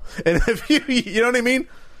right now. And if you know what I mean?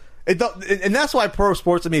 And that's why pro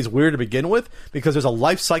sports to me is weird to begin with, because there's a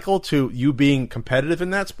life cycle to you being competitive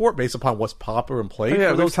in that sport based upon what's popular and played.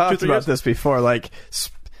 Yeah, we've talked about this before. Like,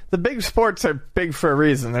 the big sports are big for a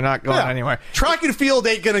reason. They're not going anywhere. Track and field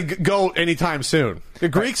ain't going to go anytime soon. The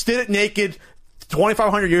Greeks did it naked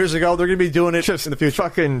 2,500 years ago. They're going to be doing it just in the future.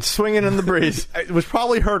 Fucking swinging in the breeze. It was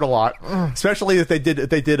probably hurt a lot, especially if they did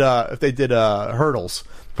hurdles.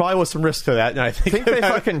 Probably was some risk to that. And I think they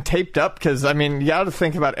fucking taped up because you got to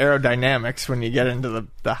think about aerodynamics when you get into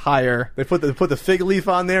the higher. They put the fig leaf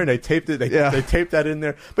on there and they taped it. They taped that in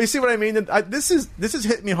there. But you see what I mean? This has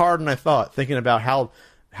hit me harder than I thought. Thinking about how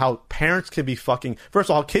parents can be fucking... First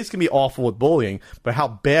of all, kids can be awful with bullying, but how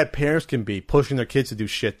bad parents can be pushing their kids to do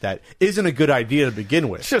shit that isn't a good idea to begin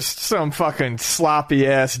with. Just some fucking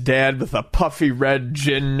sloppy-ass dad with a puffy red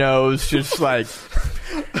gin nose, just like...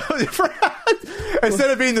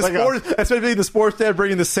 Instead of being the sports dad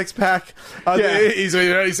bringing the six-pack, he's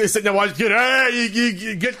sitting there watching,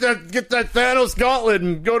 you get that Thanos gauntlet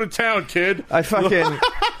and go to town, kid.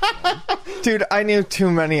 Dude, I knew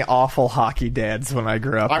too many awful hockey dads when I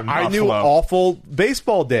grew up in Buffalo. I knew awful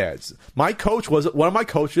baseball dads. One of my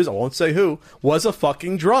coaches, I won't say who, was a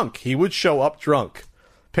fucking drunk. He would show up drunk.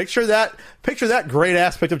 Picture that great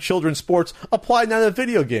aspect of children's sports applied now to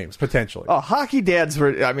video games, potentially. Oh, hockey dads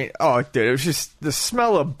were, dude, it was just the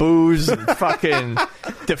smell of booze and fucking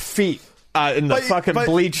defeat. In the fucking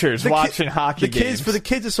bleachers watching hockey games. For the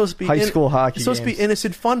kids, it's supposed to be high school hockey. It's supposed to be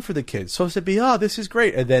innocent fun for the kids. It's supposed to be, this is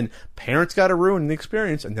great. And then parents got to ruin the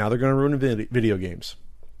experience, and now they're going to ruin video games.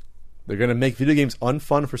 They're going to make video games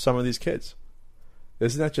unfun for some of these kids.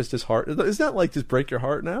 Isn't that just as hard? Isn't that like just break your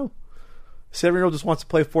heart now? 7-year-old just wants to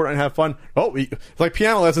play Fortnite and have fun. It's like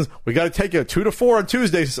piano lessons. We got to take you 2 to 4 on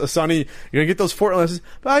Tuesdays, Sonny. You're going to get those Fortnite lessons.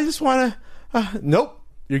 But I just want to... nope.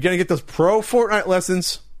 You're going to get those pro Fortnite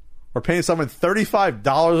lessons. We're paying someone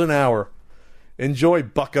 $35 an hour. Enjoy,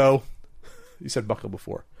 bucko. You said bucko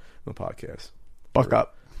before in the podcast. Buck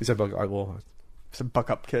up. You said bucko. I said buck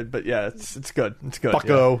up, kid. But yeah, it's good. It's good.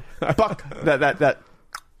 Bucko. Yeah. Buck. That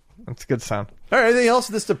That's a good sound. All right, anything else?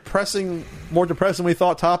 This more depressing than we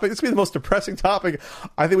thought topic. This could be the most depressing topic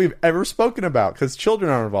I think we've ever spoken about because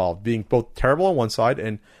children are involved, being both terrible on one side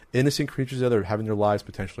and innocent creatures on the other, having their lives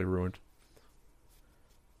potentially ruined.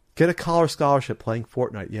 Get a college scholarship playing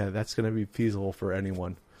Fortnite. Yeah, that's going to be feasible for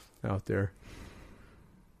anyone out there.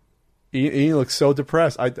 Ian looks so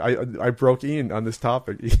depressed. I broke Ian on this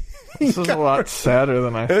topic. This is a lot sadder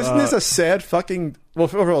than I thought. Isn't this a sad fucking... Well,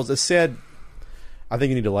 first of all, it's a sad... I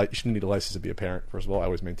think you shouldn't need a license to be a parent, first of all. I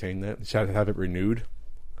always maintain that. You should have it renewed.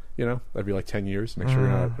 You know? That'd be like 10 years. Make sure you're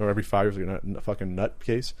not... Or every 5 years, you're not a fucking nut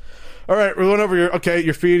case. All right, we went over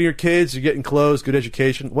you're feeding your kids, you're getting clothes, good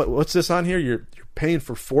education. What's this on here? You're paying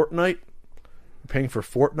for Fortnite? You're paying for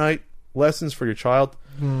Fortnite lessons for your child?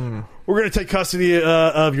 We're going to take custody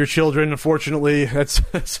of your children, unfortunately. That's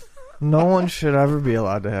No one should ever be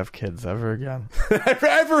allowed to have kids ever again.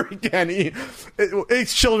 ever again.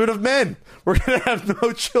 It's children of men. We're going to have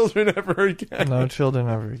no children ever again. No children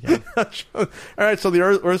ever again. All right, so the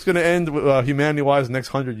Earth's going to end humanity-wise the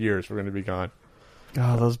next 100 years. We're going to be gone.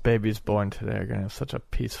 Oh, those babies born today are going to have such a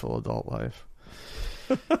peaceful adult life.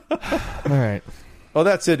 All right. Well,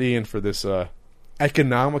 that's it, Ian, for this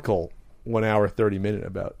economical 1 hour, 30 minute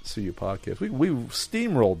about CU podcast. We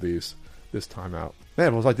steamrolled these this time out. Man,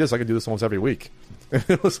 if it was like this, I could do this almost every week.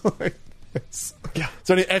 It was like this. Yeah. Is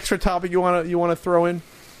there any extra topic you want to throw in,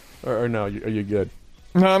 or no? Are you good?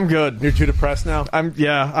 No, I'm good. You're too depressed now.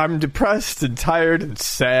 I'm depressed and tired and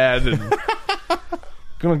sad and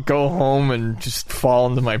gonna go home and just fall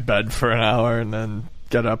into my bed for an hour and then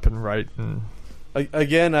get up and write and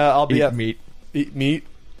again. I'll be eat meat. Eat meat.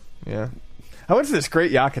 Yeah. I went to this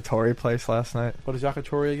great yakitori place last night. What is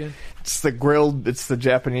yakitori again? It's the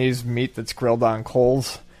Japanese meat that's grilled on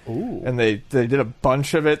coals. Ooh. And they did a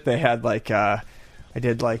bunch of it. They had they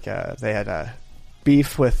had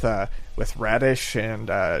beef with radish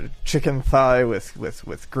and chicken thigh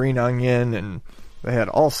with green onion, and they had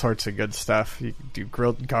all sorts of good stuff. You could do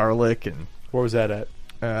grilled garlic. And where was that at?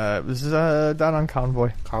 It was down on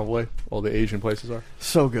Convoy. Convoy? All the Asian places are?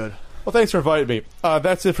 So good. Well, thanks for inviting me.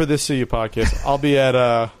 That's it for this CU podcast. I'll be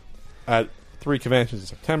at 3 conventions in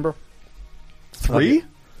September. 3?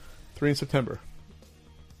 3 in September.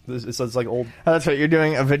 It's like old... Oh, that's right. You're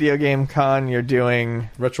doing a video game con. You're doing...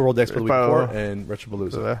 Retro World Expo the week before and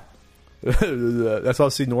Retropalooza. That's how I'll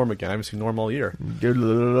see Norm again. I haven't seen Norm all year. You're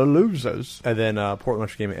losers. And then Portland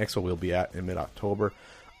Retro Gaming Expo we'll be at in mid-October.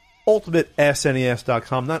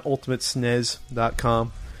 UltimateSNES.com, not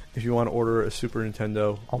UltimateSNES.com. If you want to order a Super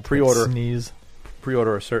Nintendo,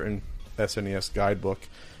 pre-order a certain SNES guidebook.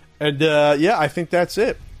 And I think that's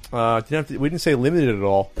it. We didn't say limited at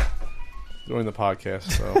all during the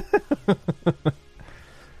podcast.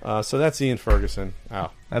 So, so that's Ian Ferguson.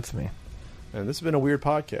 Ow. That's me. And this has been a weird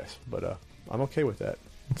podcast, but I'm okay with that.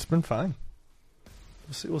 It's been fine.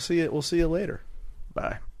 We'll see you later.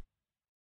 Bye.